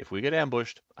pirates. If we get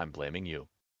ambushed, I'm blaming you.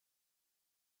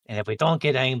 And if we don't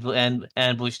get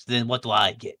ambushed, then what do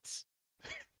I get?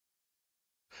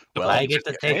 Well, do I get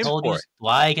to say aim told for you? it. Do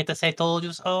I get to say told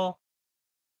you so?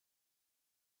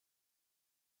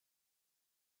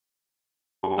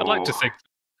 I'd like to think.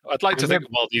 I'd like to think Remember-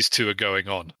 while these two are going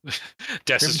on,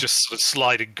 Des is just sort of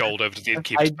sliding gold over to the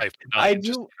innkeeper's paper.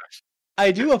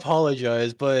 I do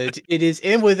apologize, but it is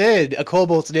within a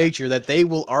kobold's nature that they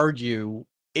will argue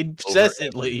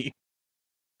incessantly.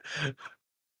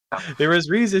 There is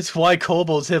reasons why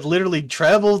kobolds have literally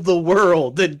traveled the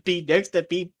world and be next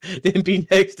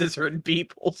to certain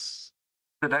peoples.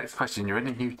 The next question: you're in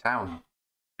a new town.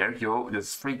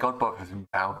 There's 3 godmothers in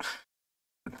town.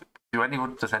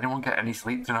 Does anyone get any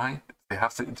sleep tonight? They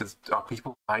have to. Are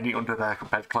people hiding under their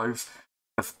bedclothes?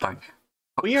 Just like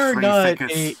We are 3 not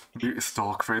figures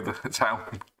stalk through the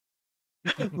town.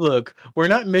 Look, we're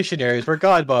not missionaries. We're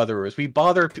God botherers. We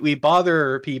bother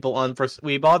people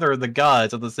we bother the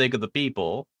gods on the sake of the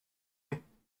people.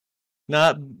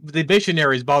 Not the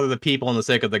missionaries bother the people on the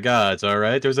sake of the gods. All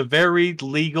right, there's a very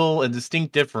legal and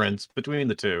distinct difference between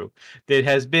the two that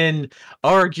has been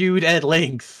argued at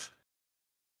length.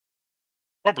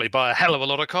 Probably by a hell of a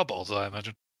lot of kobolds, I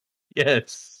imagine.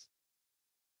 Yes.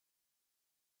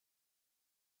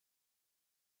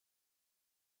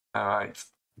 All right.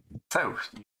 So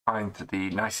you find the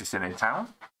nicest inn in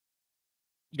town.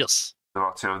 Yes. There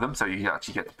are 2 of them, so you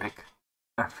actually get to pick.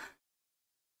 You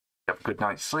have a good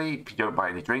night's sleep. You don't buy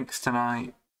any drinks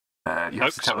tonight. You have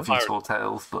Nope, to tell a few tall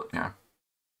tales, but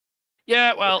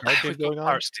Yeah, well, card game we've got going on?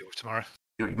 Pirates Deal tomorrow.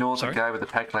 you ignore Sorry? the guy with the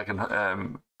peg leg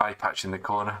and eye patch in the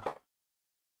corner.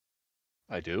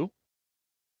 I do?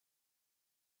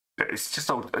 It's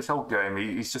old game.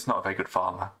 He's just not a very good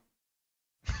farmer.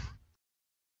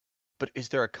 But is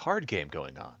there a card game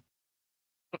going on?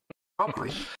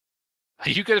 Probably. Are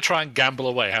you going to try and gamble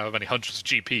away however many hundreds of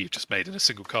GP you've just made in a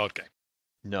single card game?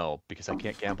 No, because I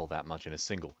can't gamble that much in a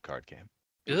single card game.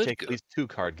 It Good, would take good. at least 2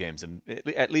 card games and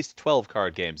at least 12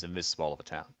 card games in this small of a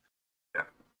town.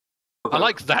 I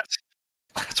like that.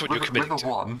 That's what you're committing with to.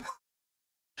 a 1.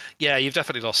 Yeah, you've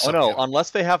definitely lost Oh some. no,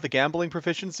 unless they have the gambling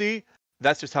proficiency,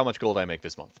 that's just how much gold I make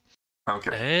this month.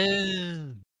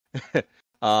 Okay.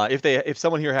 If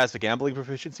someone here has the gambling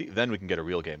proficiency, then we can get a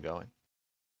real game going.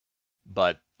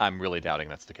 But I'm really doubting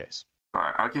that's the case.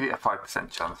 Alright, I'll give you a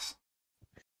 5% chance.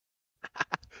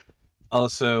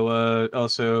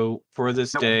 Also, for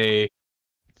this day,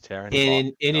 Terran in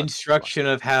Fox, instruction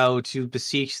of how to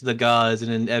beseech the gods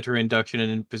and enter induction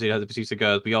and how to beseech the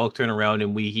gods, we all turn around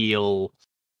and we heal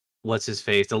what's his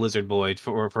face, the lizard boy,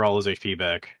 for all his HP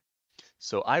back.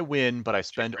 So I win, but I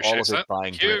spend all of Appreciate it that.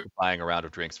 buying Thank you. buying a round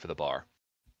of drinks for the bar.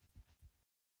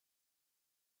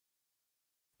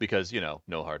 Because, no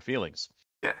hard feelings.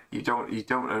 Yeah, you don't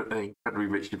an incredibly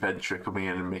rich adventurer coming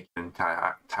in and making an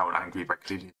entire town angry by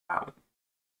cleaning it out.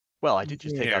 Well, I did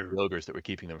just take out Yeah. the ogres that were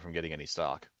keeping them from getting any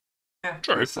stock. Yeah,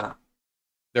 True. there's that.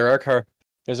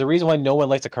 There's a reason why no one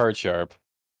likes a card sharp.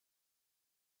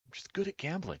 I'm just good at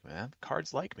gambling, man.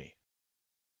 Cards like me.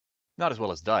 Not as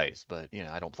well as dice, but,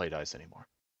 I don't play dice anymore.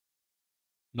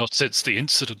 Not since the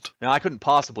incident. Now, I couldn't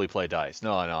possibly play dice.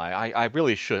 No, I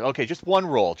really should. Okay, just one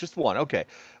roll. Just one. Okay.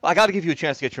 I got to give you a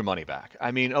chance to get your money back.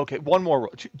 I mean, okay, one more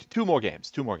roll. Two more games.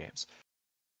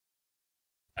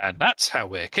 And that's how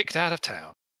we're kicked out of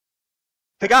town.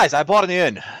 Hey, guys, I bought an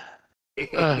inn.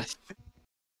 Just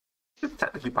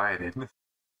technically buy it in.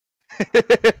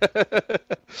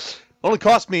 Only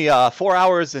cost me 4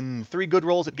 hours and 3 good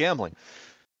rolls at gambling.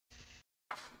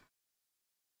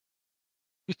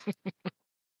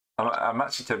 I'm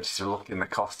actually tempted to look in the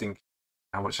costing,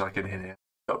 how much I can hit it.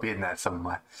 Got to be in there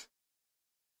somewhere.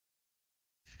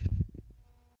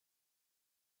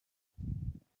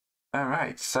 All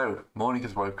right, so morning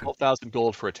has woken. 12,000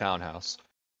 gold for a townhouse.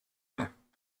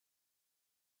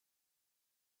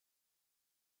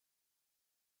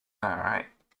 All right.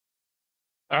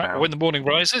 All right, Wow. when the morning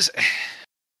rises,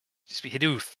 just be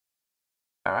hidoof.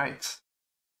 All right.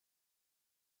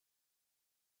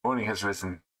 Morning has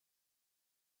risen.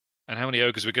 And how many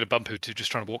ogres we're going to bump into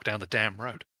just trying to walk down the damn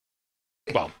road?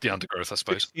 Well, the undergrowth, I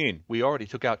suppose. 16. We already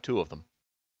took out 2 of them.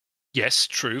 Yes,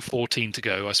 true. 14 to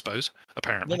go, I suppose.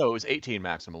 Apparently. No, it was 18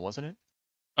 maximum, wasn't it?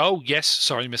 Oh, yes.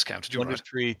 Sorry, miscounted. You're 1 right. to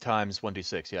 3 times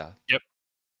 1d6, yeah. All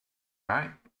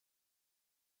right.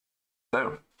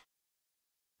 So,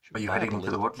 Should are we you buy up heading a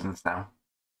into the list? woodlands now?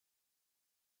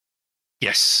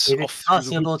 Yes. Is it off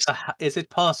through the woods. Is it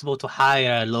possible to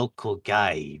hire a local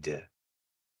guide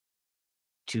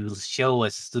to show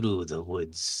us through the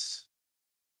woods?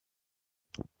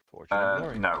 Fortune and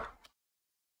glory. No.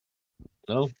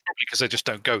 No, Probably because they just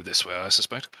don't go this way, I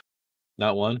suspect.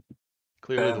 not one.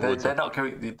 Clearly the woods They're are not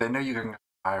going. They know you're going to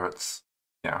pirates.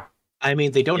 Yeah. I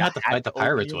mean, they don't You have to had fight the to open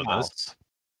pirates your with mouth. us.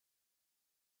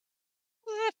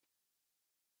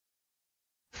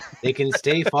 They can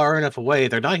stay far enough away.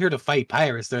 They're not here to fight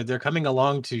pirates. They're coming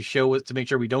along to show us to make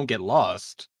sure we don't get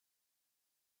lost.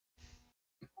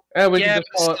 And we Yeah, can but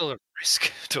just it's follow. still a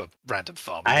risk to a random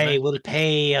farmer. I will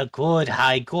pay a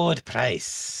high good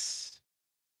price.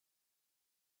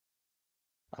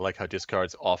 I like how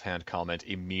Discard's offhand comment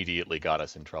immediately got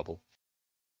us in trouble.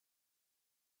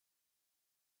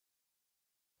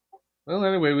 Well,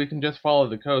 anyway, we can just follow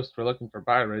the coast. We're looking for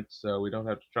pirates, so we don't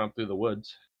have to jump through the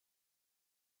woods.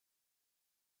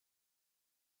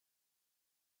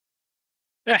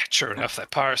 Yeah, sure enough, they're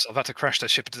pirates. I've had to crash their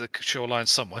ship into the shoreline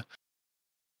somewhere.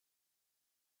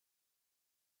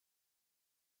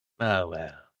 Oh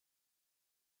well.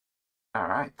 All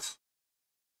right.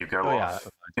 You go Oh, yeah, off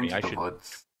that reminds me, into I the should-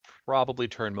 woods. Probably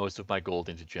turn most of my gold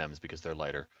into gems because they're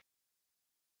lighter. I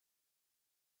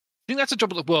think that's a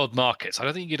job at the world markets. I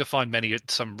don't think you're going to find many at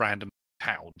some random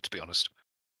town, to be honest.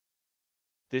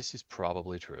 This is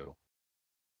probably true.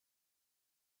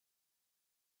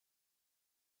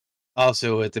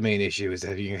 Also, the main issue is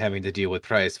that you're having to deal with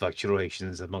price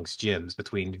fluctuations amongst gyms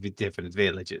between different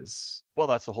villages. Well,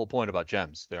 that's the whole point about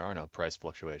gems. There are no price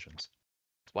fluctuations.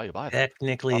 That's why you buy them.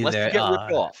 Technically, Unless there you get are.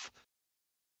 ripped off.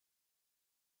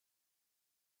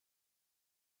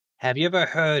 Have you ever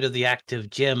heard of the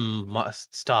active gem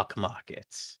stock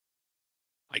markets?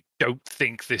 I don't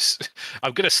think this.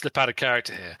 I'm going to slip out of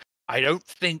character here. I don't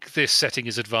think this setting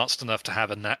is advanced enough to have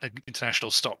an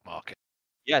international stock market.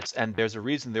 Yes, and there's a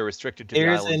reason they're restricted to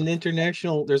There's the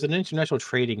islands. there's an international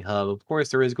trading hub. Of course,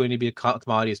 there is going to be a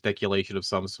commodity speculation of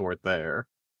some sort there.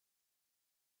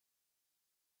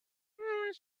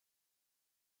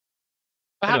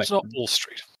 Perhaps Anyway. not Wall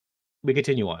Street. We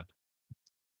continue on.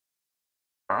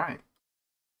 All right.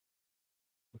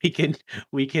 We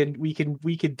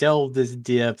can delve this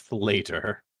depth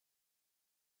later.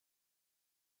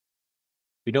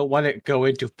 We don't want to go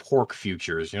into pork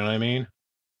futures, you know what I mean?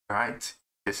 All right.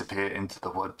 Disappear into the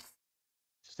woods.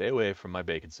 Stay away from my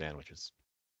bacon sandwiches.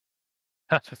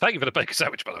 Thank you for the bacon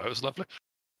sandwich, by the way. It was lovely.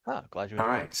 Ah, glad you All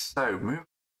enjoyed right. it. So move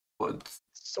woods.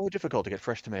 It's so difficult to get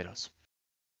fresh tomatoes.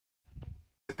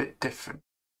 A bit different.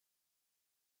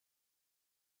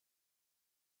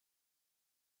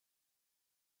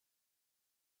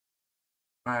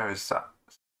 Where is that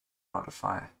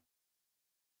modifier?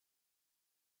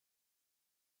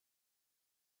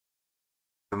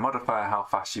 The modifier how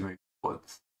fast you move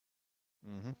forwards.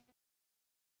 Hmm.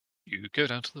 You go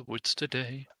down to the woods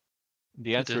today.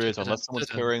 The answer is, unless someone's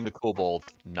carrying the kobold,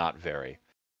 not very.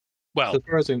 Well,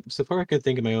 So far I can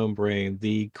think in my own brain,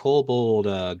 the kobold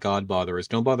god botherers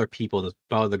don't bother people, they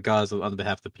bother the gods on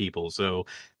behalf of the people. So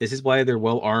this is why they're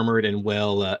well armored and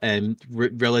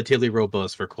relatively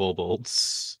robust for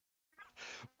kobolds.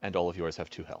 And all of yours have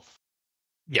 2 health.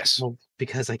 yes. Well,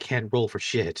 because I can't roll for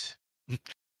shit.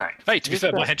 Right. Hey, to be Here's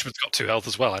fair, the- my henchman's got 2 health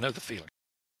as well. I know the feeling.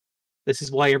 This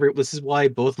is why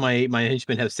both my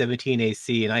henchmen have 17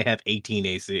 AC and I have 18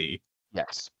 AC.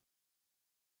 Yes.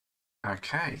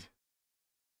 Okay.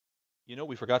 You know,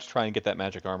 we forgot to try and get that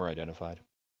magic armor identified.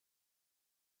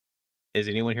 Is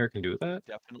anyone here can do that?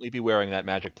 Definitely be wearing that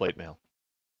magic plate mail.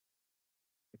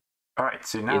 All right.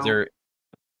 So now, Is there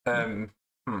I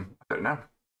don't know.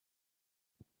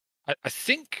 I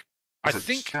think, There's a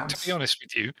to chance. be honest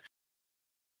with you,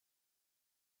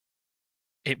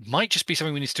 it might just be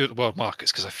something we need to do at the World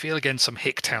Markets, because I feel, again, some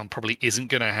Hicktown probably isn't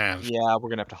going to have. Yeah, we're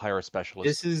gonna have to hire a specialist.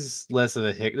 this is less of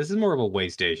a hick. This is more of a way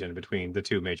station between the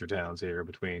 2 major towns here,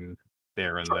 between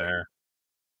there and there.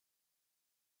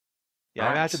 Yeah, I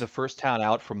Right. imagine the first town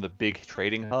out from the big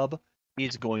trading hub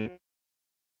is going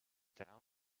down.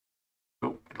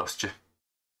 Oh, lost you.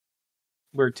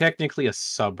 We're technically a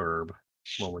suburb,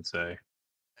 one would say.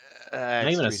 Not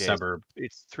It's even a 3 days. suburb.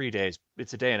 It's 3 days.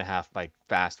 It's a day and a half by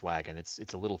fast wagon. It's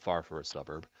a little far for a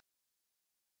suburb.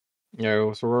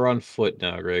 No, so we're on foot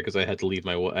now, Greg, because I had to leave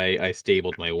I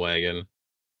stabled my wagon.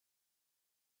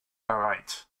 All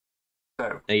right.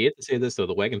 So, Now you have to say this though,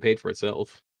 the wagon paid for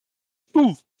itself.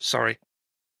 Ooh, sorry.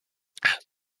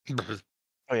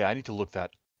 Oh yeah, I need to look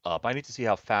that up. I need to see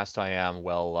how fast I am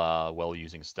while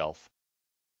using stealth.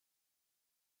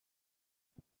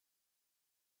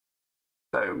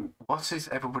 what is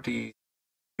everybody's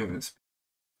movement speed?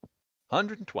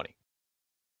 120.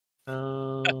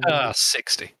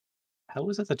 60. How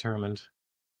was that determined?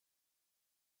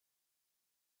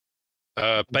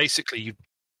 Basically,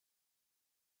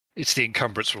 it's the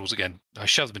encumbrance rules again. I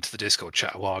shoved them into the Discord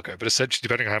chat a while ago, but essentially,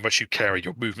 depending on how much you carry,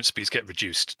 your movement speeds get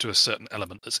reduced to a certain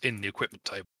element that's in the equipment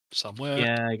table somewhere.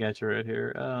 Yeah, I got you right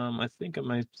here. I think it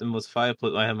was 5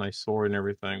 plus. I have my sword and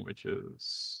everything, which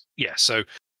is Yeah, so,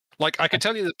 like, I can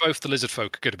tell you that both the lizard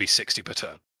folk are going to be 60 per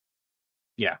turn.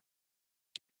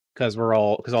 because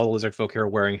all the lizard folk here are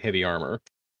wearing heavy armor.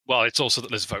 Well, it's also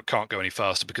that lizard folk can't go any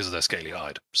faster because of their scaly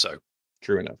hide. So,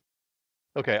 True enough.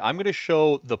 Okay, I'm going to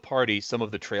show the party some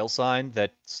of the trail sign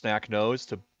that Snack knows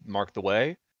to mark the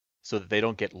way so that they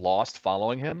don't get lost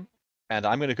following him. And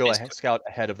I'm going to go Yes, ahead, scout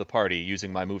ahead of the party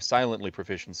using my move silently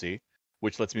proficiency,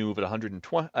 which lets me move at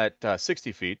 120 at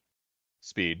 60 feet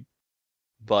speed,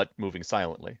 but moving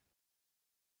silently.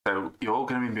 So you're all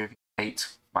going to be moving 8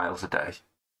 miles a day.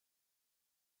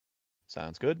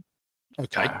 Sounds good.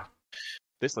 okay.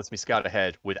 This lets me scout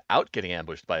ahead without getting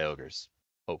ambushed by ogres,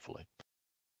 hopefully.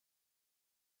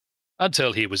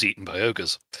 Until he was eaten by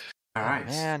ogres. All right.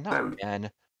 Man, not So again.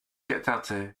 get down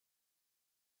to.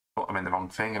 Oh, I'm in the wrong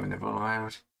thing. I'm in the wrong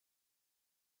mode.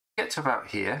 Get to about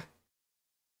here.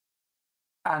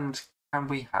 And can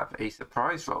we have a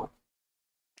surprise roll?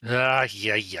 Yeah. Do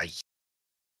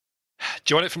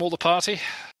you want it from all the party?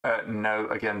 No,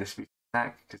 again, this week.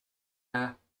 I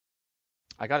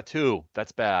got a 2.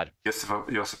 That's bad.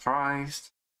 You're surprised.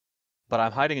 But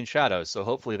I'm hiding in shadows, so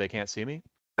hopefully they can't see me.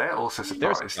 They're also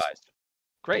They're surprised. surprised.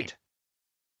 Great.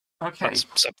 Okay. That's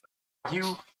something.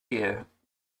 You here,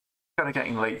 kind of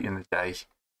getting late in the day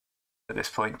at this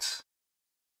point. So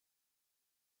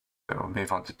we'll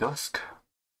move on to dusk.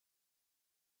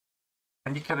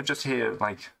 And you kind of just hear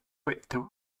like, and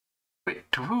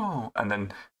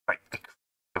then like a creak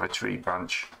of a tree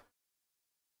branch.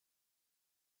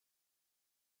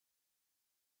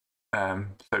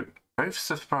 So both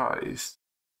surprised.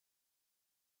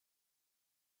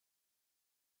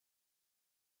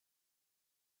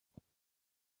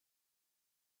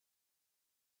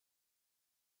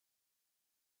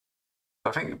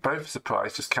 I think both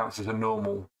surprise just counts as a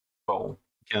normal roll.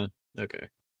 Okay.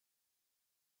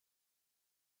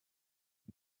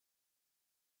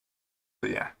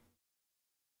 But yeah.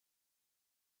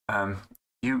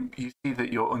 You see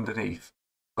that you're underneath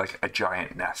like a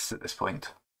giant nest at this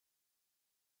point.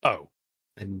 Oh,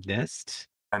 A nest?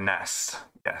 A nest,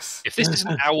 yes. if this is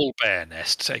an owl bear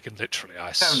nest taken literally, I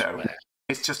No. swear.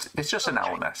 It's just an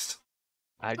owl nest.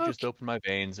 I just open my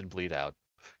veins and bleed out.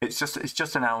 It's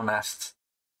just an owl nest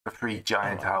for 3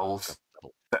 giant owls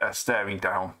that are staring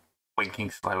down,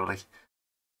 winking slowly.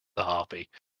 The harpy.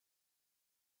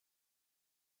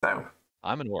 So,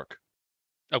 I'm an orc.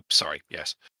 Oh, sorry.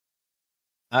 Yes.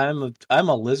 I'm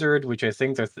a lizard, which I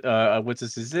think that what's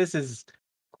this is. This is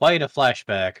quite a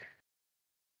flashback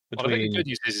Well, I think the between. good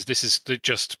news is this is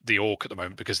just the orc at the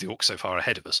moment because the orc's so far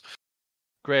ahead of us.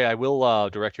 Gray, I will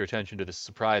direct your attention to the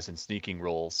surprise and sneaking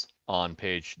rolls on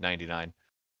page 99.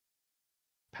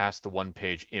 Past the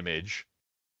one-page image.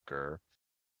 Grr.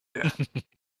 Yeah.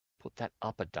 Put that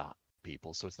up a dot,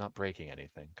 people, so it's not breaking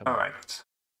anything. Come all on. right.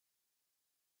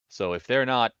 So if they're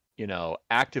not,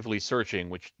 actively searching,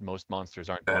 which most monsters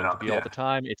aren't They're going to not, be all yeah. the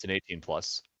time, it's an 18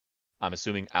 plus. I'm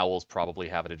assuming owls probably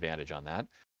have an advantage on that.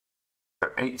 So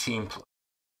 18 plus.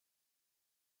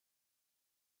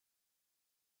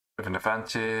 With an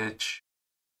advantage,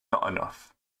 not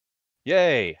enough.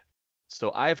 Yay!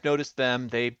 So I've noticed them.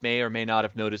 They may or may not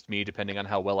have noticed me, depending on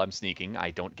how well I'm sneaking.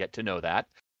 I don't get to know that.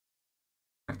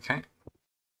 Okay.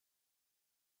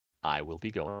 I will be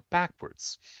going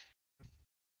backwards.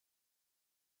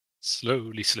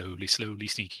 Slowly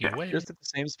sneaking Yeah, away. Just at the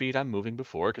same speed I'm moving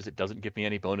before, because it doesn't give me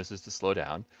any bonuses to slow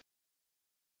down.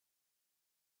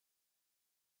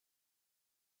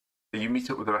 So you meet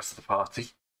up with the rest of the party.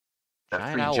 There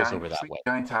are Giant owls over that three way.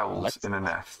 giant owls Let's in a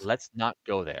nest. Let's not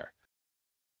go there.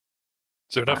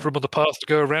 Is there enough room on the path to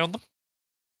go around them?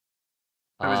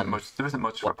 There isn't much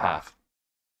of a what path? path.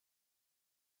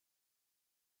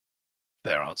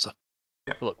 Their answer.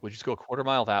 Look, we just go a quarter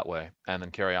mile that way and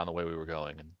then carry on the way we were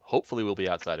going, and hopefully we'll be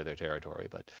outside of their territory.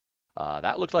 But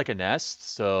that looked like a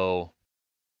nest, so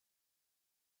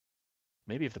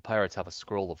maybe if the pirates have a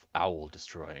scroll of owl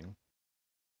destroying,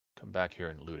 come back here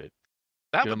and loot it.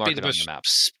 That Gonna would mark be it the on the most map.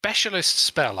 specialist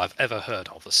spell I've ever heard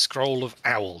of, the Scroll of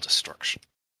Owl Destruction.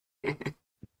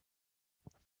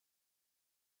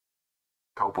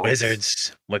 Kobolds.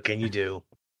 Wizards, what can you do?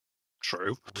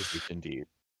 True. Wizards indeed.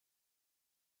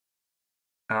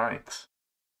 All right.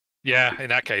 Yeah, in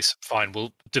that case, fine,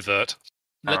 we'll divert.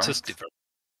 Let us Alright. divert.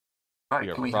 Right, We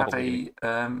are can we have probably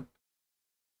a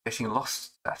getting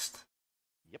lost test?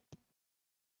 Yep.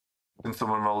 Can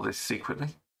someone roll this secretly?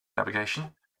 Navigation?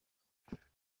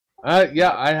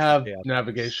 Yeah, I have Yeah.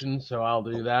 navigation, so I'll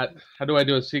do that. How do I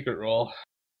do a secret roll?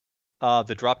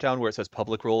 The drop down where it says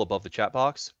public roll above the chat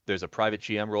box, there's a private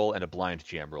GM roll and a blind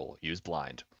GM roll. Use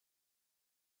blind.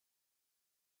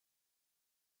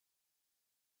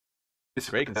 It's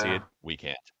Gray can see it. We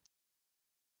can't.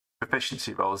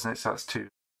 proficiency roll, isn't it? So that's 2d6,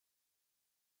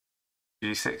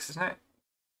 isn't it?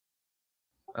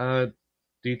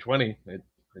 D20. It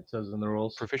says in the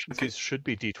rules. Proficiencies should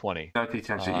be D20. No,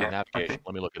 d10, yeah. Navigation. Okay.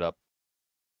 Let me look it up.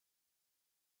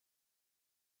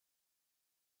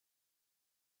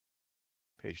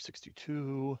 Page 62.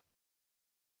 You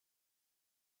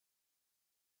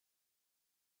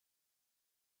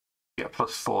get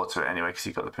 +4 to it anyway because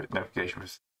you got the navigation.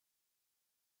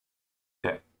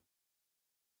 Yeah.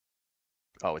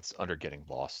 Oh, it's under getting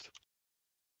lost.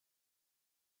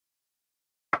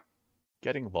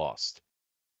 Getting lost.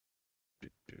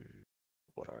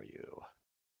 What are you?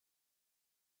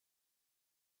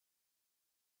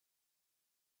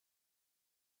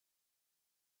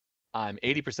 I'm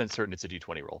 80% certain it's a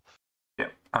D20 roll. Yeah.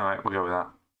 All right, we'll go with that.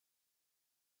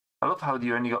 I love how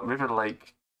you only got River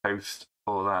Lake Coast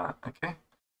for that. Okay.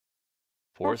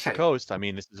 Forest Okay. to coast. I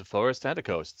mean, this is a forest and a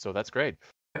coast, so that's great.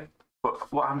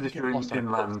 But what happens if Get you're lost on a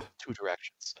coast, inland? two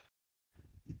directions.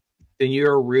 Then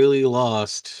you're really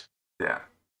lost. Yeah.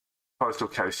 Coastal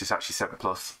coast is actually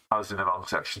 7+. I was in the wrong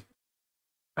section.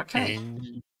 Okay.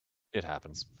 It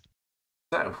happens.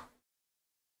 So,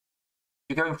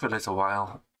 you're going for a little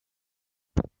while.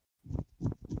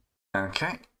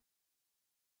 Okay.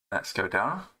 Let's go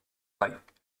down. Like,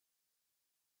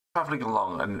 travelling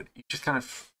along, and you just kind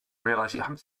of realise you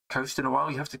haven't seen the coast in a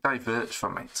while, you have to divert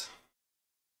from it.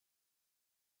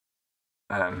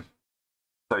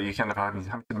 So you kind of having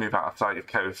to move outside of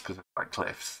coast because of like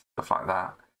cliffs, stuff like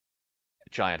that.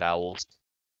 Giant owls.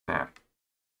 Yeah.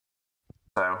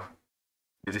 So,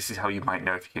 this is how you might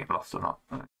know if you're getting lost or not.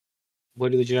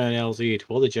 What do the giant owls eat?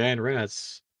 Well, the giant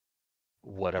rats.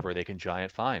 Whatever they can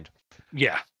giant find.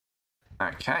 Yeah.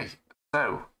 Okay.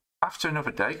 So, after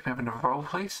another day, can we have another roll,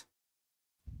 please?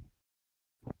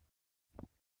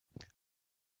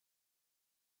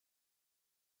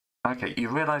 Okay, you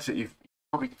realise that you've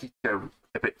probably need to go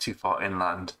a bit too far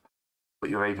inland, but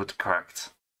you're able to correct.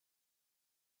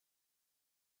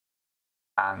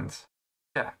 And,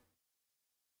 yeah.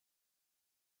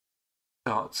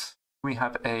 But we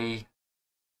have another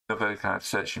kind of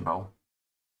searching roll.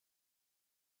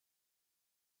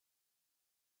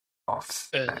 Off.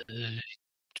 It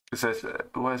says,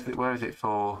 where is it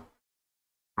for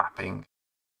mapping?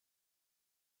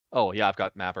 Oh, yeah, I've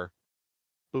got Mapper.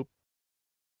 Boop.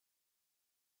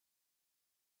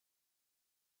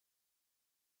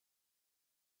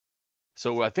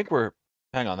 So I think we're.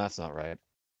 Hang on, that's not right.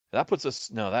 That puts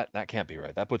us. No, that can't be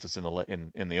right. That puts us in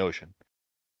the ocean.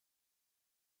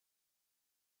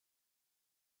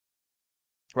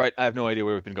 Right. I have no idea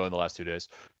where we've been going the last 2 days.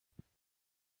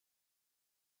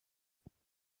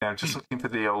 Yeah, I'm just looking for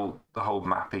the whole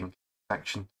mapping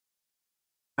section.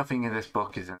 Nothing in this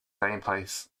book is in the same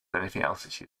place as anything else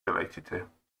it's related to.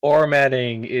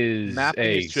 Formatting is Mapping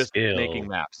a is just skill. making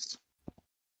maps.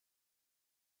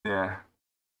 Yeah.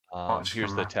 Watch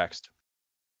Here's the the map. text.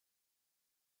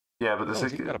 Yeah, but Oh,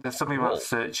 he's even got a there's something roll. about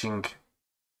searching.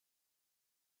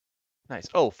 Nice.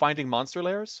 Oh, finding monster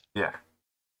lairs? Yeah.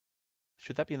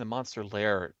 Should that be in the monster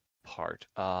lair part?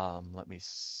 Let me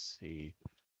see.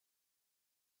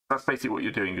 That's basically what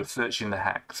you're doing. You're searching the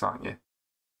hex, aren't you?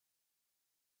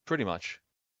 Pretty much.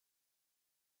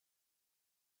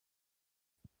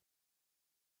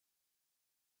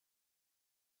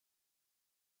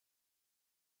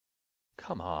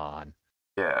 Come on.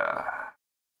 Yeah.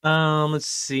 Let's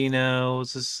see now.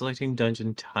 This is selecting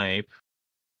dungeon type.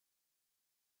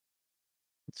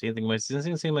 Let's see anything much.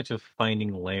 Doesn't seem much of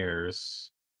finding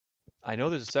layers. I know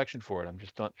there's a section for it. I'm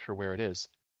just not sure where it is.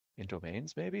 In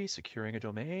domains, maybe? Securing a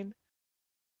domain?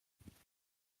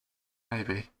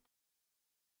 Maybe.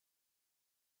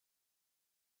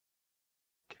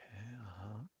 Okay,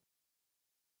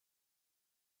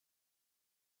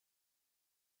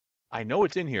 I know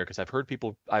it's in here because I've heard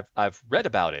people. I've read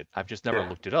about it. I've just never Yeah.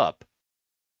 looked it up.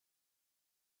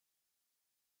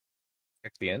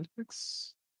 Check the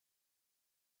index.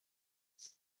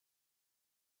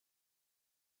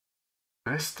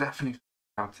 This definitely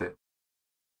about it.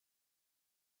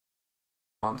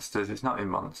 Monsters. It's not in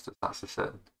monsters. That's a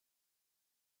certain.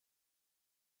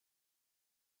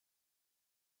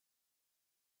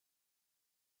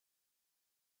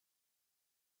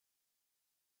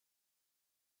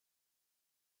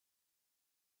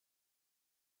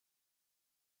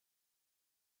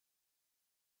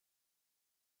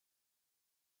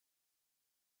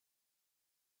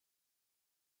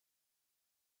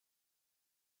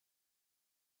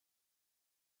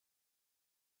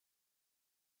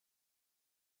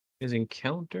 Is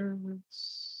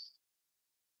encounters.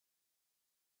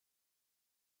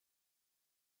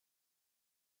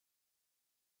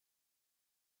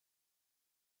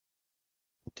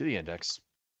 To the index.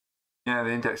 Yeah, the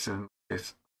index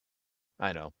is.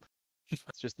 I know. It's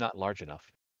just not large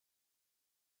enough.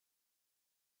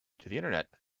 To the internet.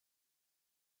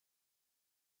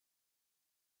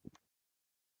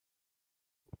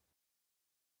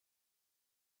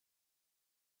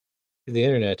 The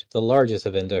internet, the largest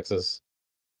of indexes.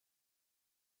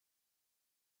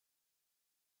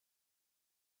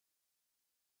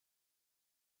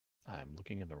 I'm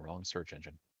looking in the wrong search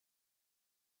engine.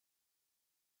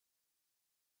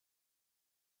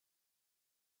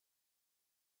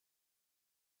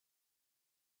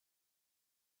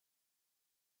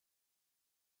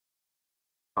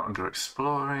 Not under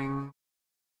exploring.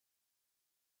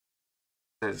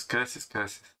 There's curses.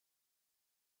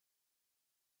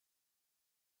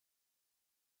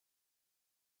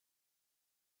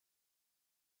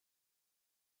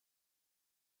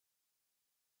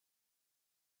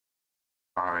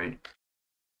 Alright.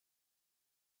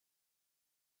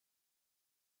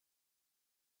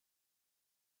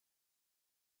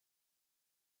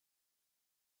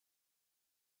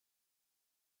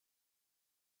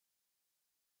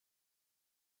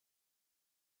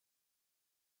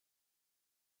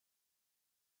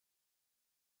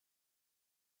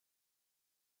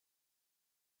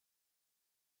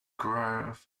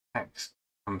 Grove. Text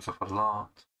comes up a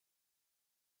lot.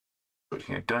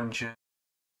 Putting a dungeon.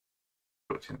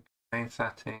 Putting main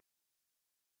setting.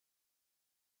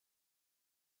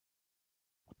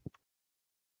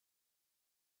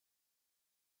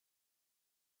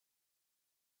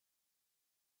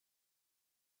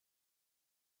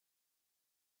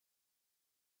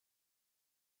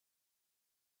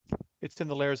 It's in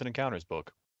the Layers and Encounters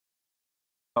book.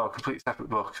 Oh, a complete separate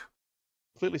book.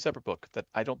 Completely separate book that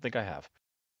I don't think I have.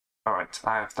 Alright,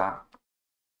 I have that.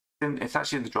 It's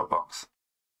actually in the Dropbox.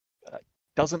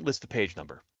 Doesn't list the page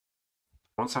number.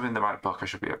 Once I'm in the right book, I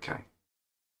should be okay.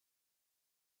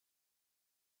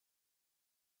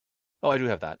 Oh, I do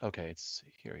have that. Okay, it's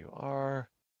here you are.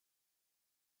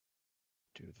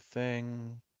 Do the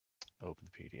thing. Open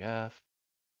the PDF.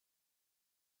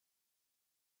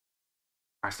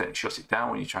 I accidentally shut it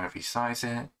down when you're trying to resize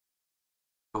it.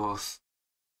 Of course.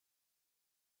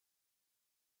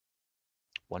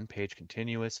 One page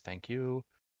continuous. Thank you.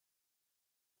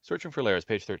 Searching for layers,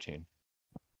 page 13.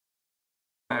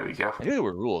 There we go. I knew there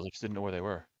were rules. I just didn't know where they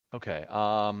were. Okay.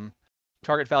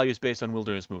 Target values based on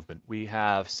wilderness movement. We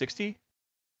have 60.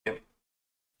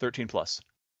 13 plus.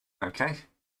 Okay.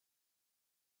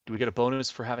 Do we get a bonus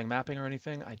for having mapping or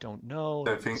anything? I don't know.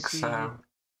 Don't Let me think see. so. And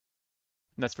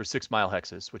that's for 6 mile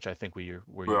hexes, which I think we're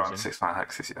We're on using. 6 mile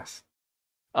hexes, yes.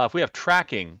 If we have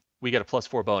tracking, we get a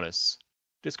 +4 bonus.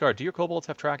 Discard, do your kobolds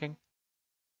have tracking?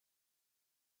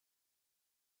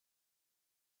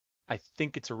 I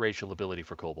think it's a racial ability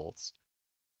for kobolds.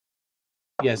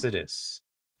 Yes, it is.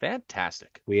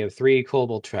 Fantastic. We have 3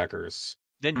 kobold trackers.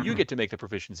 Then you get to make the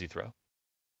proficiency throw.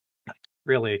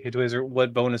 Really?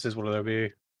 What bonuses will there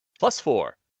be?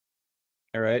 +4.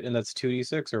 All right, and that's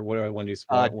 2d6 or what do I 1d6?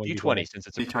 D20 since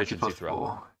it's a D20 proficiency plus throw.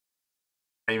 4.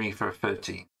 Aiming for a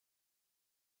 13.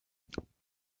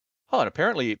 Oh, and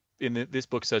apparently this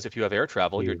book says if you have air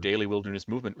travel, your Ew. daily wilderness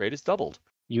movement rate is doubled.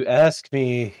 You asked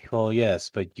me, well, yes,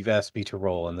 but you've asked me to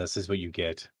roll, and this is what you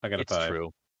get. I got a It's 5.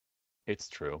 true. It's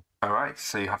true. Alright,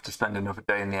 so you have to spend another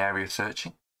day in the area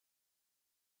searching.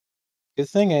 Good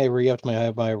thing I re-upped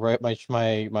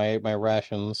my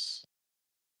rations.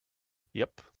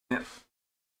 Yep. Yep.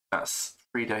 That's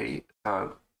 3 days.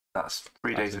 That's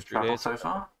 3 days of 3 travel days. so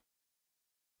far.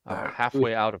 I'm So-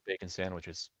 halfway out of bacon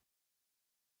sandwiches.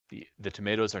 The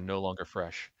tomatoes are no longer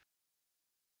fresh.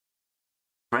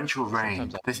 Torrential rain.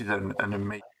 Sometimes I- This is an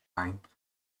amazing time.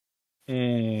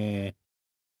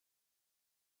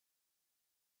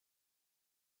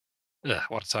 Ugh,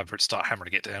 what a time for it to start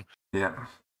hammering it down. Yeah.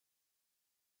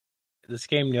 This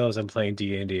game knows I'm playing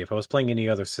D&D. If I was playing any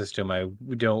other system, I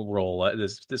don't roll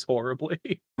this horribly.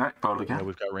 Right, roll Yeah, again.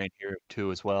 we've got rain here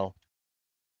too as well.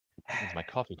 Means my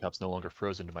coffee cup's no longer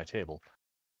frozen to my table.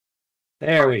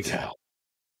 There we Right. go.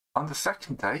 On the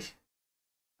second day,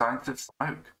 signs of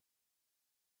smoke.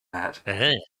 Ned.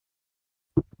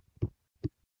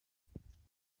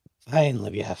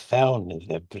 Finally, we have found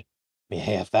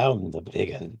the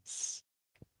brigands.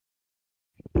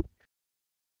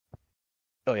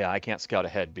 Oh yeah, I can't scout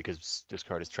ahead because this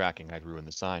card is tracking. I'd ruin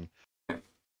the sign. All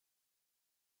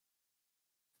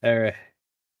right.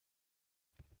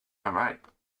 Alright.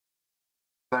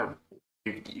 So,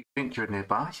 you think you're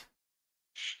nearby?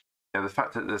 Yeah, the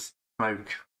fact that there's smoke,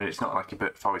 it's not like a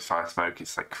bit forest fire smoke,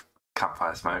 it's like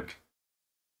campfire smoke.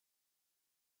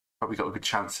 Probably got a good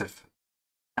chance of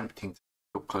attempting to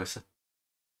go closer.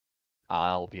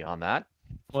 I'll be on that.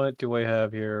 What do I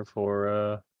have here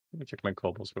for let me check my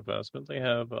kobolds real fast. But they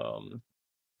have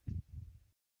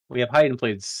we have hide and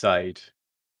played sight.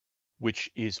 Which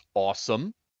is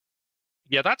awesome.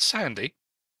 Yeah, that's handy.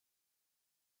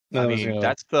 I mean,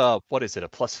 that's what is it? A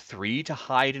 +3 to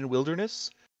hide in wilderness?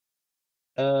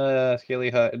 Scaly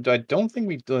hide. I don't think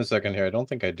we do a second here. I don't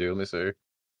think I do. Let me see.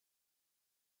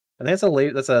 And that's a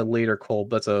later that's a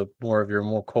more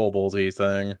koboldy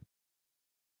thing.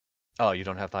 Oh, you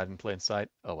don't have hide in plain sight?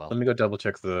 Oh well. Let me go double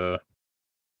check the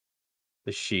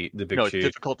sheet, the big No, it's sheet.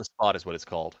 difficult to spot is what it's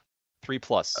called.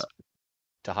 3+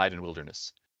 to hide in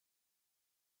wilderness.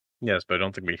 Yes, but I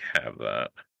don't think we have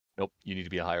that. Nope, you need to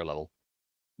be a higher level.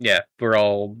 Yeah, we're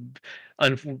all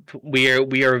we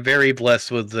are very blessed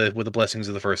with the blessings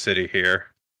of the first city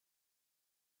here.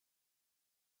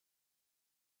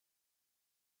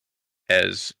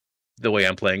 As the way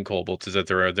I'm playing kobolds is that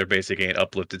they're basically an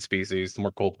uplifted species. The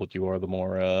more kobold you are, the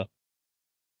more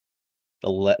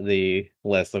the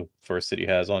less the first city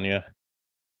has on you.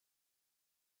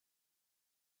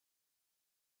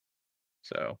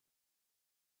 So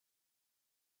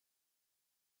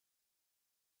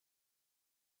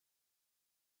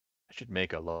I should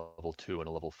make a level 2 and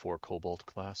a level 4 kobold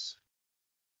class.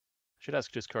 Should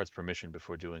ask Discard's permission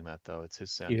before doing that, though. It's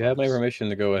his sandbox. you have my permission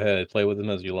to go ahead, play with them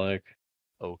as you like.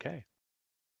 Okay.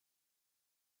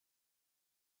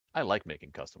 I like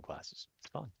making custom classes.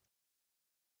 It's fun.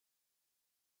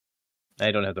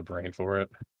 I don't have the brain for it.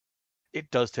 It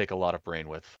does take a lot of brain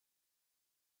width.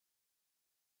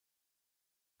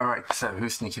 Alright, so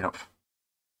who's sneaking up?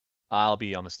 I'll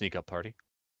be on the sneak up party.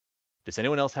 Does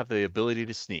anyone else have the ability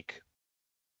to sneak?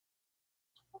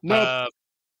 No,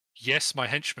 Yes, my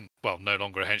henchman. Well, no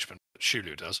longer a henchman, but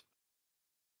Shulu does.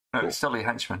 No, Cool. it's still a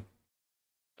henchman.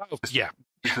 Oh, yeah,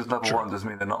 Because level Sure. 1 doesn't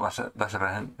mean they're not less of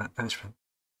a henchman.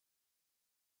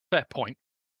 fair point.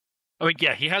 I mean,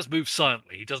 yeah, he has moved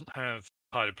silently. He doesn't have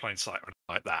hide in plain sight or anything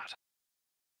like that.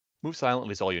 Move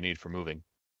silently is all you need for moving.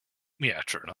 Yeah,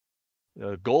 true enough.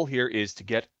 The goal here is to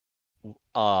get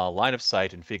line of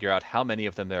sight and figure out how many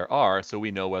of them there are so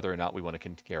we know whether or not we want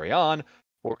to carry on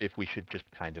or if we should just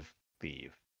kind of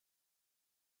leave.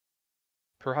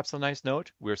 Perhaps a nice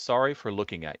note, we're sorry for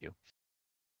looking at you.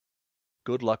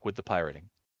 Good luck with the pirating.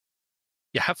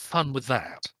 Yeah, have fun with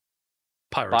that.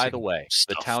 Pirating By the way,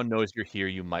 stuff. the town knows you're here,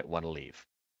 you might want to leave.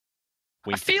 I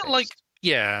Wink feel face. like,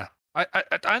 yeah, I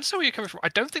understand where you're coming from. I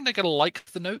don't think they're going to like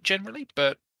the note generally,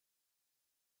 but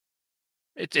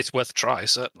it's worth a try,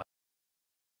 certainly.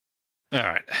 All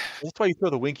right. That's why you throw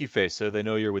the winky face, so they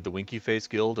know you're with the Winky Face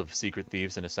Guild of Secret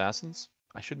Thieves and Assassins.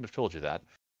 I shouldn't have told you that.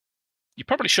 You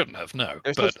probably shouldn't have, no.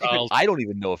 They're so But secret, I don't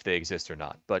even know if they exist or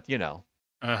not. But, you know,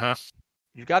 Uh-huh.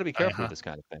 you've got to be careful Uh-huh. with this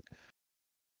kind of thing.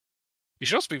 You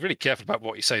should also be really careful about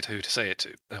what you say to who to say it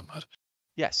to. Oh, mud.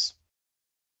 Yes.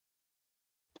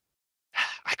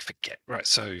 I forget. Right,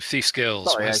 so thief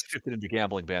skills. Sorry, I where's- shifted into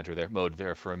gambling banter there mode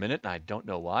there for a minute, and I don't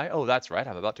know why. Oh, that's right.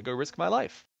 I'm about to go risk my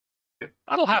life.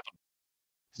 That'll happen.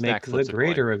 Make Snack the flips a coin.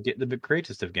 greater of get the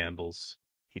greatest of gambles.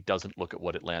 He doesn't look at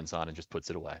what it lands on and just puts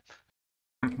it away.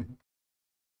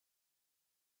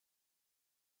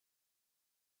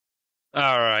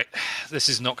 All right. This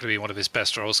is not going to be one of his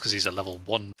best rolls because he's a level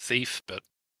 1 thief, but,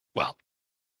 well,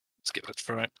 let's give it a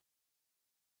try.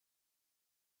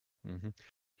 hmm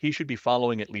He should be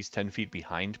following at least 10 feet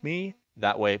behind me.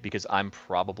 That way, because I'm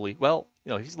probably, well,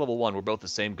 you know, he's level 1. We're both the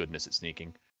same goodness at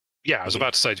sneaking. Yeah, I was Mhm.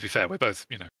 about to say, to be fair, we're both,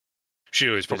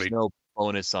 Shiro is probably... There's no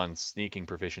bonus on sneaking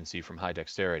proficiency from high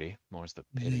dexterity. More's the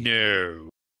pity.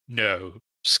 No.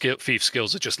 Thief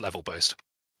skills are just level based.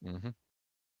 hmm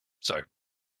So,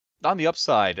 On the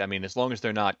upside, I mean, as long as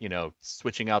they're not, you know,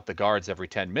 switching out the guards every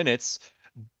 10 minutes,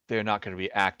 they're not going to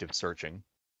be active searching.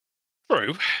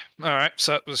 true. All right,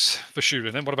 so that was for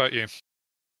Shiro then. What about you?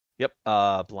 Yep.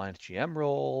 Blind GM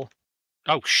roll.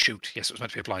 Oh, shoot. Yes, it was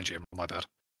meant to be a blind GM. My bad.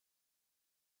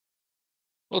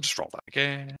 We'll just roll that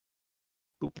again.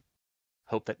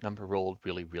 Hope that number rolled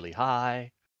really, really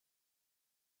high.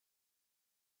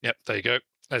 Yep, there you go.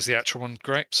 There's the actual one.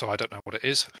 Great. So I don't know what it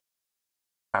is.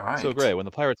 All right. So, Gray, when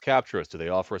the pirates capture us, do they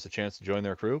offer us a chance to join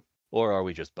their crew? Or are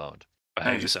we just boned? No,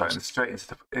 Behave you just yourselves. bonus straight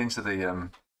into the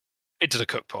Into the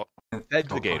cook pot. Fed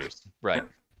to the gators. Right.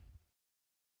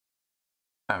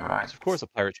 All right. Of course, a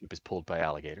pirate ship is pulled by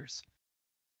alligators.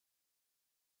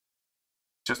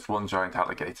 Just one giant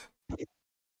alligator.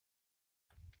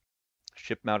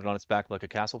 Ship mounted on its back like a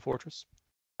castle fortress.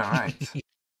 All right. I mean,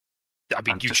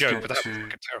 I'm you just joke, going but that's to-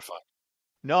 fucking terrifying.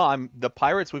 No, the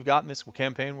pirates we've got in this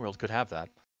campaign world could have that.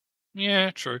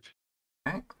 Yeah, true.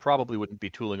 Okay. Probably wouldn't be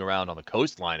tooling around on the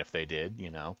coastline if they did,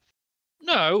 you know.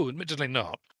 No, admittedly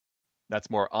not. That's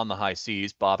more on the high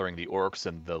seas, bothering the orcs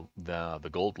and the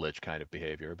gold lich kind of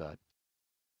behavior, but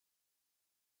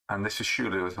And this is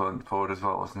Shulu as well forward as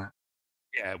well, wasn't it?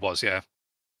 Yeah, it was, yeah.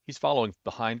 he's following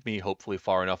behind me, hopefully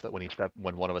far enough that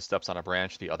when one of us steps on a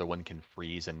branch, the other one can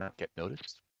freeze and not get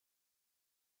noticed.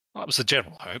 That was the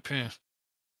general hope, yeah.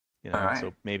 You know, Alright.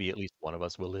 so maybe at least one of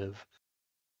us will live.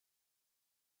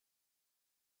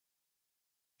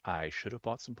 I should have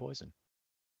bought some poison.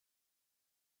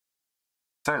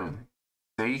 So,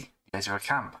 see, here's your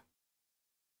camp.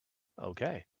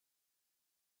 Okay.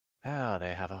 Ah,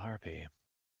 they have a harpy.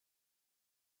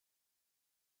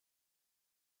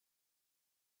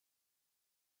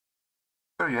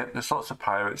 So yeah, there's lots of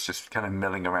pirates just kind of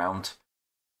milling around,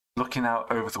 looking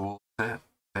out over the water.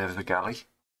 There's the galley.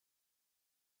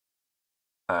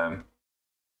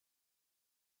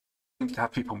 Seems to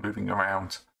have people moving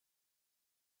around.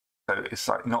 So it's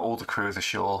like not all the crew is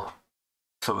ashore.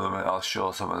 Some of them are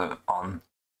ashore, some of them are on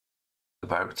the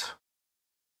boat.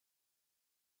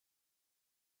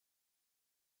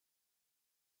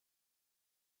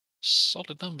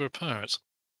 Solid number of pirates.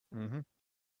 Mm-hmm.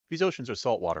 These oceans are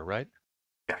saltwater, right?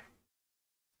 Yeah.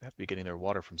 They have to be getting their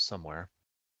water from somewhere.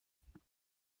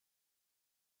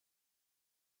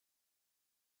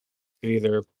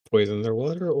 Either poison their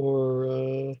water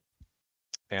or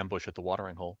Ambush at the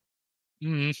watering hole.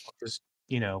 just,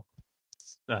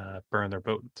 burn their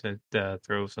boat to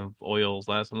throw some oil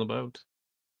last on the boat.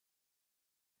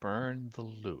 Burn the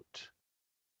loot.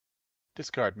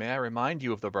 Discard, may I remind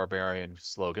you of the barbarian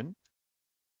slogan?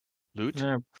 Loot,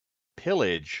 Eh,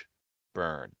 pillage,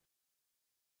 burn.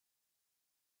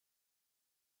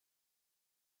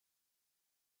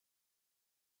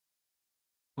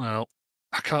 Well,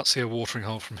 I can't see a watering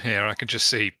hole from here. I can just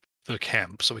see the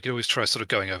camp, so we could always try sort of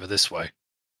going over this way.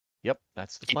 Yep,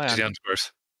 that's the Keep plan. to the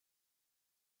undergrowth.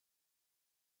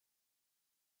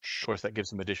 Of course, that gives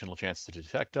them additional chance to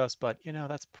detect us, but, you know,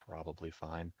 that's probably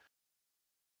fine.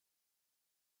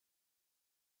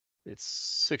 It's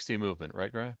 60 movement,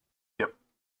 right, Gray? Yep.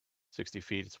 60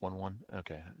 feet, it's 1-1.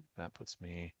 Okay, that puts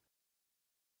me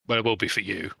Well, it will be for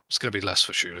you. It's going to be less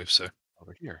for Shulu, so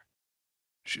over here.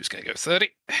 Shulu's going to go 30.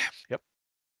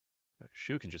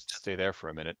 Shu can just stay there for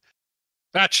a minute.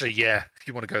 Actually, yeah, if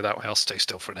you want to go that way, I'll stay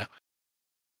still for now.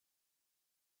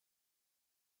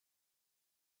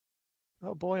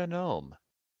 Oh boy, a gnome.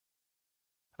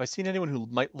 Have I seen anyone who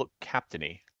might look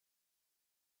captainy?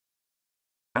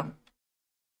 No.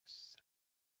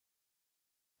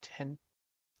 10,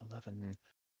 11,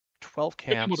 12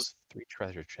 Maybe more camps, 3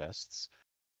 treasure chests.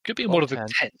 Could be in 12 one of the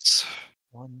tents. tents.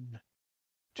 1,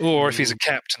 Or if he's a 2,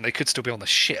 captain, they could still be on the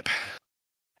ship.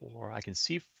 4. I can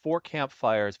see 4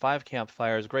 campfires, 5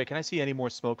 campfires. Great. Can I see any more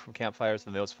smoke from campfires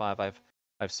than those 5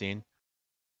 I've seen?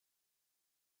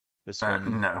 This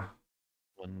one, No.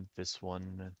 this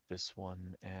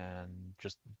one, and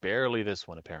just barely this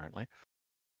one, apparently.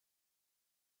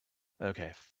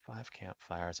 Okay, 5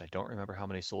 campfires. I don't remember how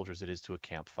many soldiers it is to a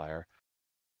campfire.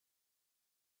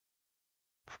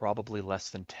 Probably less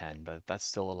than 10, but that's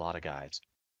still a lot of guys.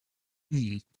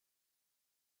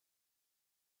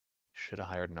 Should have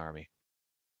hired an army.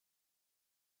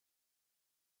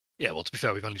 Yeah, well, to be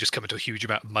fair, we've only just come into a huge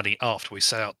amount of money after we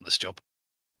set out on this job.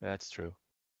 That's true.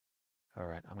 All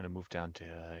right, I'm going to move down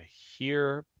to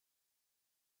here,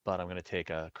 but I'm going to take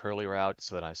a curly route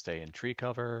so that I stay in tree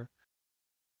cover.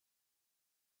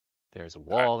 There's a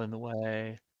wall in the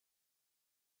way.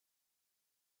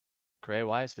 Gray,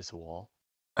 why is this a wall?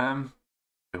 The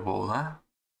wall there.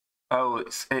 Oh,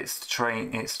 it's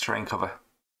terrain cover.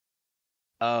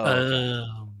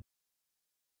 Oh,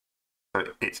 So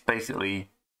it's basically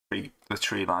the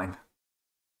tree line,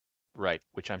 right,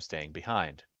 which I'm staying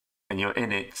behind. and you're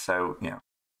in it. So yeah.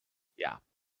 Yeah.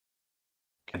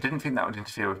 I didn't think that would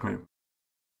interfere with movement.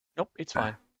 Nope, it's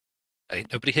fine.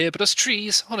 Ain't nobody here but us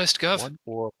trees, honest, Gov. 1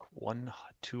 orc, 1,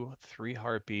 2, 3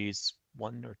 harpies,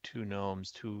 1 or 2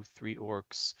 gnomes, 2, 3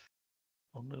 orcs.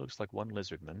 Only looks like 1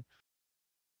 lizardman.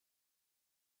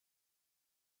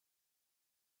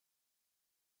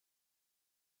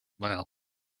 Well,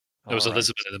 there was a All right.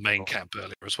 lizard in the main camp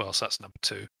earlier as well, so that's number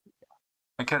 2.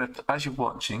 And kind of as you're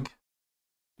watching,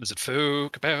 Lizard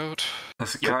folk about.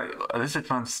 there's a lizard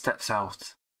man steps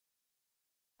out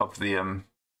of the kind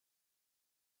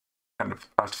of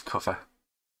out of cover,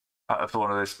 out of one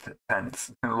of those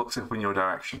tents, and looks up in your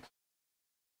direction.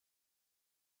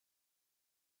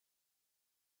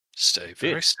 Stay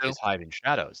very This still. is hide in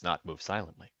shadows, not move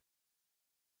silently.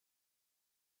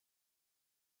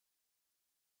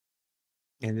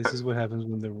 And this is what happens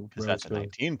when the Because roads that's a go.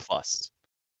 19 plus.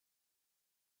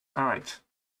 All right.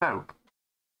 So,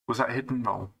 was that a hidden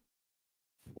roll?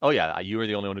 Oh yeah, you were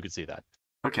the only one who could see that.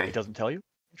 Okay. It doesn't tell you?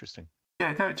 Interesting.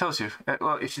 Yeah, no, it tells you.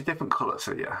 Well, it's a different colour,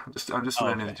 so yeah. I'm just Oh,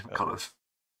 learning okay, the different okay. colours.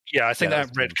 Yeah, I think Yeah, that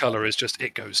that's red good. colour is just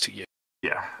it goes to you.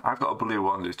 Yeah, I've got a blue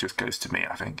one that just goes to me,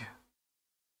 I think.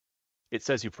 It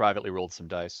says you privately rolled some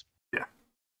dice. Yeah.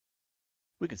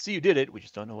 We can see you did it, we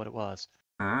just don't know what it was.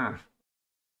 Ah.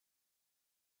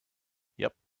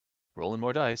 Rolling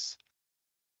more dice.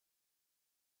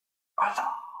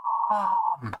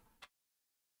 Alarm!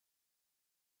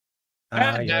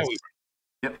 And now Yes. we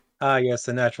Yes,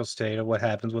 the natural state of what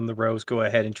happens when the rogues go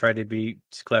ahead and try to be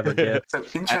clever again. So,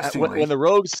 interestingly, When the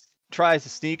rogues tries to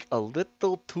sneak a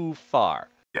little too far.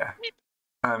 yeah.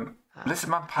 Lizard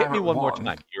Man Hit me Pirate one more 1,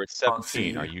 time. You're at can't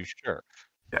see 17. Are you. you sure?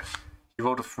 Yeah. You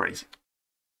rolled a 3.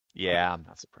 Yeah, I'm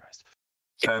not surprised.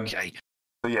 okay.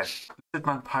 So yeah, Lizard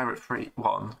Man Pirate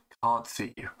 1 can't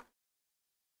see you.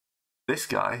 This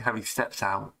guy, having stepped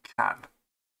out, can.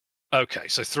 Okay,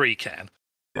 so 3 can.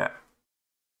 Yeah.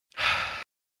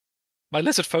 My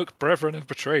lizard folk brethren have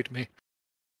betrayed me.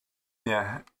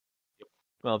 Yeah.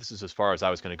 Well, this is as far as I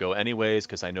was going to go anyways,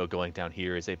 because I know going down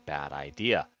here is a bad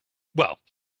idea. Well,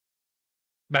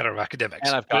 matter of academics.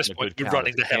 And I've At this gotten a point, good you're count of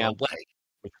running the the hell camp. away.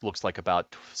 Which looks like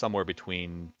about somewhere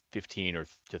between 15 or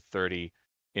to 30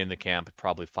 in the camp,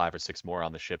 probably 5 or 6 more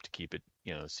on the ship to keep it,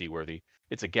 seaworthy.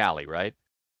 It's a galley, right?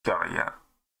 Sorry, yeah.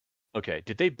 Okay.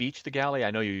 Did they beach the galley?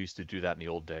 I know you used to do that in the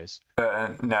old days.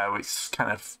 No, it's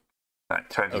kind of like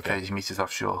 20, Okay. 30 meters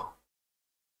offshore.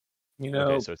 You know,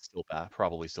 Okay, so it's still bad.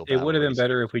 Probably still bad. it would have been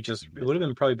better if we just. It would have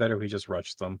been probably better if we just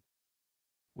rushed them.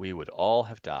 We would all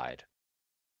have died.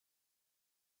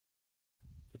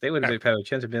 They would have had a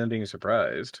chance of them being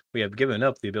surprised. We have given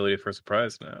up the ability for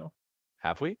surprise now.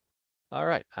 Have we? All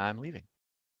right, I'm leaving.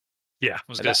 Yeah, I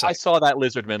was And going to say. I saw that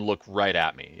lizardman look right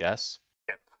at me. Yes.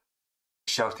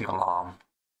 Shouting alarm.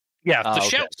 Yeah, the okay,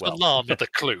 shouts well. alarm are the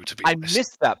clue, to be I honest.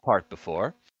 missed that part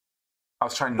before. I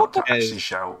was trying not to As- actually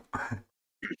shout.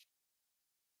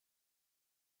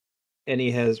 And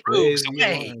he has Rogues raised the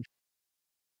away. alarm.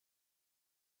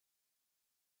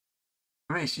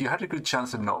 Reese, you had a good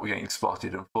chance of not getting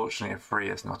spotted. Unfortunately, a 3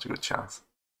 is not a good chance.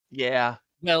 Yeah.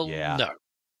 Well, Yeah. no.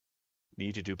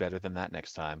 Need to do better than that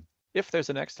next time. If there's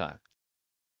a next time.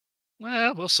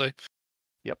 Well, we'll see.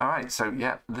 Alright, so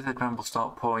yeah, lizard men will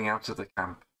start pouring out of the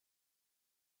camp.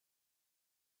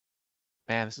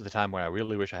 Man, this is the time where I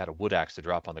really wish I had a wood axe to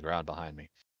drop on the ground behind me.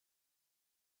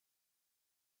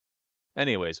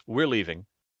 Anyways, we're leaving.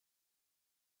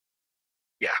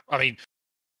 Yeah, I mean,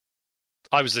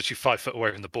 I was literally 5 foot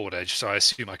away from the board edge, so I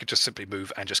assume I could just simply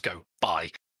move and just go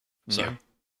bye. So, Yeah.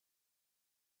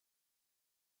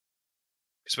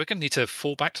 because we're going to need to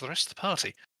fall back to the rest of the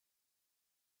party.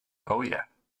 Oh yeah.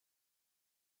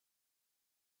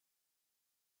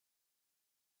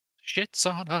 Shit's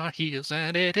on our heels,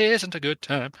 and it isn't a good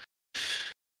time.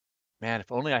 Man,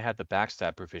 if only I had the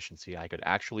backstab proficiency, I could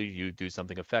actually do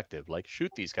something effective, like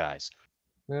shoot these guys.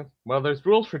 Yeah. Well, there's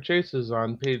rules for chases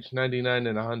on page 99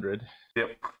 and 100.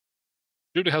 Yep.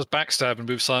 Judah has backstab and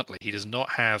move silently. He does not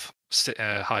have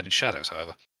hide in shadows,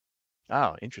 however.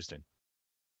 Oh, interesting.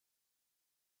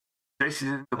 Chases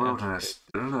in the wilderness.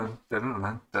 Oh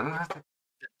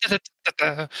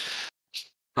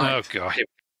god.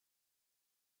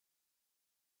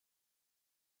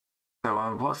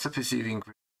 So, what's the pursuing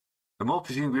group? The more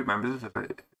pursuing group members, the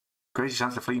greater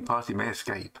chance the fleeing party may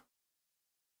escape.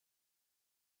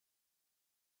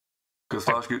 Because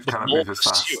large groups cannot more move as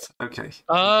fast. pursuing. Okay.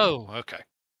 Oh, okay.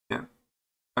 Yeah.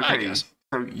 I Okay. guess.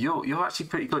 So you're actually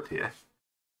pretty good here.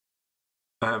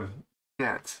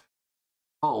 Yet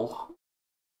full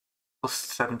plus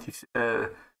 70.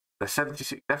 They're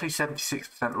 76. Definitely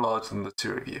 76% larger than the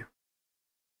two of you.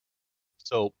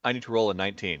 So I need to roll a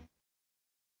 19.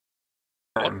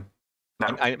 No.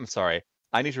 I'm sorry.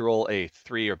 I need to roll a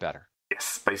 3 or better.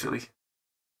 Yes, basically.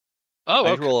 Oh, I need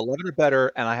okay. to roll 11 or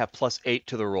better, and I have +8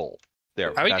 to the roll.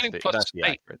 There, How are you that's getting the, plus that's the 8?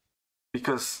 accurate.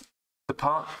 Because the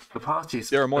parties.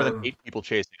 There are more than 8 people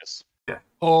chasing us.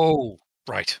 Oh,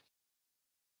 right.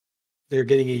 They're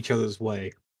getting each other's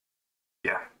way.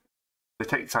 Yeah. They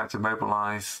take time to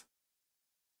mobilize.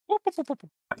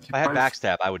 If I had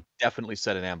backstab, I would definitely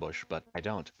set an ambush, but I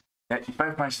don't. Yeah, you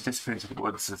both managed to disappear into the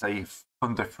woods as they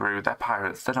thunder through. They're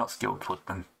pirates. They're not skilled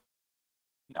woodmen.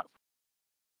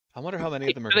 I wonder how many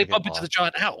of them are Did going they to bump get into the lost.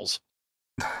 giant owls?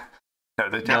 No,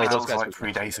 the No, giant those owls guys like were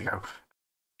 3 days ago.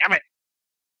 Damn it!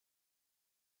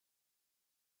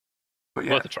 But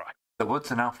yeah, Worth a try. the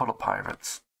woods are now full of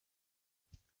pirates.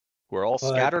 We're all But-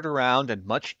 scattered around and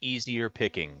much easier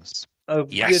pickings.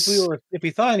 Yes. If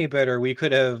we thought any better, we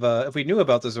could have. If we knew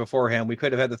about this beforehand, we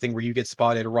could have had the thing where you get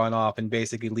spotted, run off, and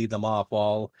basically lead them off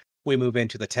while we move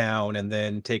into the town and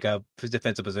then take up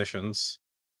defensive positions.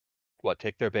 What,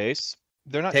 take their base?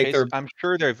 They're not Take chasing. their- I'm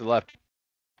sure they've left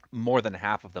more than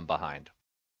half of them behind.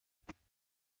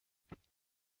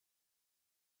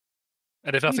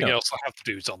 And if nothing know. else, I have the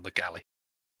dudes on the galley.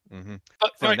 Mm-hmm.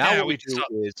 But So right now now, what we do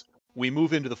is we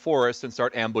move into the forest and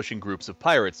start ambushing groups of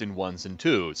pirates in 1s and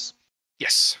 2s.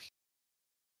 Yes.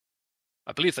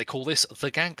 I believe they call this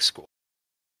the Gank Squad.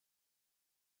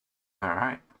 All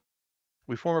right.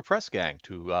 We form a press gang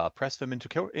to press them into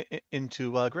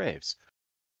graves.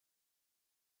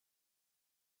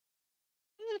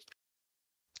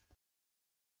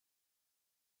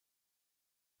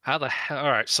 How the hell?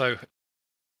 All right, so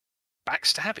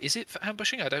backstab, is it for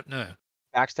ambushing? I don't know.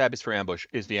 Backstab is for ambush,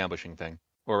 is the ambushing thing.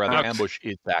 Or rather, Okay. ambush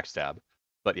is backstab.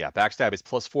 But yeah, backstab is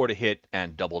 +4 to hit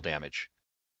and double damage.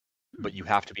 But you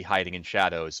have to be hiding in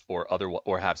shadows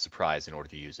or have surprise in order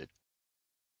to use it.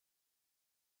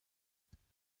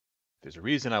 There's a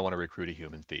reason I want to recruit a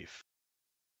human thief.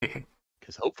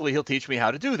 Because hopefully he'll teach me how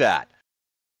to do that.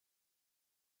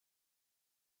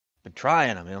 Been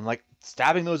trying. I mean, I'm like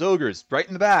stabbing those ogres right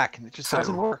in the back, and it just So-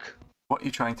 doesn't work. What are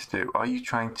you trying to do? Are you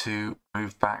trying to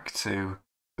move back to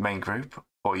the main group,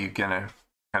 or are you gonna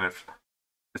kind of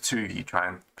the two of you try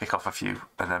and pick off a few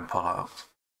and then pull out?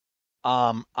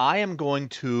 I am going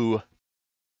to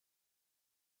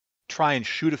try and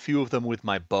shoot a few of them with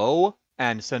my bow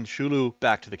and send Shulu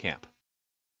back to the camp.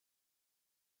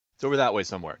 It's over that way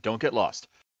somewhere. Don't get lost.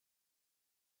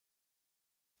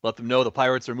 Let them know the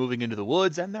pirates are moving into the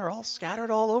woods and they're all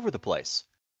scattered all over the place.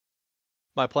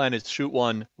 My plan is shoot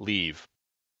one, leave.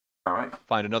 All right.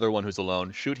 Find another one who's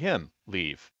alone, shoot him,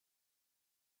 leave.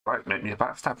 Right. Make me a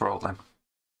backstab roll then.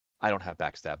 I don't have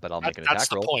backstab, but I'll That- make an that's attack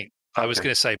the roll. point. I was Okay.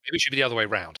 going to say, maybe it should be the other way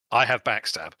around. I have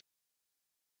backstab.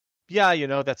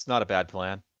 Yeah, that's not a bad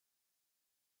plan.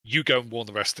 You go and warn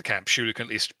the rest of the camp. Shula can at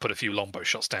least put a few longbow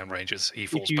shots down ranges. He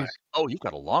falls you- back. Oh, you've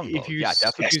got a longbow. If you, Yeah, s-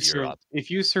 definitely. if, you You're sur- up.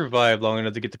 if you survive long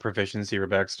enough to get the proficiency or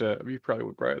backstab, you probably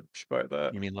would should buy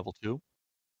that. You mean level 2?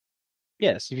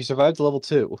 Yes, if you survive to level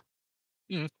 2.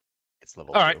 It's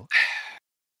level All 2. right.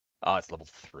 Oh, it's level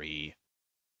 3.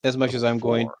 As much as Level I'm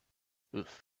going, 4.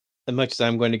 Oof. as much as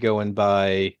I'm going to go and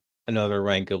buy another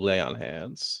rank of lay on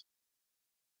hands.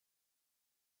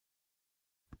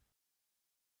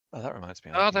 Oh, that reminds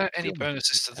me. I Are can there any feel my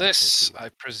bonuses to attack roll this? too. I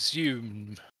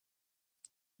presume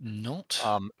not.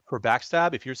 For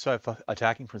backstab, if you're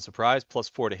attacking from surprise,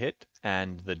 +4 to hit,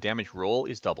 and the damage roll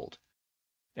is doubled.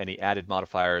 Any added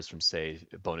modifiers from, say,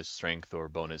 bonus strength or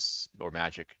bonus or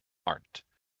magic aren't.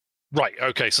 Right.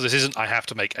 Okay. So this isn't. I have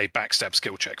to make a backstab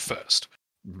skill check first.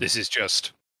 Mhm. This is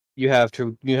just. You have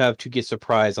to get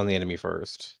surprise on the enemy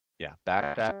first. Yeah,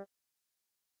 backstab.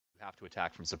 You have to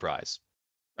attack from surprise.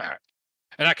 All right.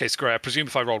 In that case, Gray, I presume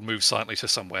if I roll move silently to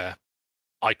somewhere,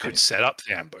 I could set up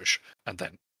the ambush and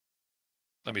then.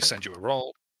 Let me send you a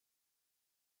roll.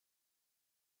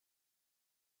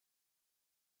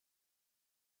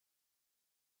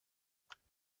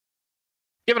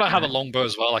 Given I have a longbow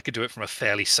as well, I could do it from a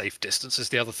fairly safe distance. Is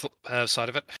the other side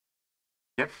of it?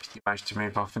 Yep, you managed to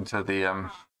move off into the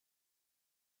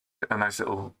a nice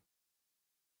little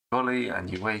gully,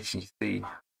 and you wait and you see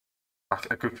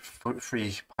like a group of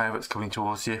 3 pirates coming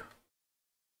towards you.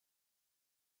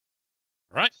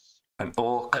 Right. An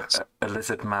orc, a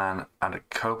lizard man, and a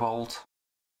kobold.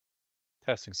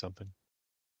 Testing something.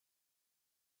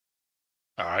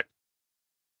 All right.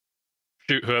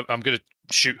 Shoot whoever. I'm going to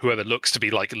shoot whoever looks to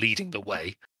be like leading the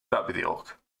way. That'd be the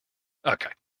orc.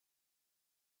 Okay.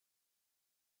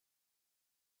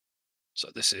 So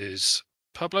this is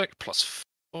public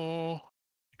 +4.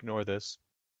 Ignore this.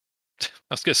 I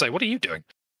was going to say, what are you doing?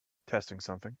 Testing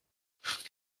something.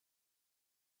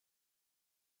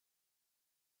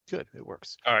 Good, it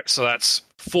works. All right, so that's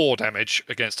 4 damage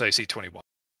against AC 21.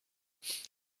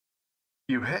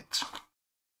 You hit,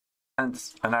 and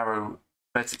an arrow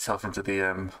beds itself into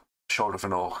the shoulder of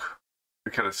an orc,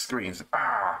 who kind of screams,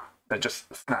 "Ah!" then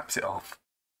just snaps it off.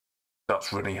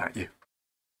 Starts running at you.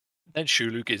 Then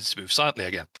Shulu gets to move silently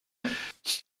again.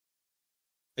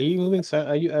 Are you moving?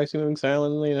 Are you actually moving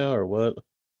silently now, or what?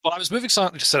 Well, I was moving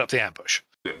silently to set up the ambush.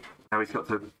 Now he's got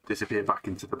to disappear back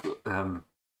into the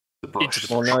bush.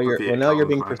 Well, now you're being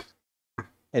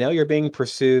and now you're being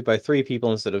pursued by 3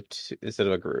 people instead of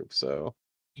a group. So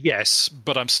Yes,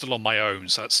 but I'm still on my own,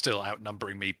 so it's still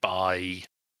outnumbering me by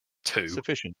 2.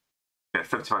 Sufficient. Yeah,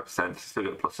 75%. Still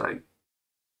got +8.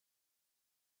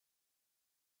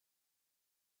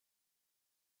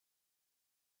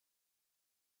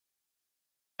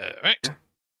 Right. Yeah.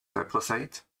 So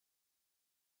 +8.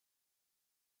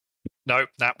 No,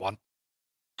 that one.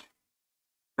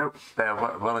 Nope, they're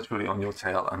well and truly on your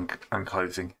tail and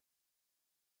closing.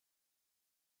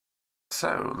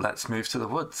 So let's move to the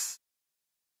woods.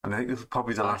 And I think this is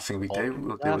probably the last thing we do.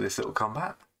 We'll deal with this little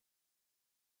combat.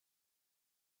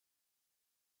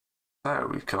 So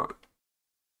we've got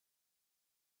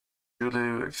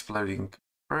Zulu exploding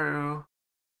through.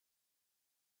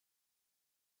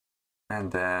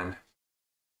 And then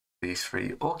these 3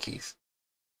 orkies.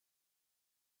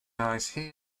 Guys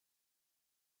here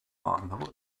on the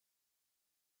wood.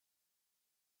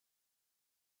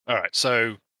 All right,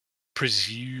 so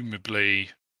presumably,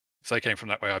 if they came from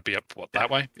that way, I'd be up, that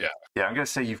way? Yeah. Yeah, I'm going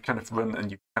to say you've kind of run and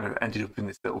you've kind of ended up in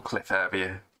this little cliff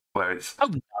area where it's Oh,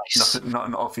 nice. not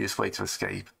an obvious way to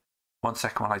escape. 1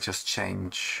 second while I just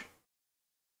change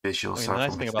visuals. I mean, so the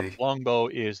nice everyone thing can about see. the longbow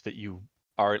is that you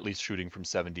are at least shooting from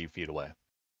 70 feet away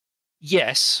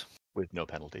Yes. with no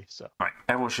penalty. So Right,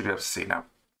 everyone should be able to see now.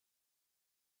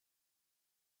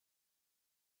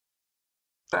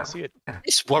 I see it.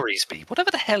 This worries me. Whatever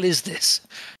the hell is this?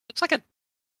 Looks like a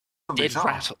Somebody's dead arm.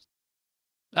 rat.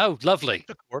 Oh, lovely. It's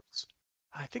a corpse.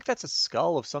 I think that's a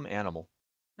skull of some animal.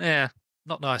 Yeah,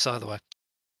 not nice either way.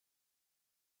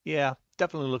 Yeah,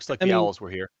 definitely looks like I the mean- owls were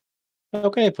here. how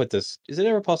can I put this? Is it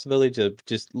ever a possibility to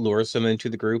just lure some into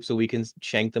the group so we can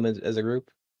shank them as a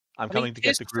group? I'm mean, coming to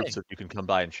here's get the the group thing. so you can come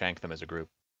by and shank them as a group.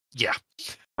 Yeah,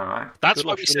 All right. that's Good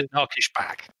why luck, we sent Narkish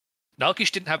back.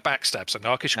 Narkish didn't have backstab, so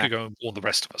Narkish Nah. could go and warn the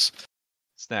rest of us.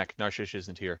 Snack, Narshish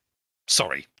isn't here.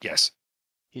 Sorry, yes.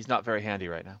 He's not very handy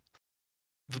right now.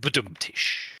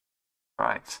 Badumtish.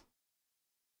 Right.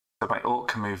 So my orc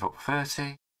can move up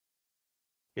 30,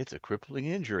 It's a crippling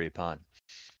injury, Pun.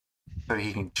 so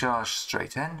he can charge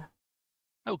straight in.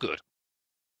 Oh, good.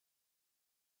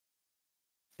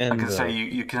 And I can say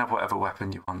you can have whatever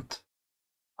weapon you want.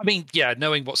 I mean, yeah,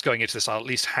 knowing what's going into this, I'll at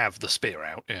least have the spear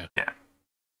out. Yeah. Yeah.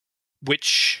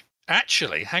 Which,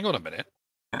 actually, hang on a minute.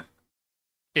 Yeah.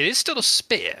 It is still a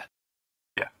spear.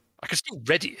 Yeah. I can still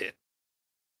ready it.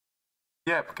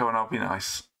 Yeah, go on, I'll be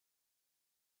nice.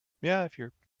 Yeah, if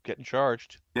you're getting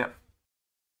charged. I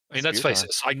mean, let's Spear face time.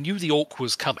 it, I knew the orc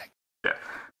was coming. Yeah.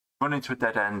 Run into a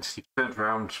dead end, you turn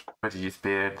around, ready your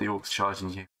spear, the orc's charging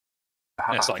you. Have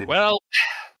And it's at like, it. well,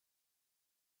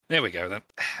 there we go then.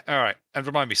 All right. And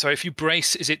remind me, so if you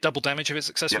brace, is it double damage if it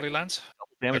successfully lands?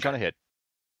 Damage Okay. on a hit.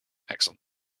 Excellent.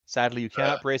 Sadly, you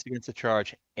cannot brace against a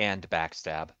charge and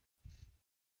backstab.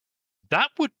 That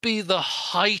would be the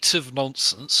height of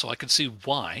nonsense, so I can see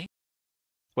why.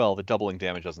 Well, the doubling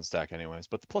damage doesn't stack anyways,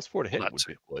 but the +4 to hit that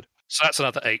too. would. So that's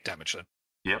another 8 damage then.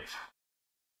 Yep.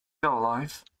 Still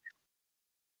alive.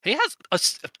 He has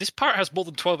this pirate has more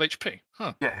than 12 HP.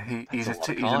 Huh. Yeah, he's That's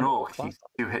a lot of an con. orc. He's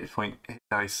 2 hit point hit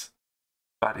dice.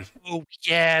 Baddie. Oh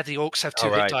yeah, the orcs have 2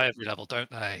 hit Alright. die every level, don't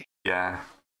they? Yeah.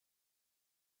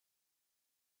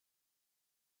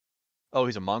 Oh,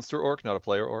 he's a monster orc, not a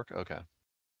player orc? Okay.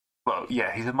 Well,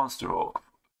 yeah, he's a monster orc.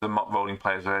 The rolling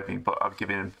players are everything, but I've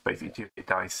given him basically 2 hit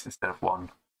dice instead of 1.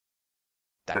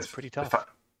 That's Because pretty the tough.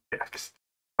 because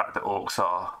the fact that orcs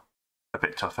are a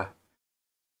bit tougher.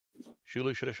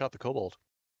 Shulu should have shot the kobold.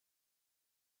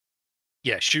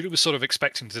 Yeah, Shooter was sort of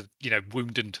expecting to,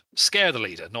 wound and scare the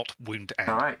leader, not wound and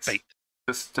All right. bait.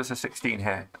 Does a 16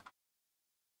 hit?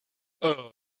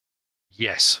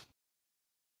 Yes.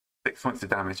 6 points of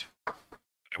damage.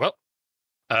 Well,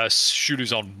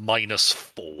 Shulu's on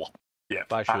 -4. Yeah.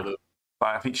 Bye, Shulu. But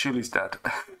I think Shulu's dead.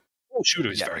 Oh,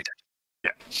 Shulu is Yeah. very dead.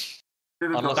 Yeah.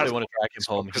 Unless they want to drag him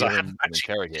home because here I haven't and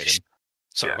actually- interrogate him.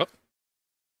 Sorry, Yeah. what?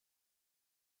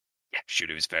 Yeah,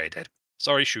 Shulu is very dead.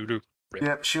 Sorry, Shulu. Rip.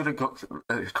 Yeah, Shulu got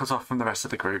cut off from the rest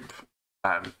of the group.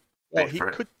 Well, Wait he for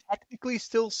it. could technically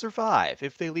still survive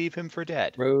if they leave him for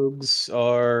dead. Rogues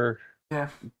are. Yeah.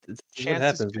 What Chance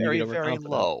happens is when you very, get very overconfident?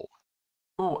 low.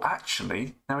 Oh,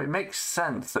 actually, now it makes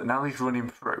sense that now he's running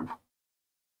through.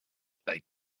 They-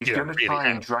 He's yeah, going to really try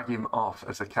and have. drag him off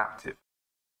as a captive.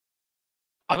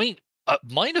 I mean,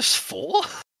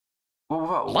 -4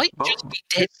 Well, might well, just be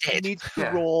dead. He needs to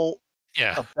Yeah. roll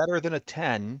Yeah. a better than a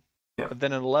 10, Yeah.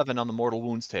 than an 11 on the mortal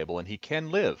wounds table, and he can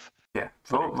live. yeah.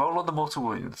 Roll on the mortal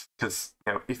wounds, because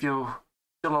if you're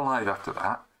still alive after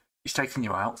that, he's taking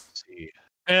you out. Let's see.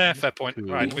 Yeah, fair point.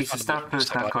 Ooh. Right, If we it's a found stab the person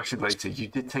stabilizer. question later, you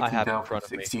did take I him have it in down from front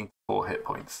of me. 16 to 4 hit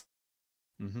points.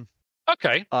 Mhm.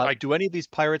 Okay. Do any of these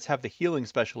pirates have the healing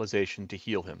specialization to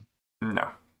heal him?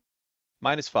 No.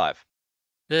 -5.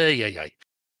 Yeah.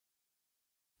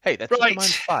 Hey, that's just a Right.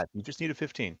 -5. You just need a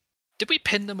 15. Did we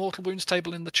pin the mortal wounds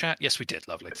table in the chat? Yes, we did.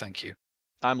 Lovely. Thank you.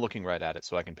 I'm looking right at it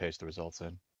so I can paste the results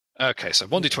in. Okay, so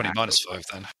 1d20 -5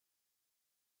 then.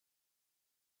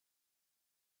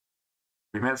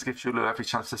 We may as well give Shulu every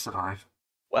chance to survive.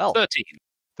 Well, 13.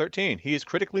 13. He is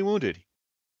critically wounded.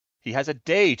 He has a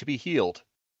day to be healed.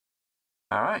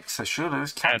 All right, so Shulu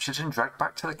is captured and dragged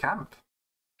back to the camp.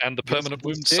 And the permanent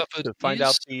wound Six suffered to find is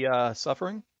out the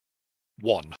suffering.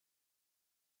 1.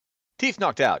 Teeth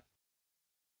knocked out.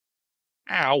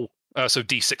 Ow. So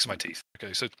D6 my teeth.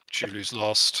 Okay, so Shulu's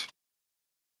lost.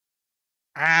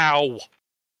 Ow.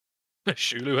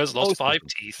 Shulu has lost Most of 5 them.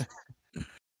 teeth.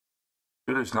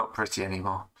 Shulu's not pretty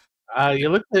anymore. You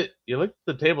looked at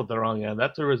the table at the wrong end.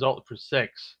 That's a result for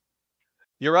 6.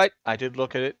 You're right. I did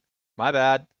look at it. My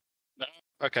bad.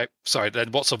 Okay, sorry,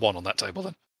 then what's a 1 on that table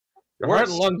then? Your heart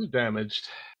and Worse. lungs are damaged.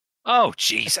 Oh,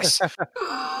 Jesus.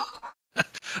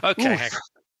 Okay, Oof. hang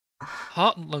on.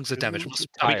 Heart and lungs are damaged. Shulu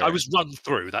I tired. was run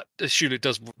through. That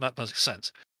makes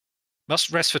sense.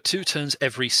 Must rest for 2 turns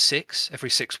every 6. Every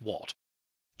 6 what?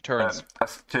 Turns.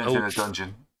 That's turns in Oh. a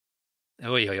dungeon.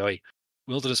 Oi.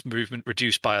 Wilderness movement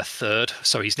reduced by 1/3,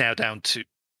 so he's now down to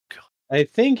I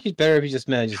think he's better if he just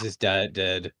manages his dad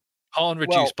dead. Harn Well,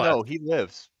 reduced by. no, he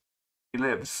lives. He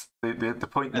lives. The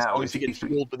point As now long is as he gets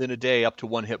he's- healed within a day up to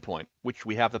 1 hit point, which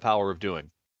we have the power of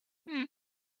doing.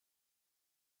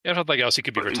 Yeah, something else he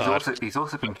could be but retired. he's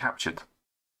also been captured.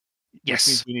 Which Yes.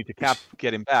 means we need to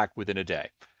get him back within a day.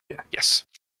 Yes.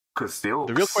 Because the orcs.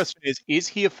 The real question is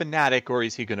he a fanatic or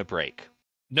is he going to break?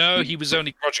 No, he was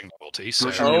only grudging loyalty. So,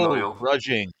 Grudging. Really loyal.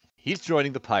 grudging. He's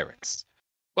joining the pirates.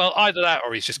 well, either that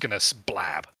or he's just going to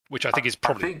blab, which I think is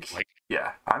probably think- like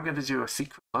Yeah, I'm going to do a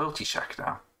secret loyalty check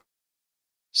now.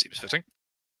 seems fitting.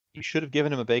 You should have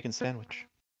given him a bacon sandwich.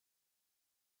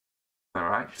 All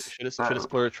right. Should have So,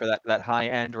 splurged for that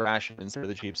high-end ration instead of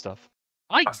the cheap stuff.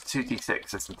 that's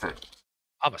 2d6, isn't it?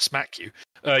 I'm a smack you.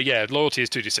 Yeah, loyalty is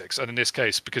 2d6, and in this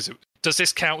case, because does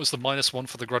this count as the -1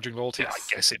 for the grudging loyalty? Yes.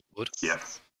 I guess it would.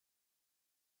 Yes.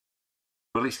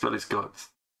 Will he spill his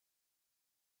guts?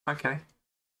 Okay.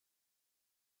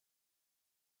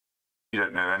 You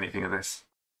don't know anything of this.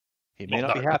 He may Well,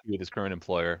 not be no. happy with his current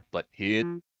employer, but he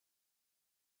is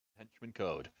henchman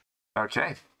code.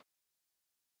 Okay.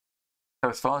 So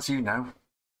as far as you know,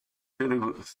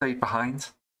 Shulu stayed behind.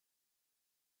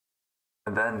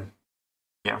 And then,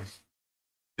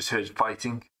 just heard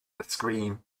fighting, a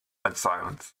scream, and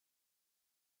silence.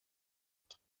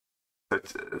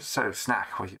 So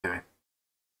Snack, what are you doing?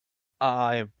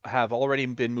 I have already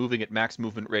been moving at max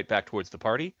movement rate back towards the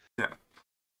party.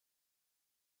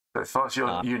 So as far as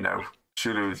you know,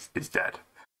 Shulu is dead.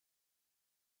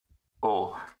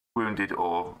 Or wounded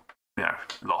or,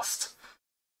 lost.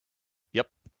 Yep.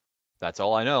 That's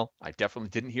all I know. I definitely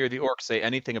didn't hear the orc say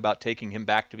anything about taking him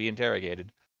back to be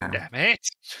interrogated. Damn it.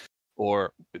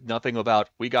 Or nothing about,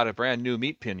 we got a brand new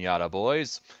meat pinata,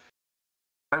 boys.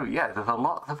 Oh yeah, there's a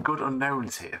lot of good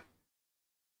unknowns here.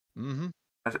 Mm-hmm.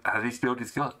 Has he spilled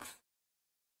his guts?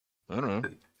 I don't know.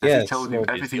 Has Yes, he told you well,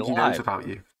 everything he's he knows alive. about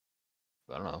you?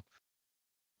 I don't know.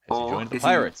 Has he Or joined the is he-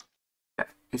 pirates? Yeah.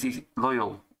 Is he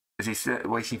loyal? Is he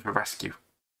waiting for rescue?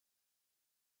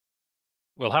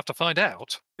 We'll have to find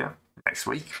out. Yeah, next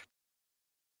week.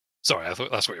 Sorry, I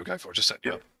thought that's what you were going for. Just setting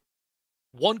you Yeah. up.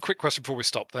 One quick question before we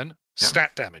stop then. Yeah.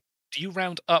 Stat damage. Do you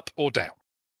round up or down?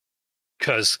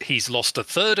 Because he's lost a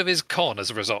third of his con as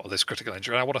a result of this critical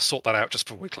injury. And I want to sort that out just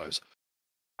before we close.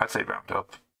 I'd say round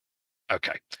up.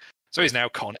 Okay. So he's now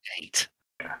con 8.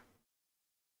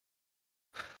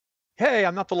 Hey,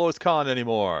 I'm not the lowest con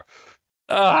anymore.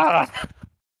 Ah!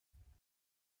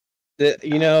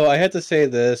 I had to say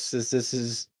this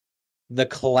is the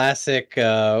classic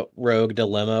rogue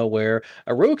dilemma where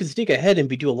a rogue can sneak ahead and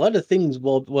do a lot of things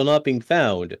while not being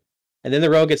found, and then the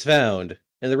rogue gets found,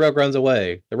 and the rogue runs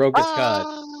away. The rogue gets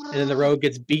caught, and then the rogue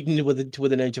gets beaten with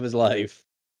an inch of his life.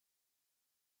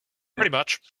 Pretty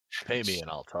much. Pay me and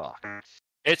I'll talk.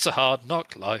 It's a hard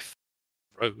knock life.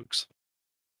 Rogues.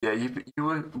 Yeah, you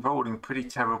were rolling pretty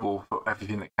terrible for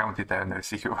everything that counted there in those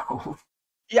secret rolls.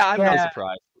 Yeah, I'm not Yeah.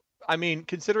 surprised. I mean,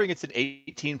 considering it's an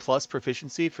 18 plus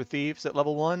proficiency for thieves at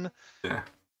level 1, Yeah.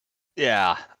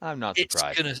 yeah, I'm not It's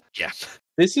surprised. gonna. Yeah.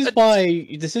 This is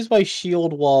why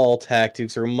shield wall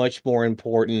tactics are much more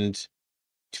important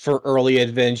for early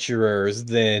adventurers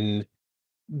than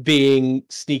being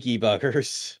sneaky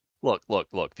buggers. Look.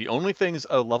 The only things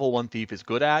a level 1 thief is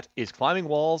good at is climbing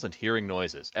walls and hearing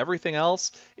noises. Everything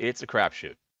else, it's a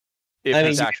crapshoot. If I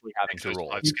it's mean, actually having to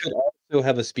roll. You could also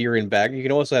have a spear in back. You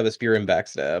can also have a spear in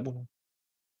backstab.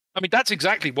 I mean, that's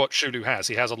exactly what Shulu has.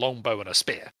 He has a longbow and a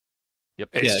spear. Yep.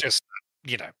 It's Yeah. just,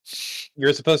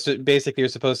 You're supposed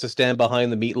to stand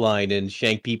behind the meat line and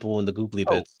shank people in the googly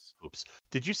Oh. bits. Oops.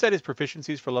 Did you set his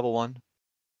proficiencies for level 1?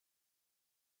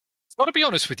 Got to be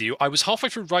honest with you, I was halfway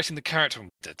through writing the character when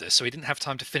we did this, so he didn't have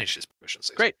time to finish his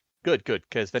proficiencies. Great. Good,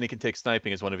 because then he can take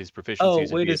sniping as one of his proficiencies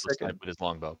and wait be a able to snipe second. with his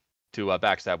longbow. To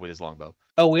backstab with his longbow.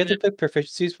 Oh, we have to pick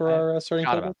proficiencies for our starting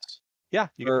forgot about tables? Yeah,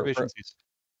 you get Or- proficiencies.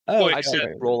 Oh, Wait, I okay.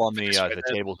 said roll on the Finish with it.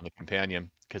 tables in the companion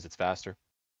because it's faster.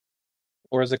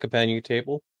 or is a companion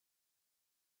table?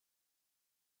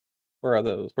 Where are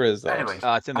those? Where is that? Anyway,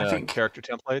 It's in I the think- character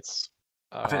templates.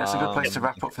 I think that's a good place to Um,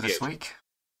 wrap up for this week.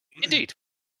 Indeed.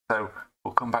 So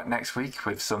we'll come back next week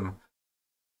with some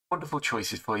wonderful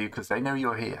choices for you because they know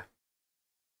you're here.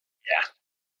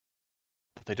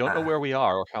 But they don't know where we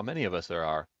are or how many of us there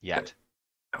are yet.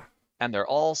 No. And they're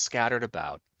all scattered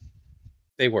about.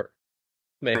 They were.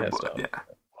 May They have were, stopped.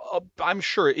 yeah. I'm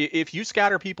sure if you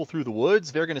scatter people through the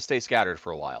woods, they're going to stay scattered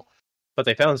for a while. But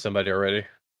they found somebody already.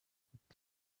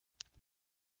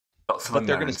 Lots of But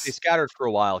they're going to unknowns. stay scattered for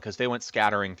a while because they went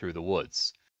scattering through the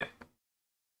woods.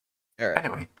 All right.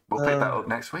 Anyway, we'll pick that up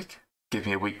next week. Give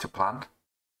me a week to plan.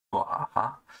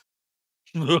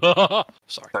 Sorry.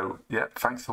 So, yeah, thanks for